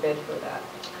went out to bid for that?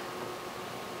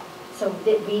 So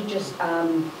we just,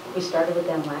 we started with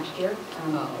them last year,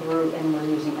 we're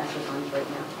using ESSER funds right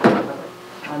now to cover it.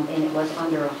 And it was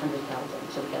under 100,000,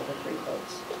 so we got the 3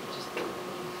 quotes.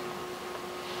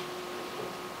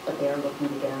 But they are looking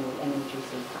to get on the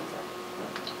NMGC contract.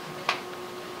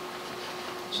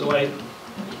 So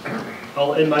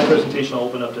in my presentation, I'll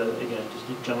open up to, again, just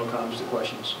general comments to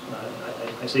questions.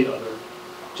 I say other.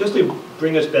 Just to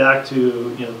bring us back to,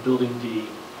 building D,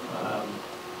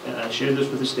 and I shared this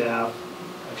with the staff,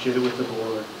 I've shared it with the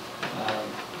board.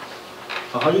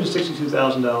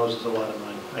 $162,000 is a lot of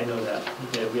money. I know that.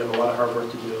 Okay, we have a lot of hard work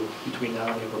to do between now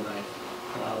and April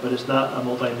 9th. But it's not a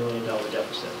multi-million-dollar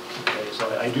deficit. Okay, so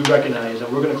I do recognize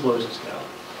that we're going to close this gap.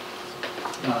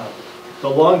 The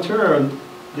long term,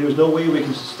 there's no way we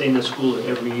can sustain the school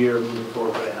every year moving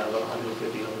forward to have a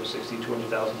 $150,000, $160,000,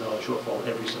 $200,000 shortfall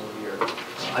every single year.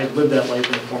 I've lived that life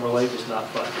in a former life. It's not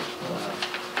fun.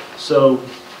 So,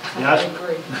 I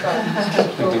agree.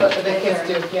 The kids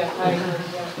do, yeah, I agree,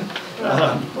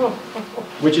 yeah.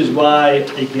 Which is why,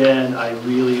 again, I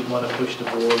really want to push the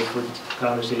board for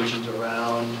conversations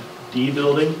around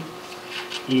D-building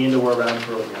and or around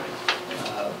programming.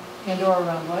 And or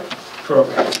around what?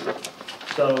 Programming.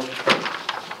 So,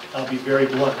 I'll be very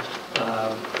blunt.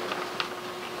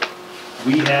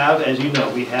 We have, as you know,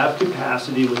 we have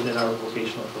capacity within our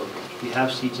vocational programs. We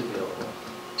have seats available.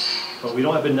 But we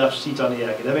don't have enough seats on the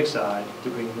academic side to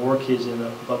bring more kids in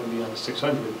above and beyond the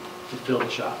 600 to fill the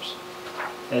shops.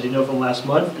 As you know from last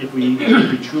month, if we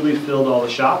truly filled all the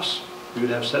shops, we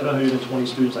would have 720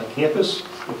 students on campus.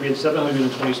 If we had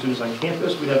 720 students on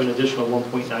campus, we'd have an additional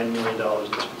 $1.9 million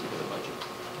in this particular budget.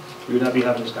 We would not be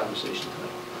having this conversation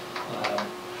tonight.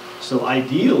 So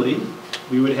ideally,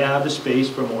 we would have the space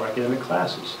for more academic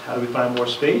classes. How do we find more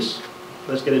space?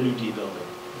 Let's get a new D building.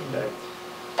 Okay.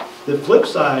 The flip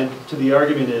side to the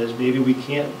argument is maybe we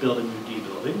can't build a new D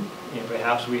building, and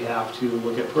perhaps we have to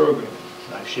look at programming.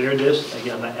 I've shared this,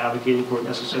 again, I'm not advocating for it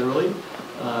necessarily,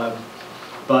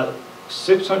 but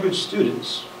 600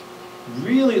 students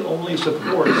really only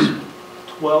supports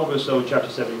 12 or so Chapter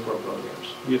 74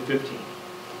 programs. We have 15.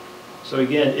 So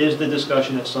again, is the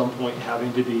discussion at some point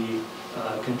having to be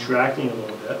contracting a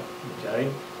little bit,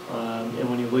 okay? And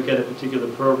when you look at a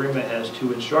particular program that has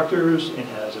 2 instructors and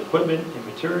has equipment and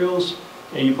materials,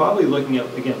 and you're probably looking at,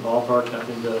 again, ballpark,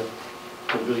 nothing to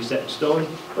really set in stone,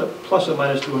 but plus or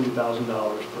minus $200,000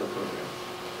 per program.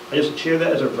 I just share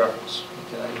that as a reference,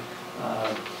 okay?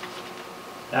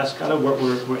 That's kind of what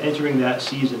we're entering that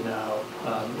season now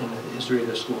in the history of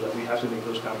the school, that we have to make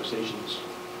those conversations,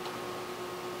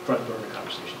 front burner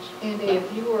conversations. Andy,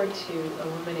 if you were to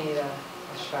eliminate a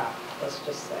shop, let's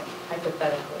just say,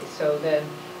 hypothetically, so then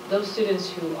those students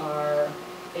who are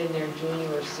in their junior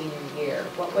or senior year,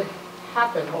 what would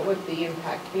happen? What would the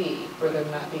impact be for them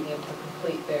not being able to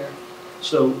complete their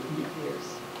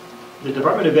years? The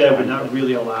Department of Ed would not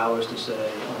really allow us to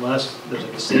say, unless there's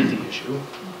like a safety issue,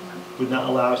 would not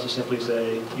allow us to simply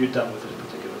say, you're done with this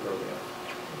particular program.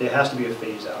 There has to be a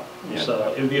phase out. Yeah.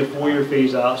 So it would be a 4-year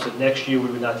phase out, so next year we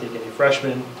would not take any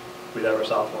freshmen, we'd have our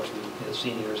sophomores and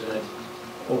seniors, and then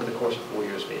over the course of 4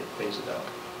 years phase it out.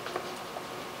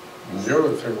 And the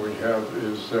other thing we have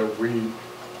is that we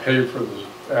pay for the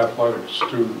athletic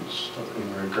students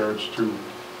in regards to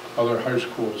other high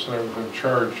schools that have been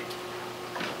charged,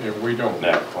 and we don't.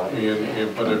 But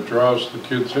it draws the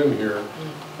kids in here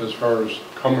as far as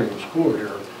coming to school here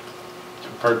to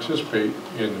participate,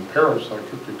 and the parents like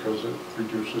it because it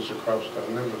reduces the cost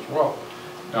on them as well.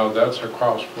 Now that's a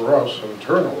cost for us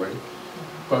internally,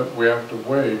 but we have to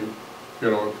weigh, you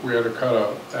know, if we had to cut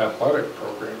an athletic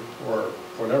program or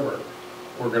whatever,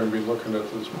 we're going to be looking at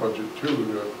this budget too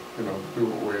to, you know, do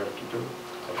what we have to do.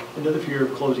 Another few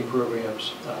closing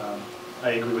programs,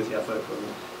 I agree with the athletic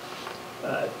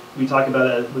program. We talked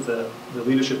about it with the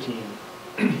leadership team.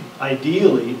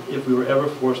 Ideally, if we were ever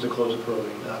forced to close a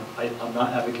program, I'm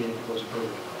not advocating to close a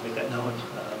program, I'll make that known.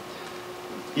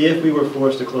 If we were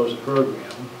forced to close a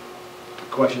program, the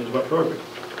question is what program?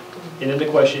 And then the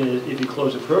question is, if you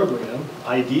close a program,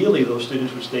 ideally those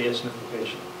students would stay at Smith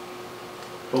Vocational.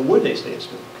 But would they stay at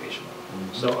Smith Vocational?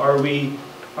 So are we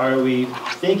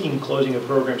thinking closing a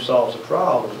program solves a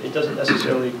problem? It doesn't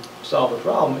necessarily solve a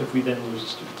problem if we then lose the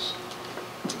students.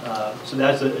 So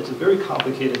it's a very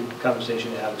complicated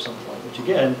conversation to have at some point, which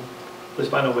again, let's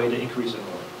find a way to increase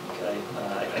enrollment, okay?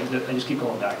 I just keep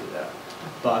going back to that.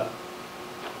 But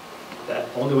that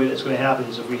only way that's going to happen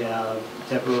is if we have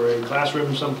temporary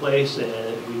classrooms someplace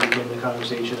and we begin the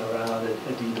conversation around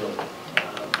a D building.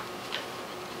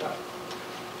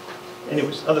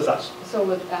 Anyways, other thoughts? So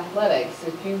with athletics,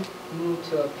 if you move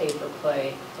to a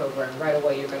pay-for-play program, right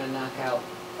away you're going to knock out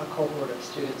a cohort of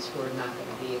students who are not going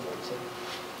to be able to.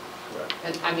 Correct.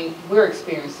 And I mean, we're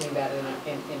experiencing that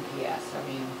in PS. I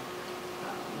mean,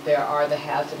 there are the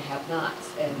haves and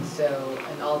have-nots, and so,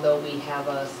 and although we have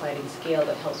a sliding scale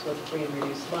that helps with free and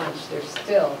reduced lunch, there's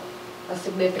still a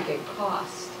significant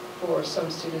cost for some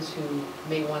students who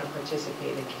may want to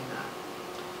participate and cannot.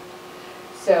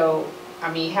 So,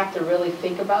 I mean, you have to really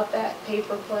think about that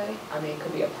pay-for-play. I mean, it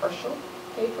could be a partial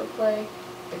pay-for-play,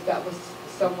 if that was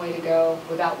some way to go,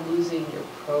 without losing your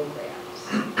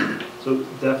programs. So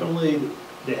definitely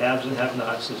the haves and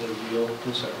have-nots is a real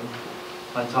concern.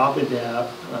 On top of that,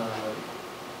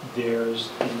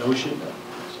 there's a notion,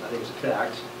 I think it's a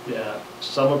fact, that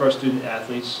some of our student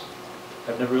athletes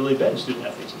have never really been student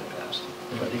athletes in the past.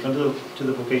 But they come to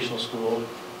the vocational school,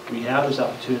 we have this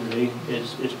opportunity,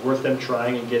 it's worth them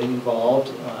trying and getting involved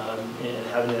and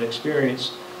having that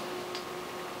experience.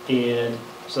 And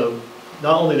so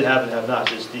not only the have and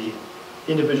have-nots, it's the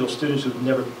individual students who've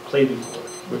never played before.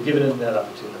 We're giving them that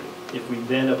opportunity. If we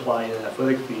then apply an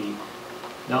athletic fee,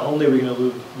 not only are we going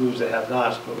to lose the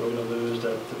have-nots, but we're going to lose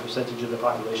the percentage of the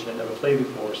population that never played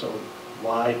before. So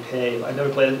why pay? I never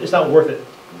played. It's not worth it.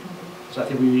 So I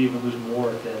think we even lose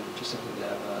more than just simply the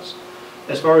have-nots.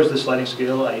 As far as the sliding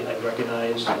scale, I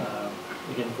recognize,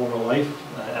 again, former life,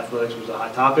 athletics was a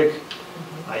hot topic.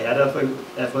 I had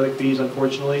athletic fees,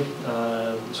 unfortunately.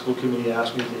 The school committee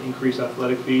asked me to increase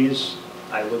athletic fees.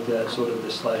 I looked at sort of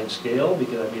the sliding scale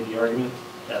because I made the argument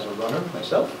as a runner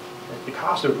myself. The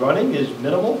cost of running is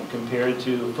minimal compared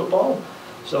to football,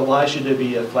 so why should there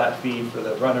be a flat fee for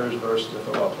the runners versus the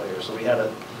football players? So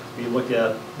we looked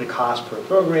at the cost per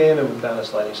program and we found a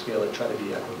sliding scale and try to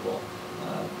be equitable.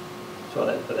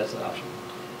 But that's an option.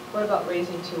 What about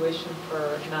raising tuition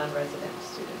for non-resident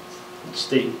students?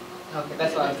 State. Okay,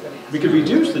 that's what I was going to ask. We could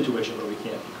reduce the tuition, but we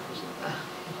can't increase it.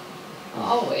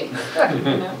 Always.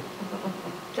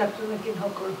 Dr. Lincoln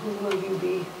Hooker, who will you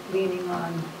be leaning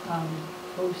on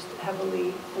most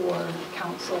heavily for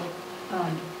counsel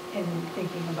in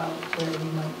thinking about where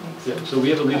we might make some? Yeah, so we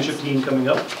have a leadership team coming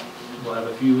up. We'll have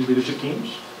a few leadership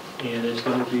teams, and it's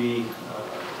going to be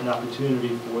an opportunity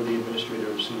for the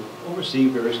administrators who oversee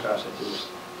various cost centers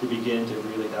to begin to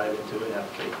really dive into and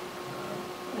advocate.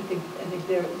 I think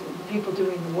the people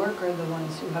doing the work are the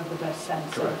ones who have the best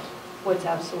sense Correct. of what's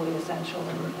absolutely essential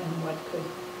and what could,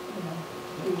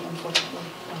 be unfortunately.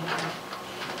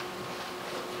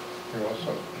 You're all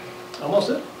set. I'm all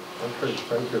set. Okay,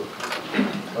 thank you.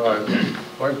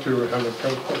 I'd like to have a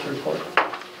principal's report.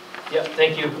 Yep,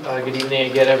 thank you. Good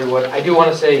evening again, everyone. I do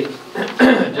want to say,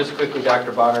 just quickly,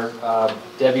 Dr. Bonner,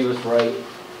 Debbie was right.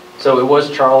 So it was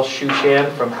Charles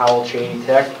Shushan from Howell Cheney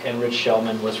Tech, and Rich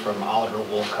Shellman was from Oliver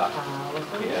Wolcott.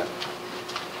 Yeah.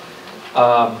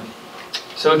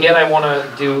 So again, I want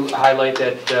to highlight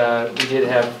that we did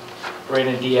have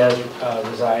Raina Diaz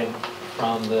resign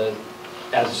from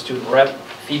as a student rep.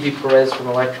 Phoebe Perez from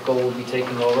electrical will be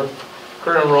taking over.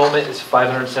 Current enrollment is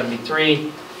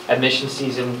 573. Admission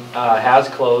season has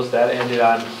closed. That ended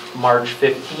on March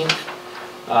 15th.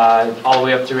 All the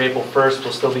way up through April 1st,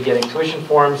 we'll still be getting tuition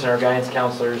forms, and our guidance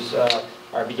counselors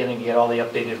are beginning to get all the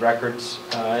updated records.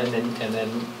 And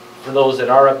then for those that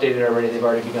are updated already, they've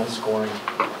already begun scoring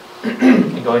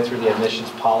and going through the admissions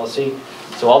policy.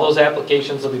 So all those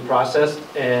applications will be processed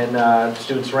and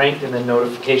students ranked, and then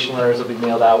notification letters will be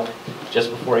mailed out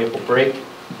just before April break.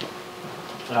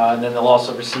 And then they'll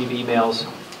also receive emails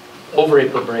over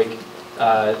April break,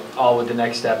 all with the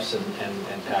next steps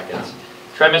and packets.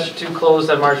 Trimester 2 closed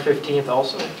on March 15th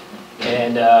also,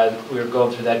 and we were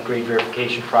going through that grade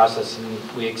verification process,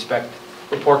 and we expect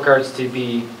report cards to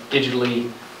be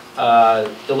digitally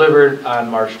delivered on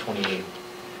March 28th.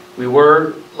 We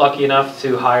were lucky enough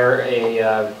to hire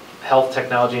a health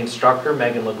technology instructor,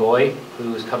 Megan Lagoy,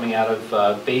 who's coming out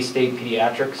of Bay State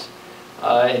Pediatrics,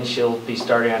 and she'll be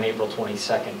starting on April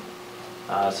 22nd.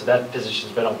 So that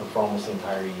position's been open for almost the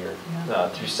entire year,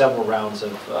 through several rounds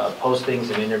of postings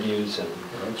and interviews, and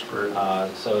That's great.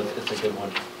 so it's a good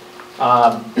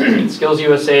one. Skills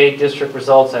USA district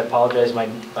results. I apologize,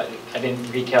 I didn't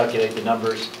recalculate the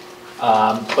numbers,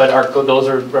 but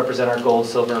those represent our gold,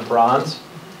 silver, and bronze.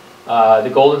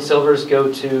 The gold and silvers go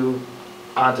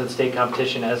onto the state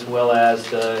competition, as well as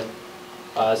the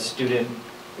student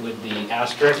with the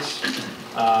asterisks.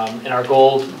 And our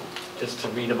gold, just to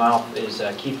read them out, is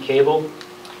Keith Cable,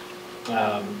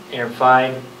 Aaron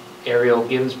Fine, Ariel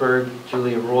Ginsberg,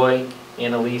 Julia Roy,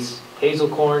 Annalise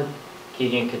Hazelcorn,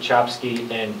 Keegan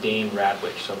Kachopsky, and Dane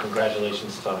Radwick. So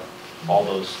congratulations to all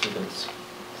those students.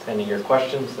 Sending your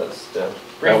questions, that's the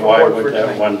brief Now, why report for would that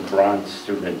tonight. one bronze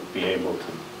student be able to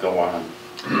go on?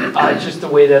 Just the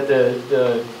way that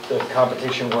the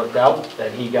competition worked out,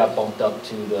 that he got bumped up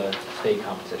to the state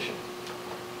competition.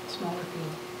 Smaller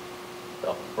field.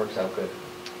 So, works out good.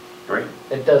 Great.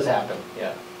 It does happen,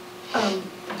 yeah.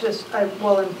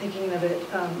 While I'm thinking of it,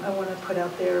 I want to put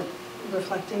out there,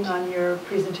 reflecting on your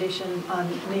presentation on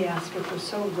NEAS, which was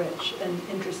so rich and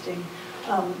interesting.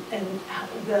 And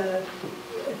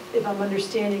if I'm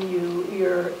understanding you,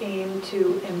 your aim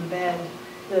to embed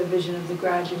the vision of the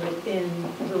graduate in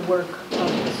the work of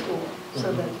the school,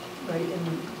 so that, right,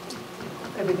 in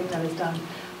everything that is done.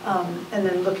 And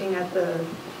then looking at the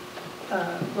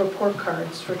report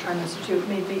cards for trimester 2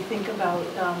 made me think about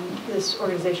this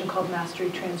organization called Mastery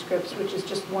Transcripts, which is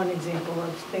just one example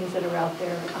of things that are out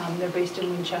there. They're based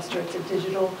in Winchester. It's a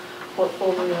digital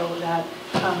portfolio that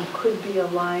could be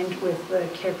aligned with the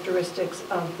characteristics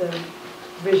of the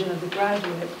vision of the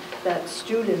graduate, that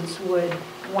students would,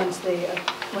 once they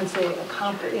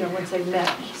accomplish, once they met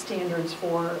standards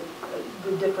for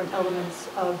the different elements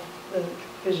of the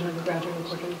vision of the graduate, the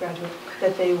portrait of the graduate,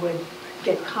 that they would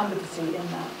get competency in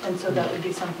that. And so that would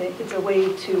be something, it's a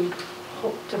way to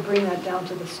bring that down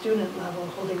to the student level,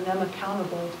 holding them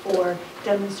accountable for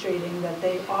demonstrating that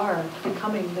they are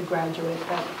becoming the graduate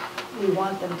that we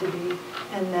want them to be,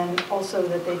 and then also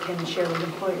that they can share with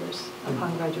employers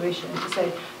upon graduation to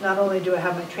say, not only do I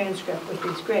have my transcript with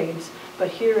these grades, but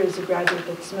here is a graduate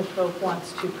that Smithville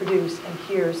wants to produce, and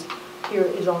here is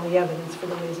all the evidence for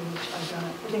the ways in which I've done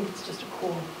it. I think it's just a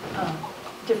cool,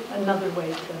 another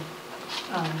way to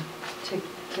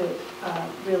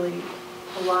really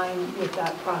align with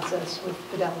that process with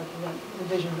fidelity, the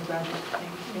vision of the graduate thing,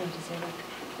 to say that.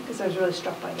 Because I was really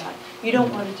struck by that. You don't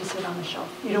want it to sit on the shelf.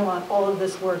 You don't want all of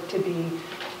this work to be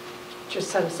just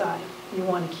set aside. You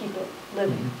want to keep it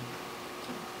living.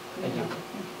 Thank you.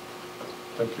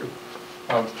 Thank you.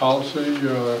 Policy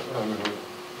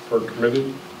for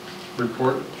committee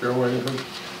report, Joe, anything?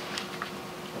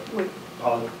 Wait,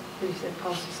 Policy did you say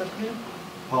policy subcommittee?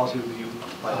 review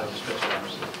by Dr. Spencer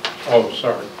Robinson. Oh,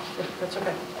 sorry. Yeah, that's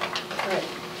okay. All right.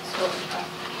 So,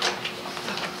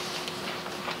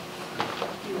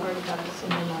 you already got this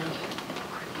in your mind.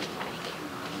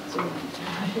 So,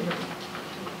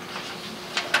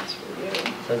 that's review.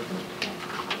 Thank you.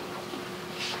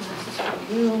 This is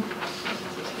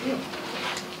review.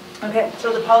 Okay,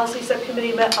 so the policy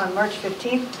subcommittee met on March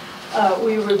 15th.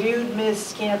 We reviewed Ms.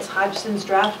 Scantz-Hodgson's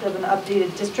draft of an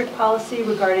updated district policy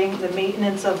regarding the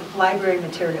maintenance of library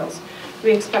materials.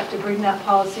 We expect to bring that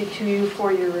policy to you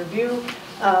for your review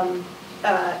and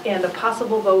a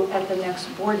possible vote at the next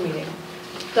board meeting.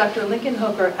 Dr. Lincoln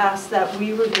Hooker asked that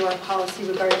we review our policy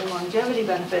regarding longevity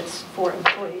benefits for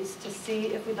employees to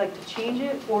see if we'd like to change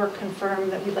it or confirm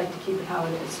that we'd like to keep it how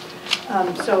it is.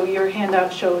 So your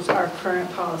handout shows our current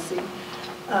policy.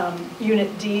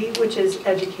 Unit D, which is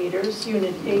educators.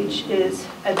 Unit H is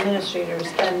administrators,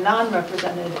 and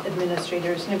non-represented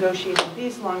administrators negotiated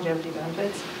these longevity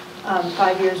benefits.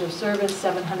 5 years of service,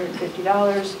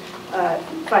 $750,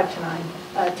 5 to 9.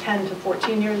 10 to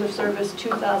 14 years of service,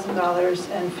 $2,000,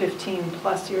 and 15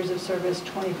 plus years of service,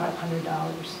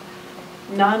 $2,500.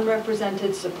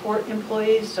 Non-represented support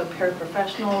employees, so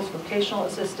paraprofessionals, vocational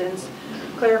assistants,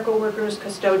 clerical workers,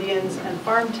 custodians, and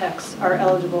farm techs are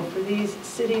eligible for these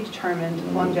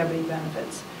city-determined longevity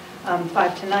benefits.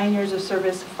 5 to 9 years of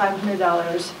service,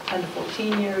 $500, 10 to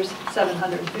 14 years,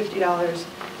 $750,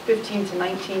 15 to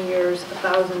 19 years,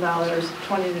 $1,000,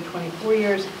 20 to 24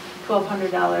 years,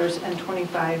 $1,200, and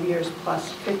 25 years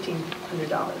plus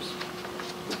 $1,500.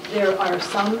 There are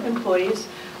some employees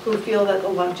who feel that the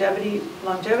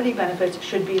longevity benefits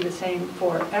should be the same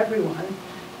for everyone,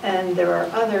 and there are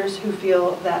others who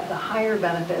feel that the higher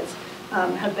benefits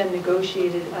have been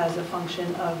negotiated as a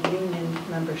function of union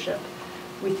membership.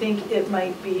 We think it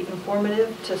might be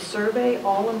informative to survey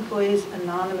all employees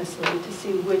anonymously to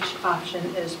see which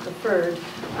option is preferred.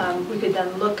 We could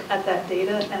then look at that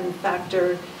data and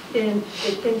factor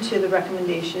into the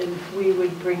recommendation we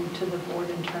would bring to the board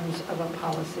in terms of a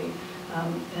policy.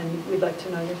 And we'd like to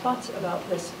know your thoughts about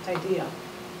this idea.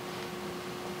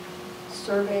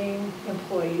 Surveying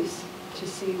employees to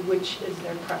see which is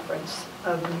their preference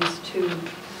of these two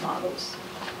models.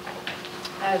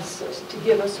 As to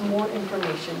give us more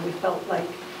information, we felt like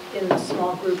in the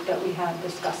small group that we had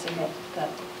discussing it,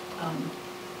 that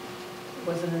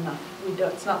wasn't enough.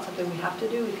 It's not something we have to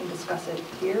do. We can discuss it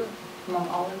here among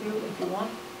all of you if you want.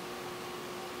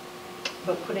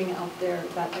 But putting out there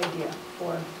that idea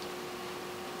for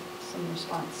some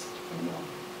response from you all.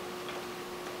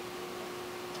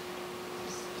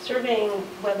 Surveying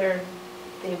whether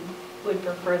they would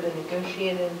prefer the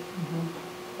negotiated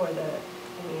or the,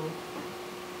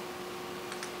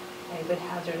 I would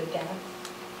hazard a guess.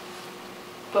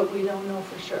 But we don't know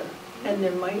for sure. And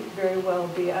there might very well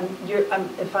be, you're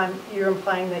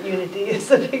implying that Unit D is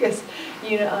the biggest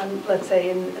unit on, let's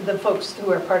say, and the folks who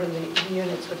are part of the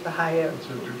units with the higher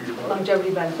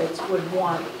longevity benefits would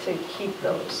want to keep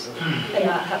those and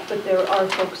not have, but there are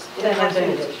folks in those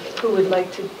units who would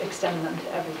like to extend them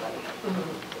to everybody.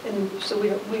 And so we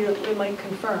might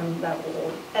confirm that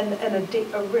rule. And not a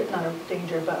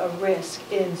danger, but a risk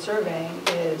in surveying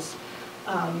is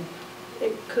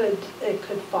it could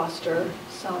foster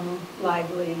some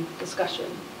lively discussion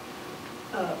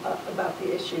about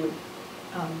the issue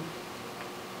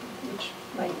which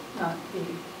might not be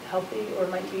healthy or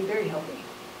might be very healthy.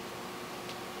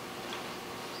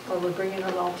 Or we're bringing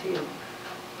it all to you.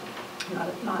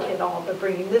 Not at all, but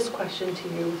bringing this question to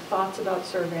you, thoughts about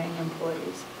surveying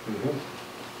employees.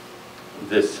 Is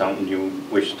this something you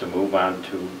wish to move on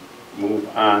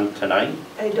tonight?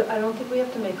 I don't think we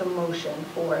have to make a motion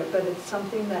for it, but it's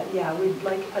something that, yeah,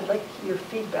 I'd like your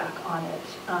feedback on it.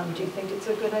 Do you think it's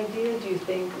a good idea?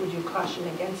 Would you caution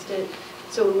against it?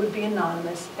 So it would be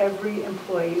anonymous. Every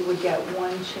employee would get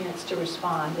one chance to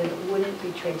respond, and it wouldn't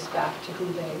be traced back to who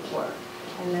they were.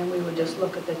 And then we would just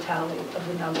look at the tally of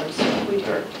the numbers. We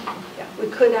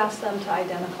could ask them to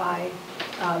identify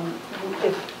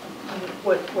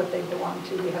what they belong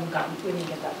to. We didn't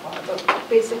get that far. But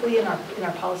basically in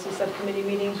our policy subcommittee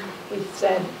meeting, we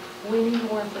said, we need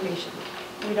more information.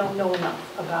 We don't know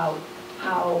enough about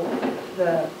how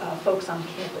the folks on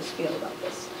campus feel about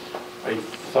this. I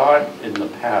thought in the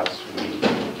past we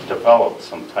developed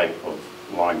some type of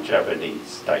longevity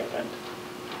stipend.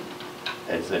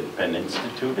 Has it been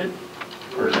instituted?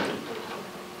 Or is it?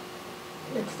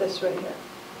 It's this right here.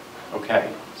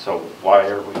 Okay, so why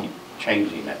are we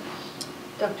changing it?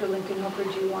 Dr. Lincoln Hooker,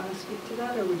 do you want to speak to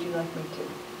that, or would you like me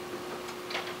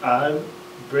to? I'm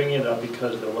bringing it up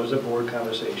because there was a board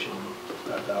conversation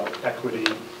about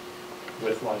equity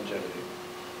with longevity.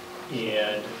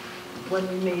 And when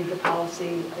we made the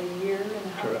policy a year and a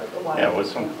half, correct. Like a while. Yeah, it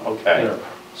was some, okay. Yeah.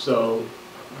 So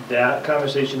that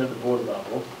conversation at the board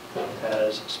level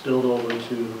has spilled over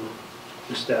to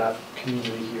the staff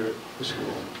community here at the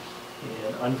school.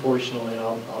 And unfortunately,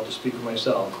 I'll just speak for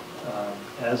myself.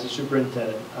 As a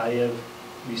superintendent, I have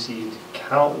received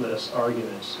countless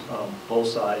arguments on both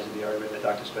sides of the argument that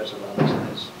Dr. Spencer Robinson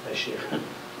has shared.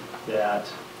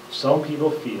 That some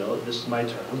people feel, this is my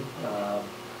term,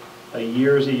 a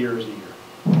year is a year is a year.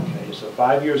 Okay, so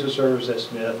 5 years of service at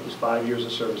Smith is 5 years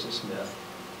of service at Smith.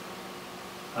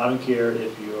 I don't care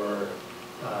if you're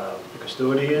a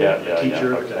custodian, a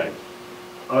teacher. Okay.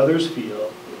 Others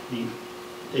feel the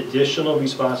additional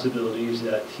responsibilities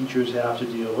that teachers have to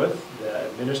deal with, that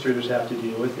administrators have to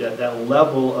deal with, that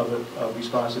level of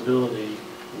responsibility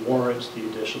warrants the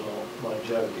additional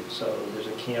longevity. So there's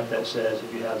a camp that says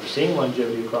if you have the same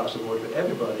longevity across the board for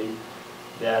everybody,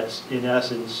 that's in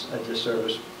essence a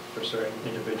disservice for certain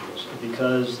individuals.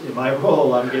 Because in my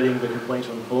role, I'm getting the complaints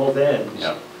from both ends.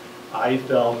 Yep. I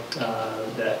felt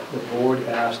that the board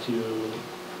has to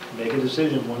make a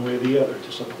decision one way or the other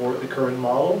to support the current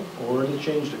model or to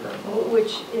change the current model.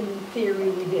 Which in theory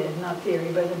we did, not theory,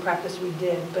 but in practice we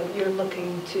did. But you're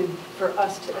looking for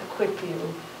us to equip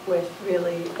you with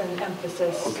really an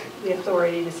emphasis, okay. The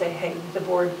authority to say, hey, the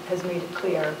board has made it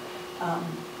clear,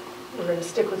 we're going to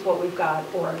stick with what we've got,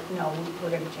 or no, we're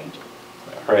going to change it.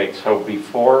 All right, so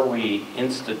before we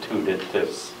instituted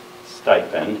this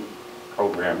stipend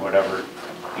program, whatever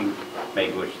you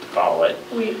may wish to call it,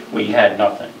 we had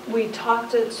nothing. We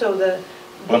talked to,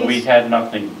 But we had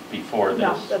nothing before this.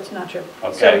 No, that's not true.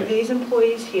 Okay. So these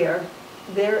employees here,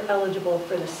 they're eligible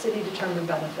for the city-determined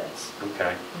benefits.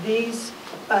 Okay. These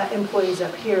employees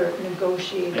up here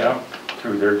negotiated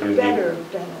through their union better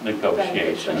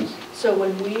negotiations. benefits. So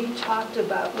when we talked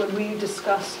about, when we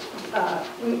discussed,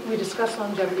 we discussed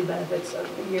longevity benefits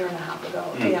a year and a half ago.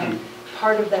 And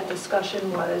part of that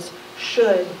discussion was,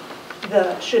 should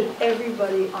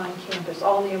everybody on campus,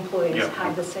 all the employees,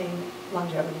 have the same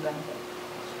longevity benefit?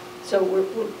 So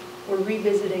we're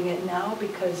revisiting it now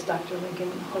because Dr.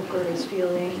 Lincoln Hooker is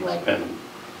feeling like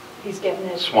he's getting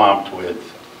it swamped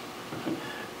with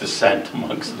dissent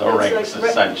amongst the ranks,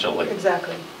 essentially.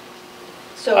 Exactly.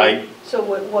 So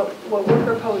what we're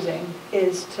proposing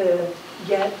is to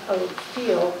get a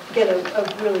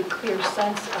really clear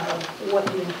sense of what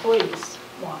the employees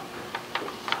want,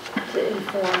 to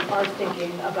inform our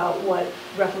thinking about what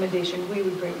recommendation we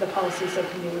would bring, the policy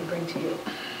subcommittee would bring to you.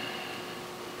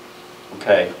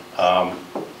 Okay,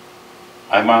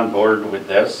 I'm on board with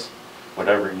this,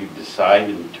 whatever you decide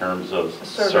in terms of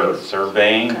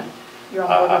surveying. Okay. You're on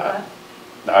board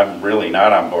with that? I'm really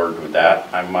not on board with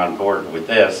that. I'm on board with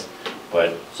this,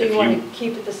 but so you want to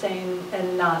keep it the same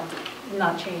and not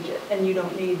change it, and you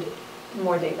don't need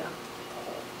more data?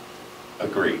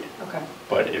 Agreed. Okay.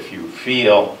 But if you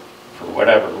feel, for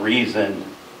whatever reason,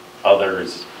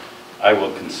 others, I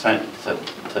will consent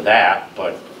to that,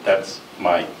 but that's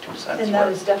my 2 cents worth. And that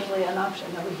is definitely an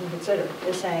option that we can consider,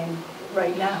 is saying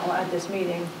right now at this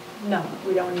meeting, no,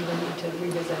 we don't even need to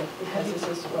revisit it because this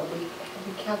is what we... Have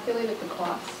you calculated the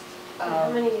cost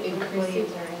How many of employees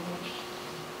increasing? are in each?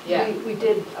 Yeah. We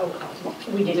did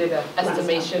an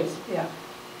estimation. Yeah.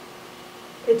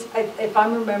 It's, if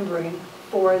I'm remembering,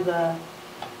 for the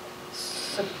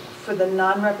for the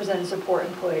non-represented support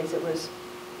employees, it was,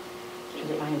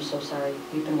 Julie, I am so sorry.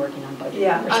 We've been working on budget.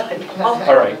 yeah.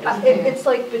 All right. It's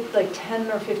like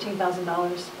 $10,000 or $15,000,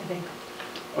 I think.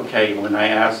 Okay, when I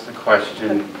asked the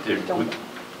question, did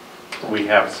we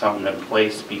have something in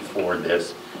place before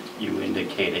this? You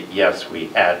indicated, yes, we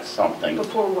had something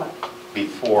Before what?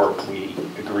 before we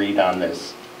agreed on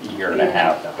this a year and a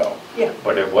half ago. Yeah.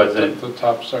 But it wasn't, The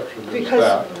top section is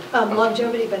Because that.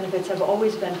 longevity benefits have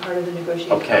always been part of the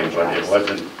negotiated okay, but contracts. it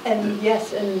wasn't, And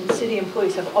yes, and city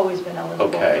employees have always been eligible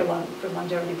Okay. for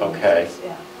longevity Okay. benefits,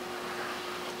 yeah.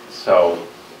 so,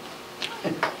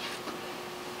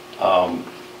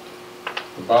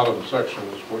 The bottom section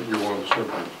is what you want to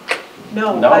circle.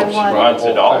 No, no, I she want, wants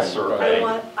it all thing, I surveyed.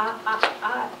 want,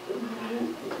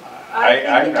 I'm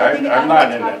not in it.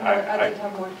 I'd like to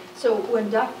have more. So when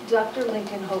Dr.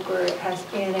 Lincoln Hoker has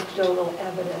anecdotal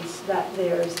evidence that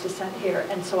there's dissent here,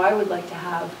 and so I would like to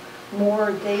have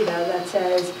more data that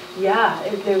says, yeah,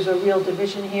 if there's a real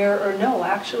division here, or no,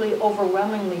 actually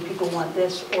overwhelmingly people want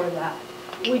this or that.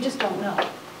 We just don't know.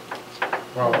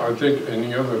 Well, I think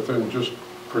any other thing, just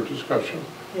for discussion,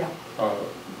 Yeah.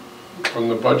 from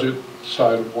the budget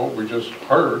side of what we just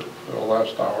heard the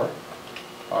last hour,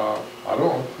 I don't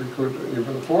know if we could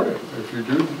even afford it, if you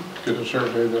do get a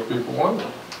survey that people want.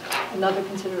 Another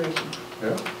consideration.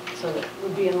 Yeah. So that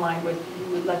would be in line with,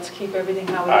 let's keep everything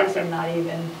how it is and not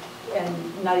even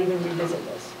revisit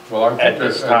this. Well, I think At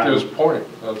this at this time-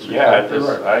 point, that's Yeah, exactly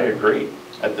right. I agree.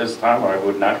 At this time, I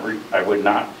would not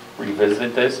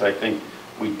revisit this. I think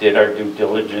we did our due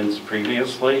diligence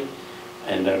previously,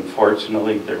 and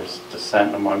unfortunately, there's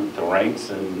dissent among the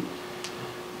ranks, and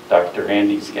Dr.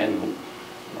 Andy's getting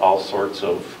all sorts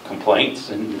of complaints,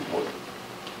 and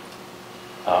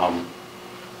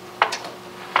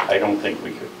I don't think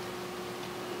we could.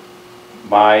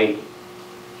 My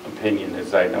opinion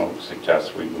is I don't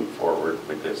suggest we move forward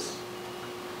with this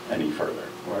any further.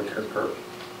 I concur.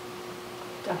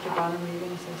 Dr. Bonner, were you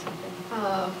going to say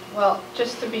something? Well,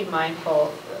 just to be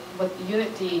mindful, with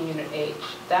Unit D and Unit H,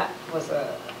 that was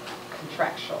a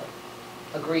contractual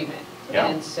agreement. Yeah.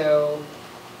 And so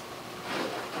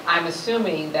I'm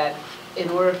assuming that in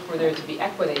order for there to be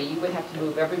equity, you would have to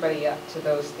move everybody up to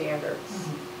those standards.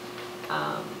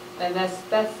 And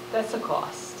that's a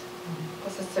cost.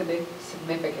 That's a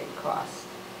significant cost.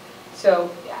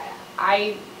 So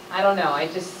I don't know,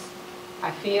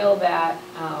 I feel that,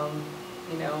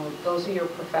 you know, those are your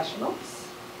professionals.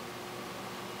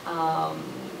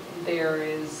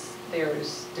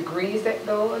 There's degrees that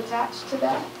go attached to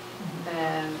that.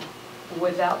 And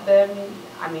without them,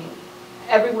 I mean,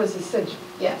 everyone's essential,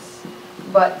 yes,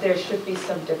 but there should be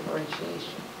some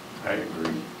differentiation. I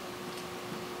agree.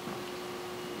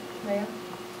 Maya?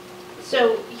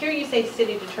 So here you say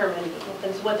city determined,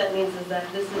 and so what that means is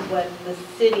that this is what the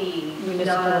city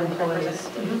Municipal employees.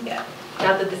 non-representatives get.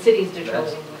 Not that the city's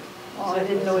determining. Oh, I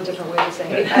didn't know a different way of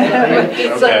saying it.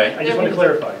 It's like Okay. I just want to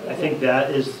clarify, I think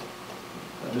that is,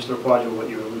 Mr. Quadro, what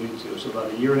you're alluding to. So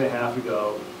about a year and a half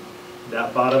ago,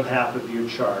 that bottom half of your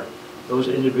chart, those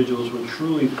individuals were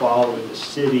truly following the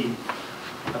city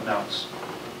amounts.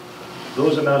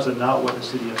 Those amounts are not what the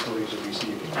city employees are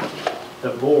receiving. The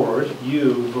board,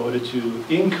 you voted to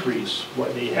increase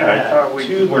what they had. Yeah, I thought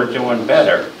we were doing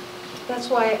better. That's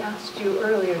why I asked you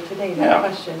earlier today that Yeah.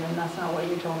 question, and that's not what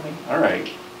you told me. All right.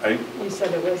 You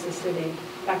said it was the city,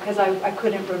 because I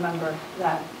couldn't remember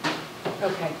that.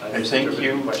 Okay. I think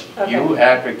you Okay.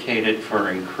 advocated for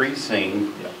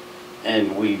increasing, Yeah.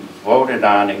 and we voted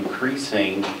on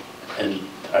increasing, and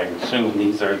I assume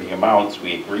these are the amounts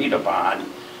we agreed upon.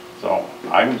 So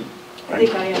I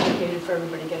think I advocated for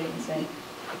everybody getting the same.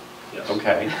 Yes.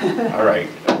 okay, all right.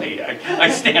 I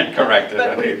stand corrected.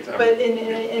 But in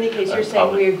any case, you're saying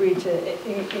I'll- we agreed to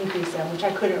increase them, which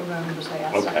I couldn't remember, so I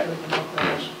asked Dr. Okay.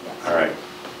 Lincoln. All right.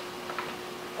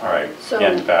 All right, So-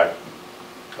 again, back,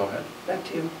 go ahead. Back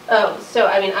to you. Oh, so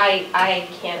I mean, I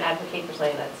can't advocate for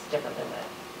something that's different than what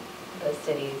the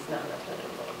city's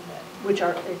non-representative vote. Which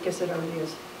are, I guess it already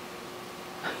is.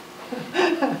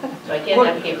 So I can't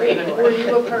advocate for even more. Were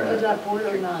you a part of that board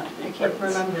or not? I can't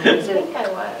remember. I Was it? think I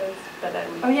was, but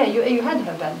I'm. Oh, yeah, you had to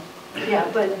have been. Yeah,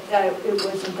 but it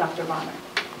wasn't Dr. Bonner.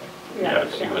 Yeah,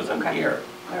 she wasn't okay. here.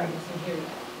 All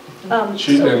right.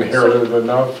 She inherited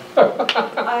enough.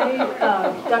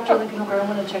 Dr. Lincoln Hooker, I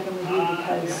want to check in with you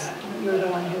because you're the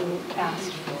one who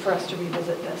asked for us to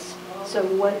revisit this. So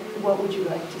what would you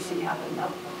like to see happen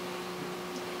now?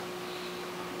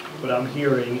 What I'm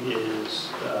hearing is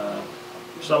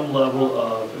some level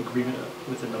of agreement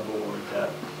within the board that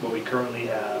what we currently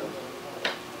have,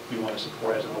 we want to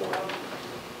support as a board.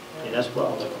 And that's what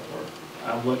I'm looking for.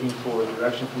 I'm looking for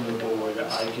direction from the board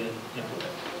that I can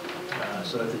implement.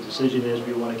 So if the decision is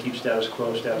we want to keep status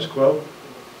quo,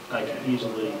 I can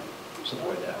easily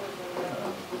support that.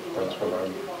 That's what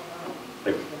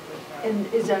I'm,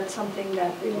 And is that something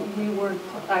that we weren't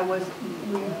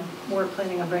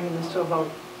planning on bringing this to a vote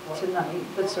tonight,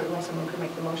 but certainly someone could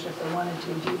make the motion if they wanted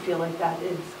to. Do you feel like that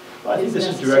is Well, I think this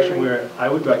is direction where I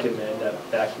would recommend that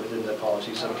back within the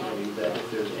policy subcommittee, that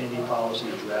if there's any policy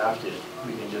drafted,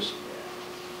 we can just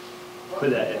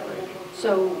put that in writing.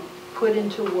 So put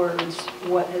into words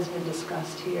what has been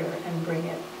discussed here and bring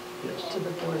it Yes. to the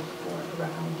board for a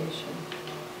recommendation.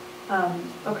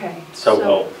 Okay.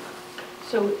 So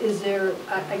is there,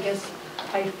 I guess,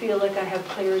 I feel like I have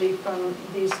clarity from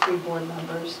these three board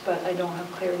members, but I don't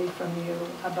have clarity from you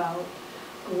about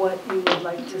what you would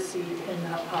like to see in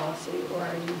that policy, or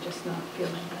are you just not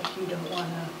feeling like you don't want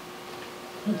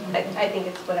to? I think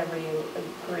it's whatever you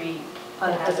agree On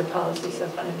as a policy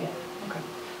subcommittee. Okay.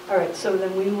 All right, so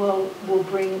then we'll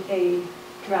bring a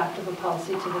draft of a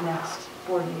policy to the next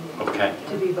board meeting. Okay.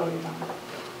 To be voted on.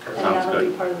 And Sounds that'll be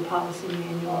good. part of the policy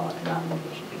manual and on the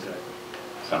motion. Exactly.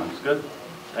 Sounds good.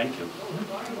 Thank you.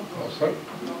 all set.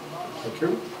 Thank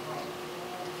you.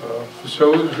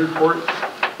 Facilities report?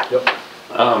 Yep.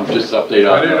 Just update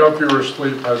on. I didn't know if you were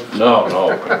asleep. No,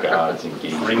 God, it's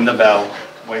engaging. Ring the bell,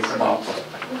 wake them up.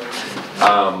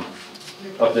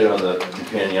 Update on the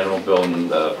companion animal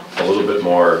building, a little bit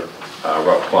more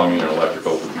rough plumbing and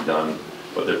electrical to be done,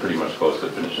 but they're pretty much close to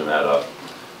finishing that up.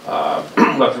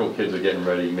 Electrical kids are getting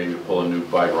ready, maybe pull a new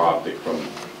fiber optic from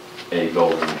a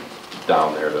building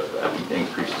down there to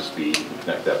increase the speed and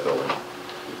connect that building.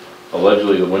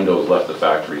 Allegedly, the windows left the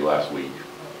factory last week.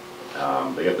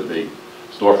 They got the big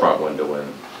storefront window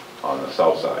in on the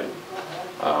south side.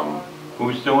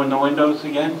 Who's doing the windows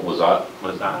again? Was that?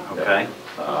 Okay.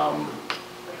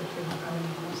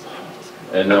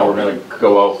 And now we're going to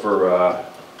go out for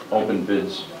open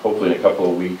bids, hopefully in a couple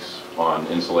of weeks, on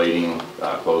insulating,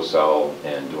 closed cell,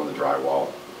 and doing the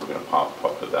drywall. We're going to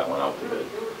put that one out to bid.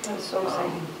 That's so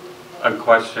exciting. A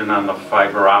question on the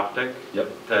fiber optic?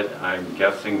 Yep. That I'm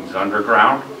guessing is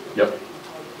underground? Yep.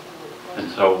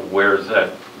 And so where's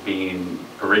that being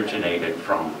originated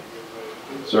from?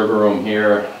 Server room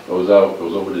here, goes out,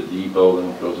 goes over to D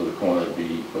building, goes to the corner of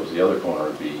B, goes to the other corner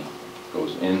of B,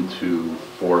 goes into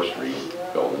forestry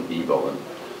building, E building.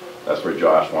 That's where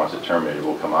Josh wants it terminated.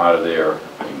 We'll come out of there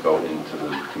and go into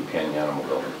the companion animal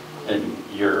building. And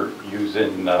you're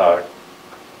using a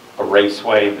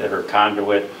raceway or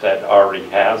conduit that already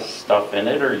has stuff in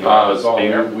it, or you have a It's all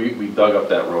spare? new. We dug up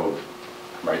that road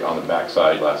right on the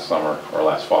backside last summer or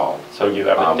last fall. So you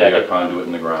have We got conduit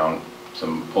in the ground,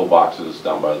 some pull boxes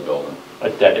down by the building. a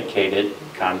dedicated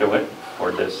conduit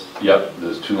for this? Yep,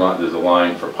 there's two lines. There's a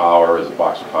line for power, there's a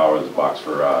box for power, there's a box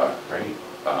for Great.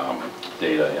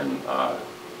 data in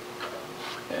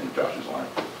Josh's line.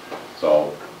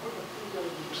 So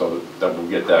that we'll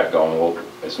get that going.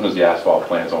 As soon as the asphalt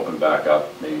plant's open back up,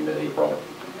 maybe mid-April,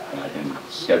 and I can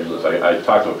schedule this. I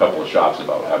talked to a couple of shops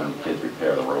about having kids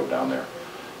repair the road down there.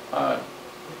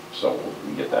 So we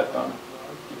can get that done,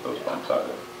 get those bumps out of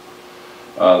there.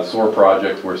 The sewer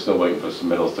project, we're still waiting for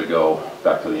submittals to go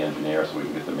back to the engineer so we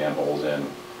can get the manholes in.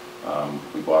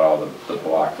 We bought all the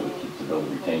block for the kids to build a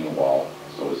retaining wall,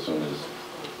 so as soon as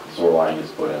the sewer line is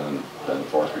put in, then the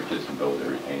forestry kids can build their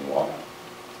retaining wall.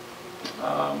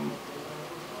 I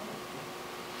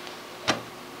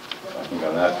think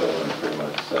on that building, it's pretty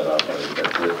much set up. I think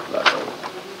that's it for that building.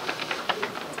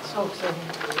 So exciting.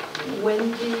 When do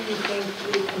you think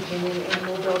the companion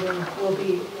animal building will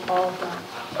be all done?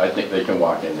 I think they can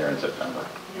walk in there in September.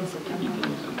 In You September?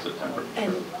 can use it in September.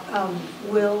 And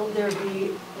will there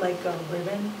be like a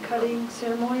ribbon cutting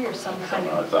ceremony or some kind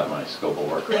of? It's not my scope of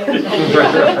work. grand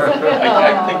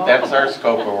I think that's our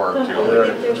scope of work, I Julie.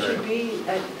 think there should be,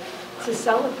 to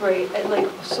celebrate, like,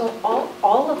 so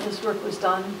all of this work was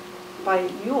done by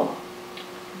you all?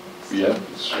 Yeah,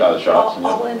 it's got the shops.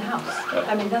 All yeah. in-house? Yep.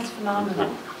 I mean, that's phenomenal.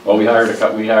 Well, we hired a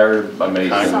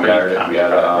mason, we had a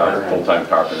Contractor. full-time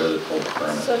carpenter that pulled the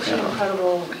permit. Such an Yeah.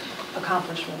 incredible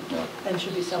accomplishment Yeah. and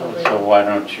should be So celebrated. why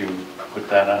don't you put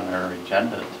that on our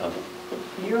agenda to,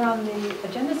 You're on the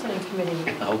agenda setting committee.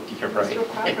 oh, you're Mr. right.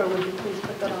 Crocker, would you please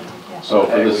put that on? Yeah. So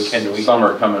for Okay, this we-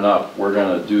 summer coming up, we're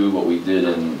gonna do what we did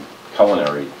in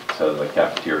culinary to the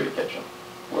cafeteria kitchen,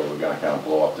 where we're gonna kind of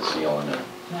blow up the ceiling and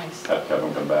Nice. have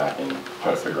Kevin come back and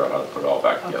try to figure out how to put it all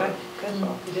back together. Okay, good.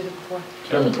 You did it before.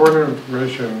 Tim, point of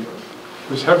information,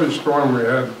 this heavy storm we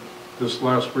had this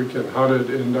last weekend, how did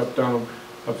it end up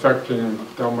affecting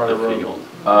down by the The road? field.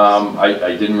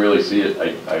 I didn't really see it.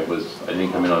 I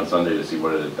didn't come in on Sunday to see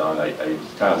what it had done. I was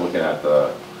kind of looking at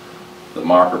the the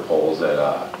marker poles that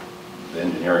the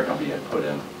engineering company had put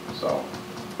in. So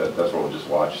that's what we'll just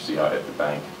watch, see how if the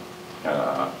bank kind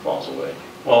of falls away.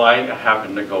 Well, I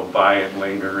happened to go by it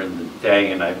later in the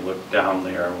day, and I looked down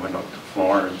there, I went up to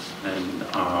Florence,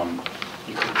 and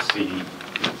you could see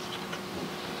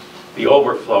the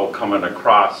overflow coming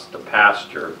across the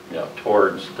pasture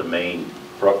towards the main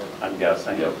brook, I'm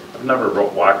guessing. Yep. I've never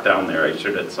walked down there, I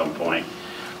should at some point.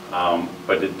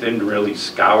 But it didn't really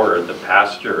scour the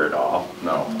pasture at all.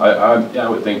 No, I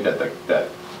would think that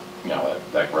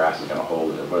that grass is going to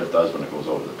hold it, but it does when it goes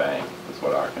over the bank. That's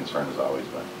what our concern has always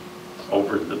been.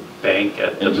 Over the bank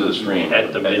at the... Into the stream.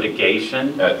 At the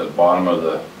mitigation? At the bottom of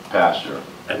the pasture.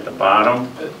 At the bottom?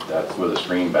 That's where the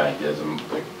stream bank is. And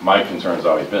my concern has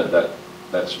always been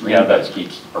that stream Yeah, bank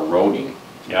keeps eroding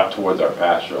Yeah. towards our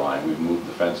pasture line. We've moved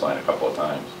the fence line a couple of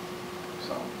times.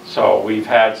 So we've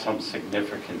had some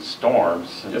significant storms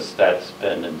since that's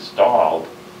been installed.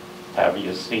 Have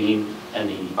you seen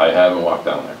any? I haven't walked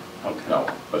down there. Okay. No,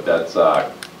 but that's,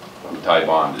 Ty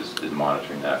Bond is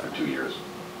monitoring that for 2 years.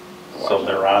 So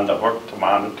they're on the hook to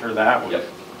monitor that? Yep.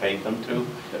 We paid them to?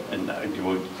 Yep. And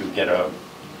you get a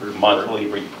monthly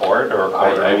report or a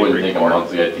quarterly report? I wouldn't think a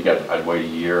monthly. I think I'd wait a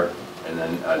year and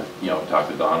then I'd, talk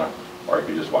to Donna, or I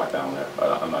could just walk down there.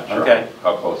 I'm not sure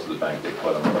how close to the bank they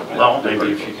put them. Well,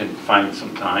 maybe if you can find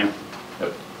some time,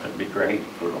 Yep. that'd be great.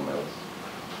 Put it on my list.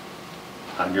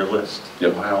 On your list.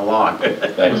 Yep. How long?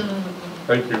 Thanks.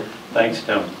 Thank you. Thanks,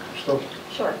 Tim. Crystal?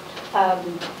 Sure.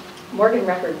 Morgan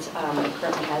Records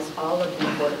currently has all of the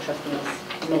Board of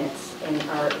Trustees minutes and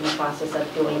are in the process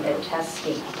of doing a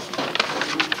testing.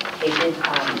 They did,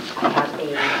 I have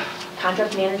a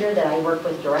contract manager that I work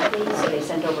with directly, so they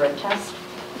sent over a test.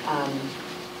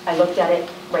 I looked at it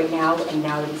right now, and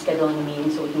now they're scheduling a meeting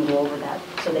so we can go over that,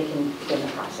 so they can begin the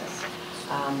process.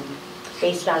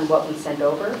 Based on what we sent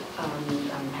over,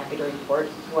 I'm happy to report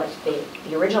what the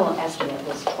original estimate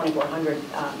was 2,400.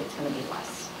 It's going to be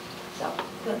less. So.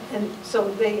 And so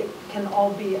they can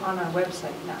all be on our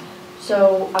website now?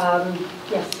 So,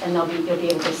 yes, and you'll be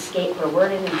able to skate for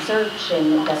word in and search,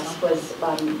 and that was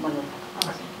one of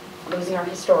losing our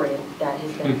historian. That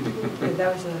has been.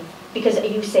 That was a. Because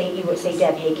you would say,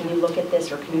 Deb, hey, can you look at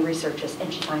this, or can you research this,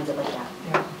 and she finds it like that.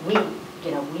 Yeah. We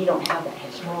don't have that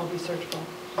history. We're all researchable.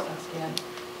 Just ask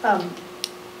Ann.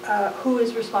 Who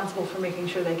is responsible for making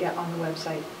sure they get on the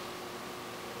website?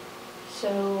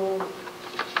 So,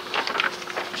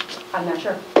 I'm not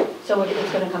sure. So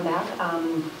it's going to come back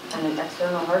on an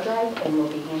external hard drive, and we'll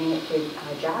be handing it to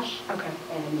Josh. Okay.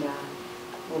 And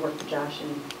we'll work with Josh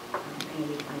and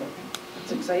maybe find it.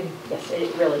 It's exciting. Yes,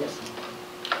 it really is.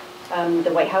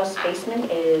 The White House basement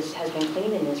has been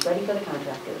cleaned and is ready for the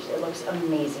contractors. It looks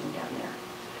amazing down there.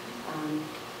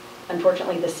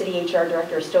 Unfortunately, the city HR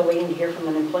director is still waiting to hear from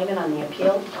unemployment on the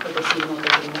appeal for the seasonal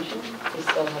designation. We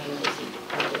still haven't received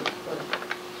an appeal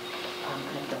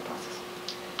process.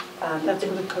 That's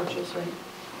for the coaches, right?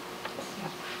 Yeah.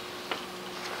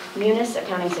 Munis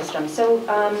accounting system. So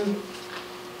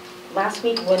last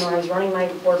week when I was running my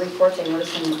board reports, I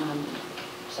noticed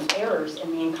some errors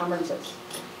in the encumbrances.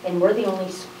 And we're the only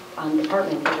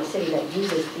department in the city that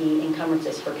uses the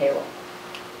encumbrances for payroll.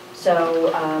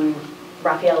 So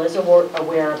Raphael is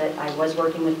aware of it. I was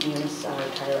working with Munis,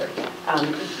 Tyler.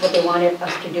 What they wanted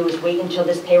us to do is wait until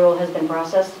this payroll has been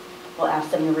processed. We'll ask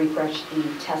them to refresh the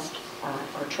test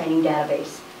or training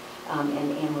database, and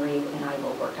Anne Marie and I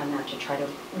will work on that to try to,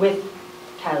 with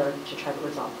Tyler, to try to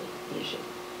resolve the issue.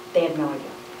 They had no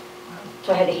idea.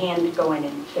 So I had to hand go in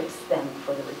and fix them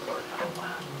for the report. Oh,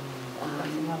 wow.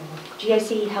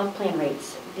 GIC health plan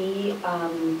rates. The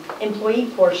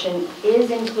employee portion is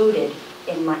included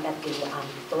in at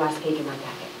the last page of my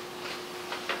packet.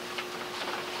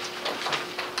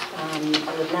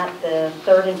 Other than that, the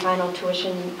third and final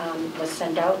tuition was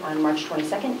sent out on March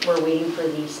 22nd. We're waiting for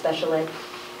the special ed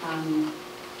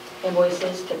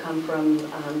invoices to come from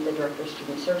the Director of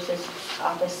Student Services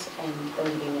office, and those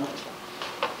will be mailed as well.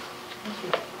 Thank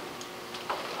you.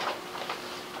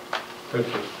 Thank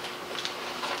you.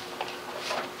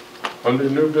 Under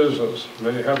new business,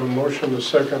 may I have a motion to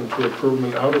second to approve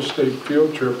an out-of-state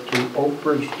field trip to Oak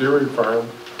Ridge Dairy Farm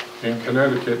in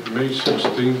Connecticut, May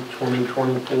 16,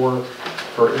 2024,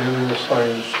 for animal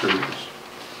science students.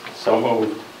 So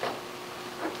moved.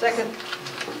 Second.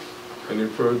 Any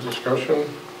further discussion?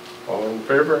 All in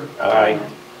favor? Aye.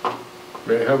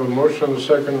 May I have a motion to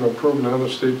second to approve an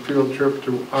out-of-state field trip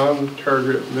to On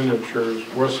Target Miniatures,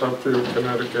 West Upfield,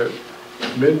 Connecticut,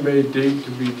 mid-May, date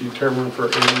to be determined for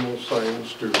animal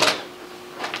science students.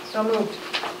 So moved.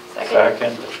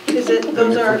 Second. Is it,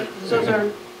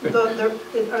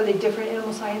 are they different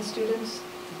animal science students?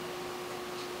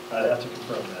 I'd have to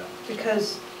confirm that.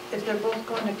 Because if they're both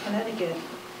going to Connecticut,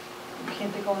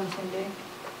 can't they go on the same day?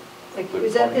 Like, Good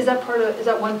is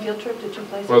that one field trip to two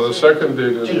places? Well, the second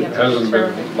date They have to hasn't been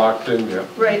determine. locked in yet.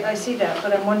 Right, I see that,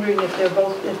 but I'm wondering if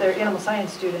they're animal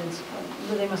science students,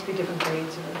 they must be different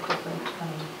grades or different.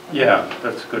 Yeah,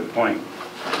 that's a good point.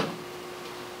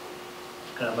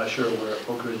 And I'm not sure where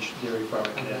Oak Ridge Dairy Farm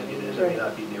in Connecticut is. It may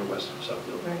not be near Western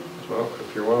Suffield. Right. Well,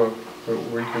 if you want to,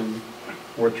 we can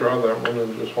withdraw that one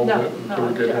and just hold No, it no, until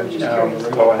we get I was into just town. curious.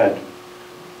 right? Go ahead.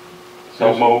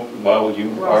 So, well, you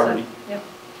We're all set. already, Yep.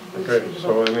 Okay,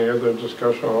 so any other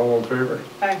discussion, all in favor?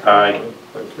 aye.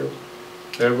 Thank you.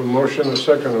 They have a motion, a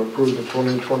second, to approve the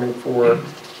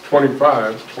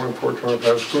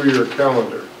 24-25 school year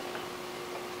calendar.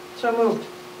 So moved.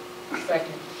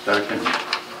 Second. Second,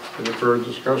 Any further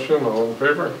discussion, all in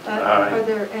favor? Aye. Are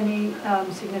there any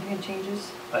significant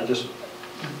changes? I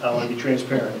want to be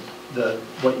transparent.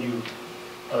 What you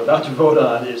are about to vote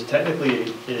on is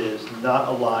technically is not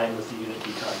aligned with the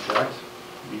Unity contract.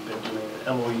 We've been doing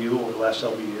an MOU over the last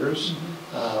several years.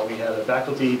 We had a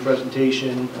faculty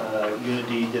presentation,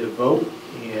 Unity did a vote,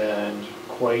 and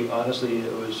quite honestly,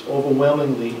 it was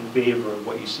overwhelmingly in favor of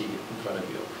what you see in front of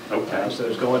you. okay. So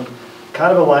it's going,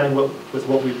 kind of aligning with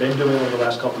what we've been doing over the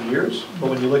last couple of years, but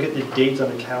when you look at the dates on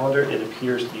the calendar, it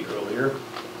appears to be earlier.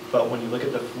 But when you look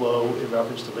at the flow in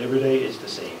reference to Labor Day, it's the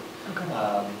same. Okay.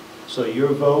 So your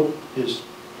vote is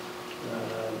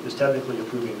technically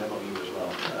approving the MOU as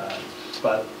well.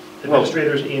 But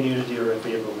administrators and Unity are in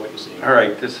favor of what you see. All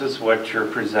right, this is what you're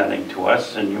presenting to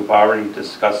us, and you've already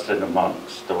discussed it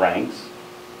amongst the ranks,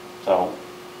 so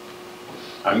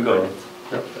I'm good.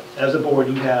 Yep. As a board,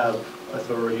 you have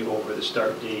authority over the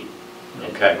start date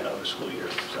Okay. of the school year,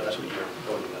 so that's what you're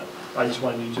voting on. I just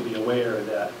wanted you to be aware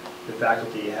that the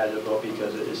faculty had to vote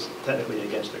because it is technically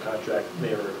against the contract.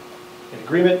 They were in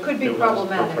agreement. Could be It was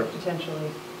problematic, perfect. potentially,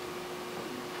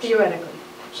 theoretically,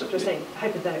 So- just saying,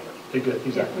 hypothetically. They're good, Yeah,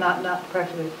 exactly. not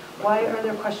practically. Why are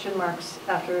there question marks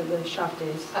after the shop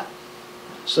days?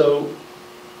 So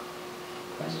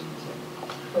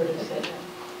Where does it?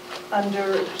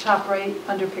 Under top right,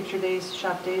 under picture days,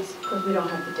 shop days? Because we don't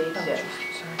have the dates Oh, yet.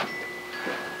 sorry.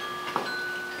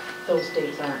 Those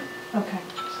dates aren't Okay.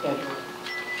 scheduled.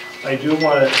 I do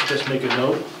want to just make a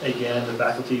note, again, the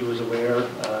faculty was aware,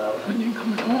 When you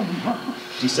come home, huh?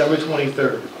 December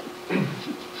 23rd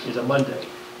is a Monday.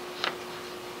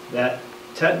 That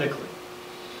technically,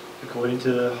 according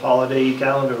to the holiday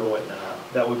calendar or whatnot,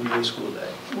 that would be a school day.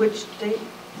 Which date?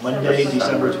 Monday,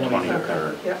 December December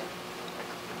 23rd. Yep.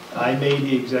 I made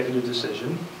the executive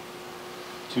decision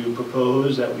to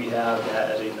propose that we have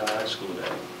that as a non-school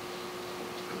day.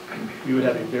 We would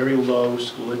have a very low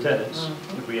school attendance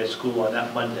if we had school on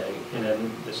that Monday, and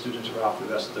then the students are off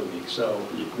the rest of the week. So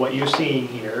what you're seeing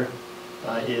here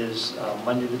is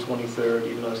Monday the 23rd,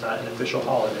 even though it's not an official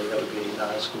holiday, that would be a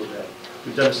non-school day.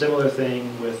 We've done a similar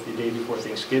thing with the day before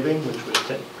Thanksgiving, which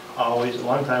was always, a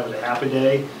long time, was a half a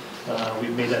day.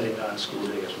 We've made that a non-school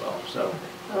day as well. So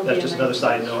That'll be that's a just nice- another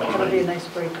side note. That'll be a nice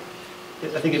break.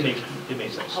 I think it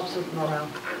makes sense. Helps with morale.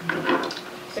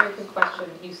 Very good question.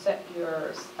 You set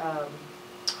your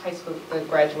high school, the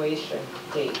graduation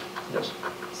date. Yes.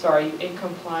 So are you in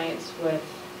compliance with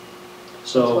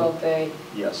So, 12-day?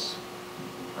 yes.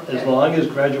 As Okay. long as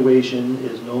graduation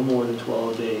is no more than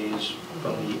 12 days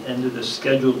from the end of the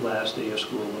scheduled last day of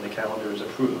school when the calendar is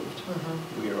approved,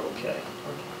 we are okay.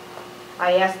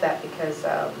 I asked that because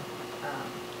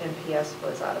NPS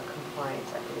was out of compliance,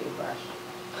 I believe, last year.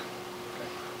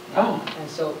 Oh. And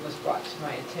so it was brought to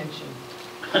my attention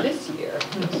this year.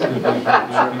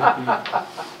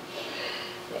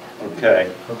 Yeah.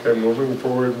 Okay, Okay, moving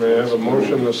forward, may I have a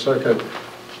motion, a second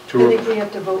I to, think we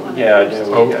have to vote on it yeah, first.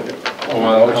 yeah, oh, we got it.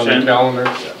 on the Motion.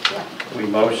 calendar? We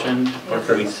motioned,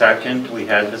 we second, we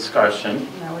had discussion.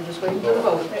 Now we're just waiting for the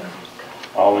vote.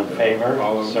 All in favor?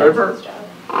 All in Sir? favor?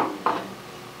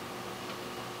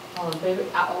 All in favor?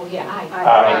 Oh, yeah, aye.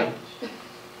 Aye.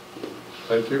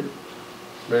 Thank you.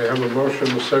 May I have a motion,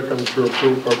 a second to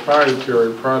approve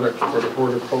proprietary product for the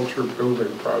horticulture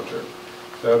building project?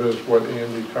 That is what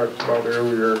Andy talked about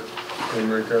earlier in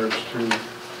regards to,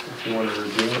 if you want to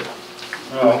review it.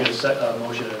 We'll get a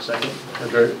motion in a second.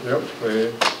 Okay, yep,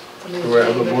 do I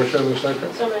have a motion and a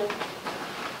second?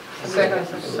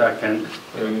 Second.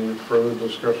 Any further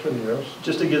discussion? Yes?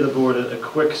 Just to give the board a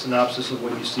quick synopsis of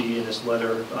what you see in this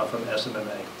letter from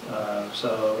SMMA.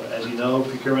 So as you know,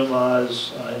 procurement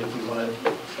laws, if you want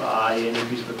to buy any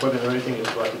piece of equipment or anything,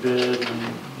 it's brought to bid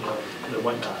and, the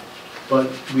whatnot. But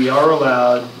we are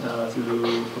allowed,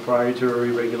 through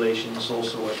proprietary regulations, sole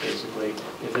source basically,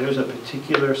 if there's a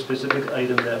particular specific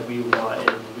item that we want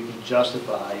and we can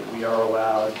justify, we are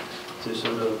allowed to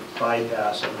sort of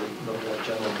bypass some of the more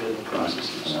general bidding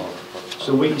processes.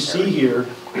 So what you see here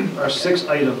are 6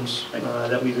 items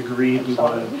that we've agreed we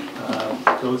want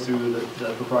to go through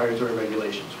the proprietary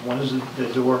regulations. One is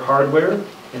the door hardware,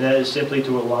 and that is simply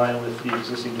to align with the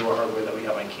existing door hardware that we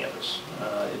have on campus.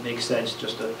 It makes sense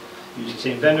just to use the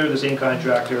same vendor, the same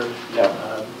contractor.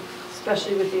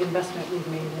 Especially with the investment we've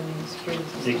made in the security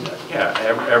system. Exactly.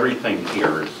 Yeah, everything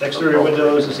here is. Exterior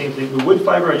windows, the same thing. The wood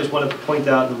fiber, I just want to point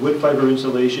out, the wood fiber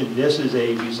insulation, this is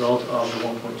a result of the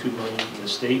 1.2 million from the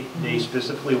state. They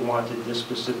specifically wanted this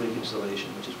specific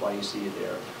installation, which is why you see it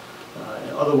there.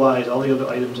 And otherwise, all the other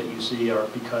items that you see are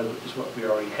because it's what we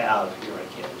already have here on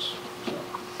campus. So,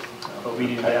 but we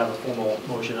need to have a formal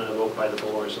motion and a vote by the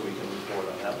board so we can move forward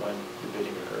on that when the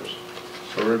bidding occurs.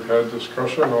 So we've had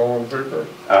discussion, all in favor?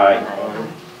 Aye.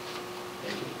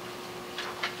 Thank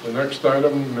you. The next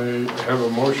item, may have a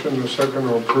motion, a second,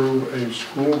 to approve a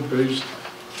school-based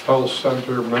health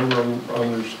center memorandum of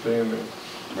understanding.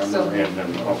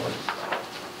 Memorandum of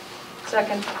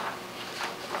Second.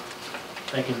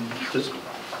 I can just,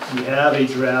 we have a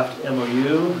draft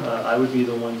MOU. I would be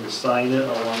the one to sign it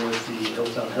along with the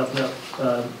Hilltown Health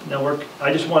Network.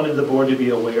 I just wanted the board to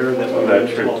be aware that we're in That the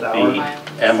should 12th be hour.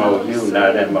 MOU,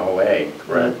 not MOA,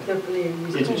 correct?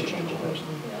 Interchangeable.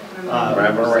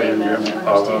 Memorandum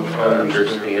of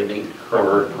understanding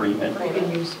or agreement.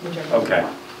 Okay,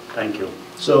 thank you.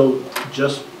 So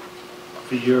just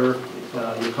for your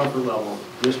comfort level,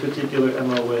 this particular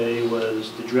MOA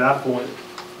was the draft one.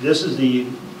 This is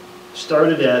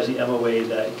started as the MOA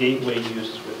that Gateway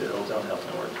uses with the Hilltown Health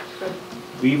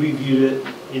Network. We reviewed it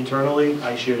internally.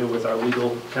 I shared it with our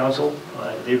legal counsel.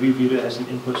 They reviewed it as an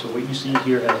input. So what you see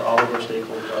here has all of our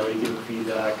stakeholders already giving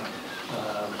feedback.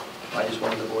 I just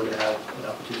wanted the board to have an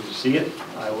opportunity to see it.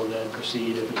 I will then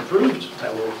proceed, if it's approved, I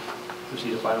will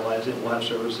proceed to finalize it. We'll have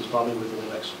services probably within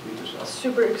the next week or so.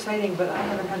 Super exciting, but I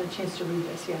haven't had a chance to read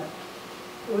this yet.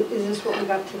 Is this what we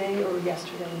got today or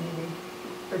yesterday maybe?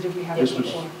 Or did we have it This was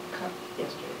before?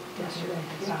 Yesterday,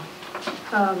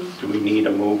 yeah. Do we need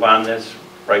a move on this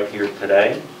right here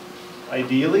today?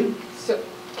 Ideally, So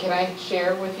can I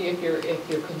share with you if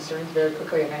you're concerned very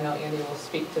quickly, and I know Andy will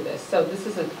speak to this. So this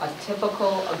is a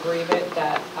typical agreement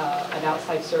that an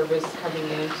outside service coming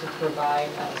in to provide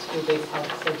a school-based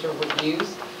health center would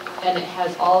use. And it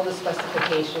has all the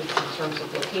specifications in terms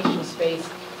of location, space,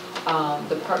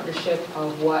 the partnership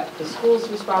of what the school's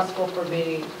responsible for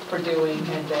doing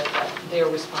and that they're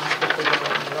responsible for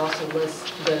doing. It also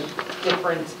lists the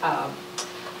different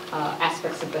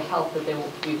aspects of the health that they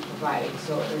will be providing.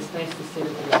 So it's nice to see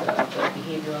that there's the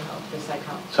behavioral health, the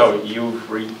psychology. So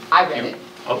I read it.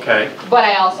 Okay. But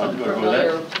I also am I'm good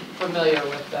with familiar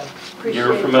with the.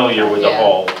 You're familiar with the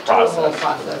whole process. The whole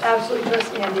process. Absolutely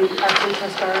trust Andy, absolutely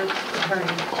trust our attorney.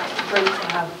 Great to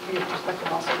have your perspective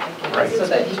also, thank you. Right. So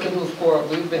that he can move forward.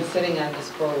 We've been sitting on this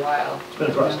for a while. it's been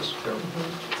a process.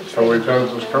 So we've had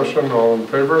discussion, all in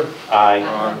favor?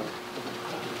 Aye.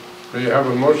 May I have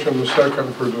a motion, a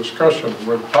second, for discussion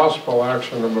with possible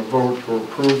action of a vote to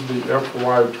approve the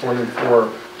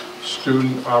FY24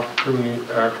 Student Opportunity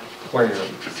Act plan.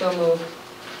 So moved.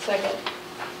 Second.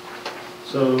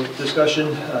 So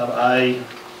discussion,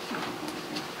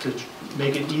 to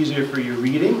make it easier for your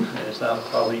reading, and it's not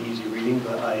probably easy reading,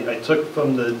 but I took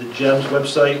from the GEMS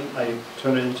website, I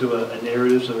turned it into a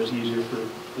narrative so it's easier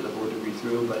for the board to read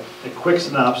through, but a quick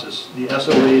synopsis. The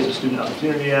SOA is the Student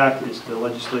Opportunity Act. It's the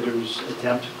legislators'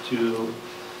 attempt to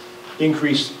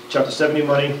increase Chapter 70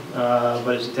 money,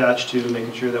 but it's attached to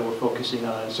making sure that we're focusing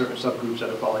on certain subgroups that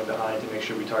are falling behind to make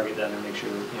sure we target them and make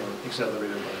sure, accelerate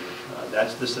their money.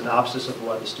 That's the synopsis of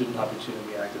what the Student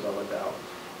Opportunity Act is all about.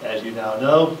 As you now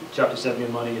know, Chapter 70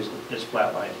 money is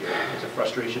flatlined here. It's a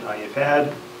frustration I have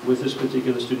had with this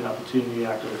particular Student Opportunity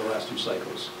Act over the last 2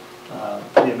 cycles.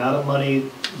 The amount of money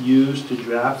used to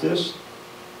draft this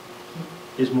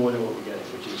is more than what we're getting,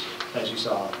 which is, as you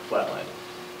saw, flatlined.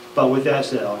 But with that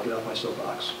said, I'll get off my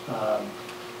soapbox.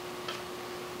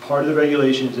 Part of the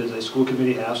regulations is a school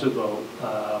committee has to vote,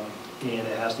 and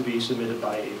it has to be submitted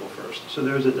by April 1st. So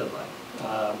there is a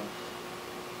deadline.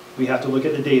 We have to look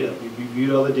at the data. We've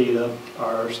reviewed all the data.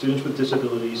 Our students with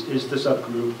disabilities is the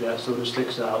subgroup that sort of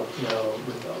sticks out,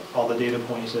 with all the data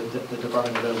points that the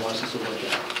Department of Ed wants us to look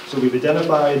at. So we've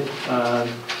identified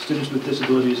students with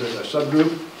disabilities as our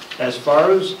subgroup. As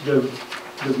far as the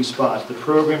response, the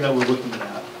program that we're looking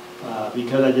at,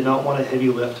 because I did not want a heavy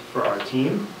lift for our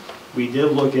team, we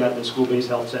did look at the school-based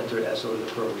health center as sort of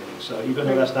the programming. So even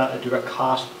though that's not a direct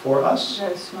cost for us,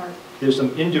 That is smart. there's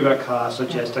some indirect costs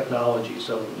such as technology.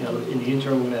 So, you know, in the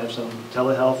interim, we're going to have some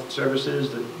telehealth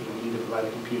services that, you know, we need to provide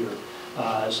a computer.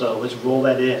 So let's roll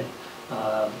that in.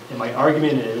 And my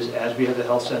argument is, as we have the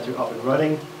health center up and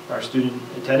running, our student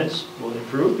attendance will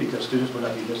improve because students will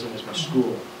not be missing as much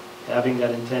school. Having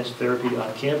that intense therapy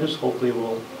on campus hopefully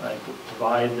will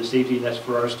provide the safety nets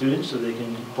for our students so they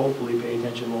can hopefully pay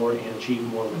attention more and achieve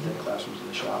more within the classrooms and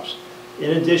the shops.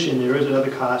 In addition, there is another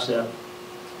concept,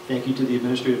 thank you to the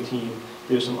administrative team,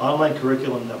 there's some online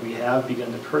curriculum that we have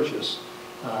begun to purchase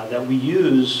that we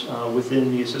use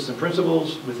within the assistant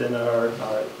principals, within our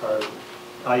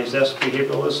ISS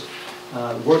behavioralists,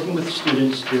 working with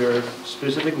students, there are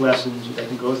specific lessons that they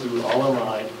can go through all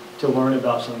online to learn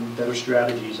about some better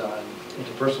strategies on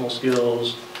interpersonal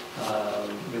skills,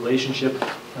 relationship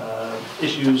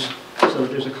issues. So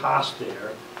there's a cost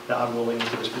there that I'm rolling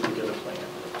into this particular plan.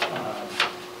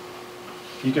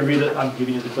 You can read it, I'm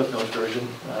giving you the Cliff Notes version.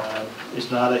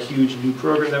 It's not a huge new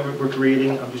program that we're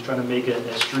creating. I'm just trying to make it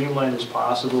as streamlined as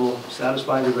possible,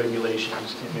 satisfy the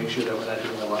regulations, and make sure that we're not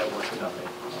doing a lot of work for nothing.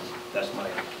 That's my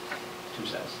 2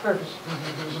 cents. Perfect.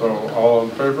 So all in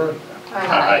favor?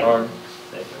 Aye.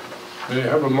 Thank you. May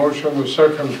I have a motion and a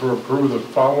second to approve the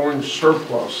following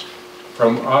surplus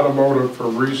from automotive for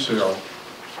resale?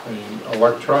 An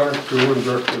electronic dual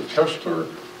injector tester,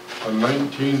 a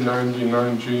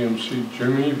 1999 GMC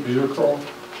Jimmy vehicle,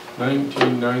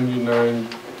 1999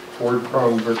 Ford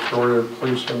Crown Victoria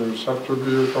Police Interceptor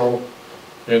vehicle,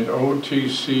 an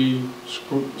OTC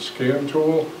scan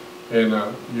tool, and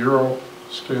a Euro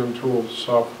scan tool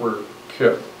software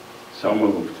kit. So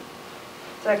moved.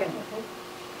 Second.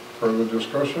 Further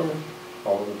discussion?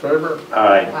 All in favor?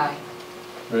 Aye.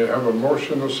 May I have a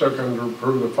motion and a second to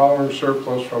approve the following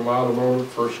surplus from automotive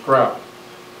for scrap?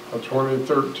 A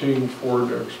 2013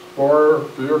 Ford Explorer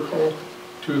vehicle,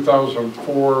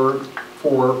 2004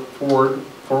 Ford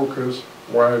Focus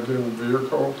wagon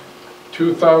vehicle,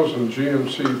 2000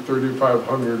 GMC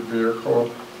 3500 vehicle,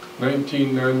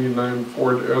 1999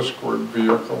 Ford Escort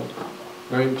vehicle,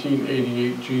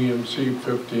 1988 GMC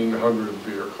 1500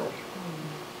 vehicle.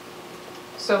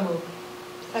 So moved.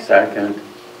 Second.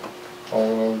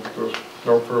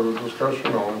 No further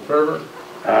discussion, all in favor?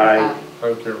 Aye.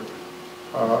 Thank you.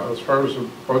 As far as the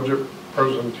budget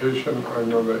presentation, I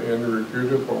know that Andy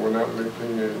reviewed it, but we're not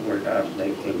making We're not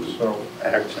making so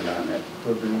action on it.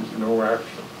 there'll be no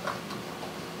action.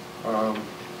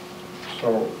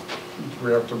 So do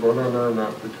we have to vote on that or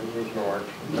not, because there's no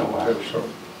action? No Okay, action.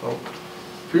 so.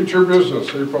 Future business,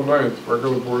 April 9th,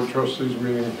 regular board of trustees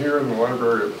meeting here in the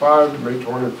library at 5, May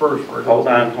 21st. Hold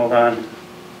on.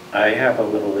 I have a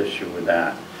little issue with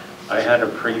that. I had a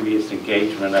previous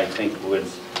engagement, I think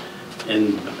was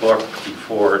in the book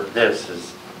before this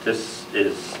is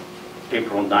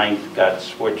April 9th got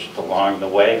switched along the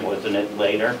way, wasn't it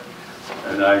later?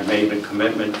 And I made a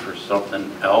commitment for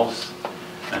something else,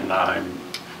 and I'm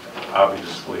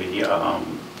obviously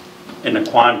in a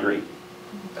quandary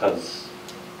because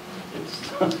it's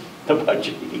the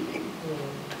budget meeting.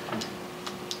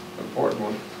 Important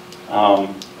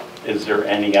one. Is there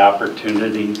any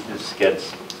opportunity this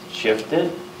gets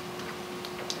shifted? It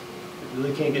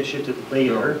really can't get shifted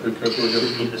later. No, because we're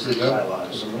going to need the city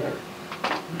bylaws.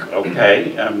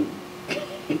 Okay,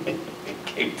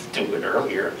 came to do it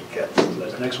earlier, I guess. So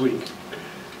that's next week,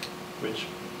 which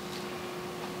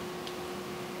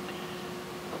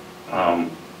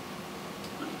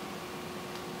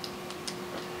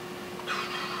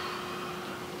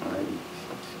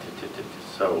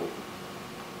so,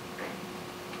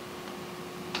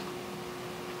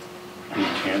 any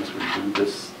chance we do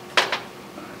this?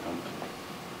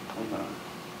 Hold on.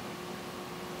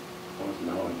 Oh,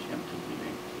 no, I can't do the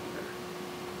 18th either.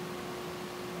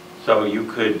 So you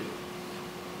could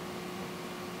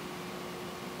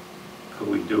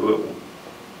we do it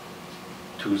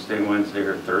Tuesday, Wednesday,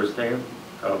 or Thursday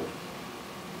of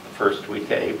the first week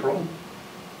of April?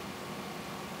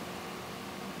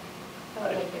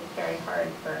 I think it's very hard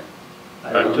for I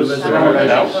I'm just just- throwing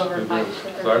it out. over It five is, to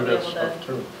 'cause be I able got to stuff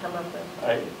too. come up with.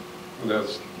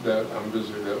 I'm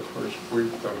busy that first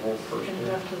week, that whole first And week.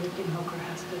 Dr. Hooker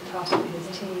has to talk to his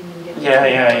team and get.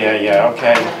 Yeah,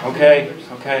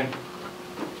 okay.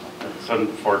 It's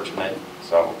unfortunate,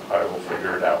 so I will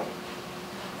figure it out.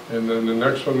 And then the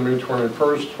next one, May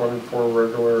 21st, 24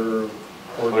 regular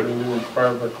board meeting,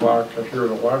 5 o'clock here at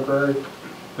the library.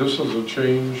 This is a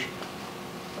change,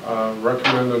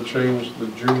 recommended change the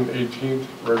June 18th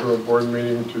regular board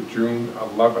meeting to June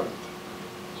 11th,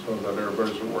 so that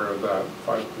everybody's aware of that,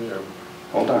 5 p.m.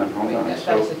 hold on. That's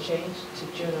a change to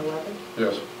June 11th?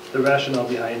 Yes. The rationale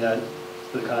behind that,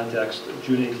 for the context,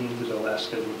 June 18th is our last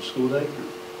scheduled school day.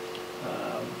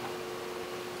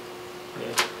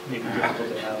 It may be difficult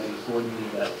to have a board meeting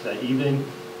that evening.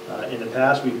 In the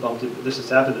past, we've bumped it, this has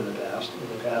happened in the past.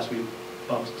 In the past, we've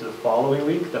bumped it to the following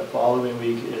week. The following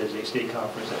week is a state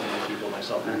conference that many people,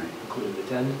 myself included,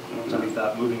 attend. So we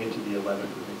thought moving it to the 11th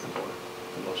would make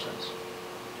the most sense.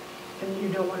 And you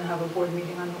don't want to have a board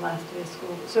meeting on the last day of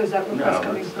school? So is that request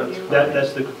coming from you?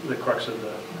 That's the crux of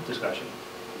the discussion.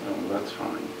 No, that's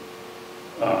fine.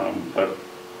 But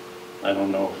I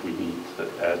don't know if we need to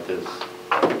add this.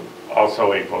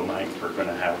 Also, April 9th, we're going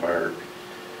to have our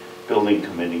building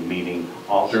committee meeting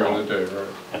also. During the day, right.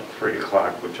 At 3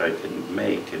 o'clock, which I didn't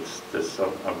make. It's this,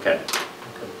 okay.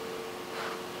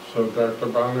 So Dr.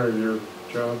 Bonner, your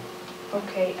job?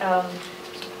 Okay,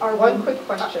 One quick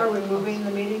question. Are we moving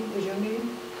the meeting, the June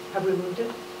meeting? Have we moved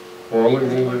it? We're only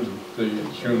moving the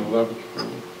June 11th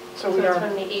meeting. So So we it's are,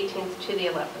 from the 18th to the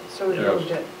 11th. so we Yes.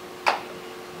 moved it.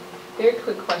 Very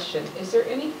quick question. Is there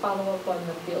any follow-up on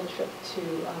the field trip to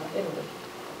Italy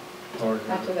Oh,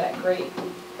 yeah. after that great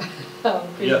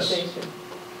Yes. presentation?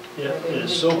 Yeah, Are they it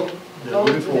is so, moving they're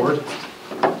moving forward.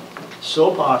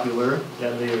 So popular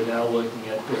that they are now looking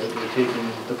at, they're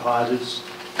taking deposits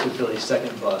to fill a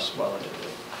second bus while in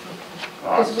Italy.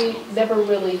 Because we never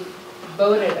really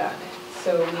voted on it,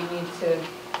 so we need to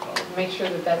make sure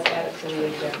that that's added to the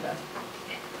agenda.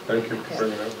 Thank you for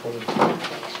bringing that forward.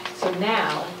 So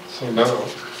now, So now,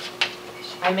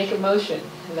 I make a motion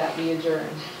that we adjourn.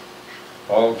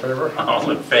 all in favor? All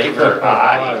in favor?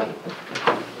 Aye.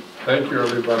 Thank you,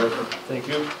 everybody. Thank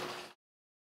you.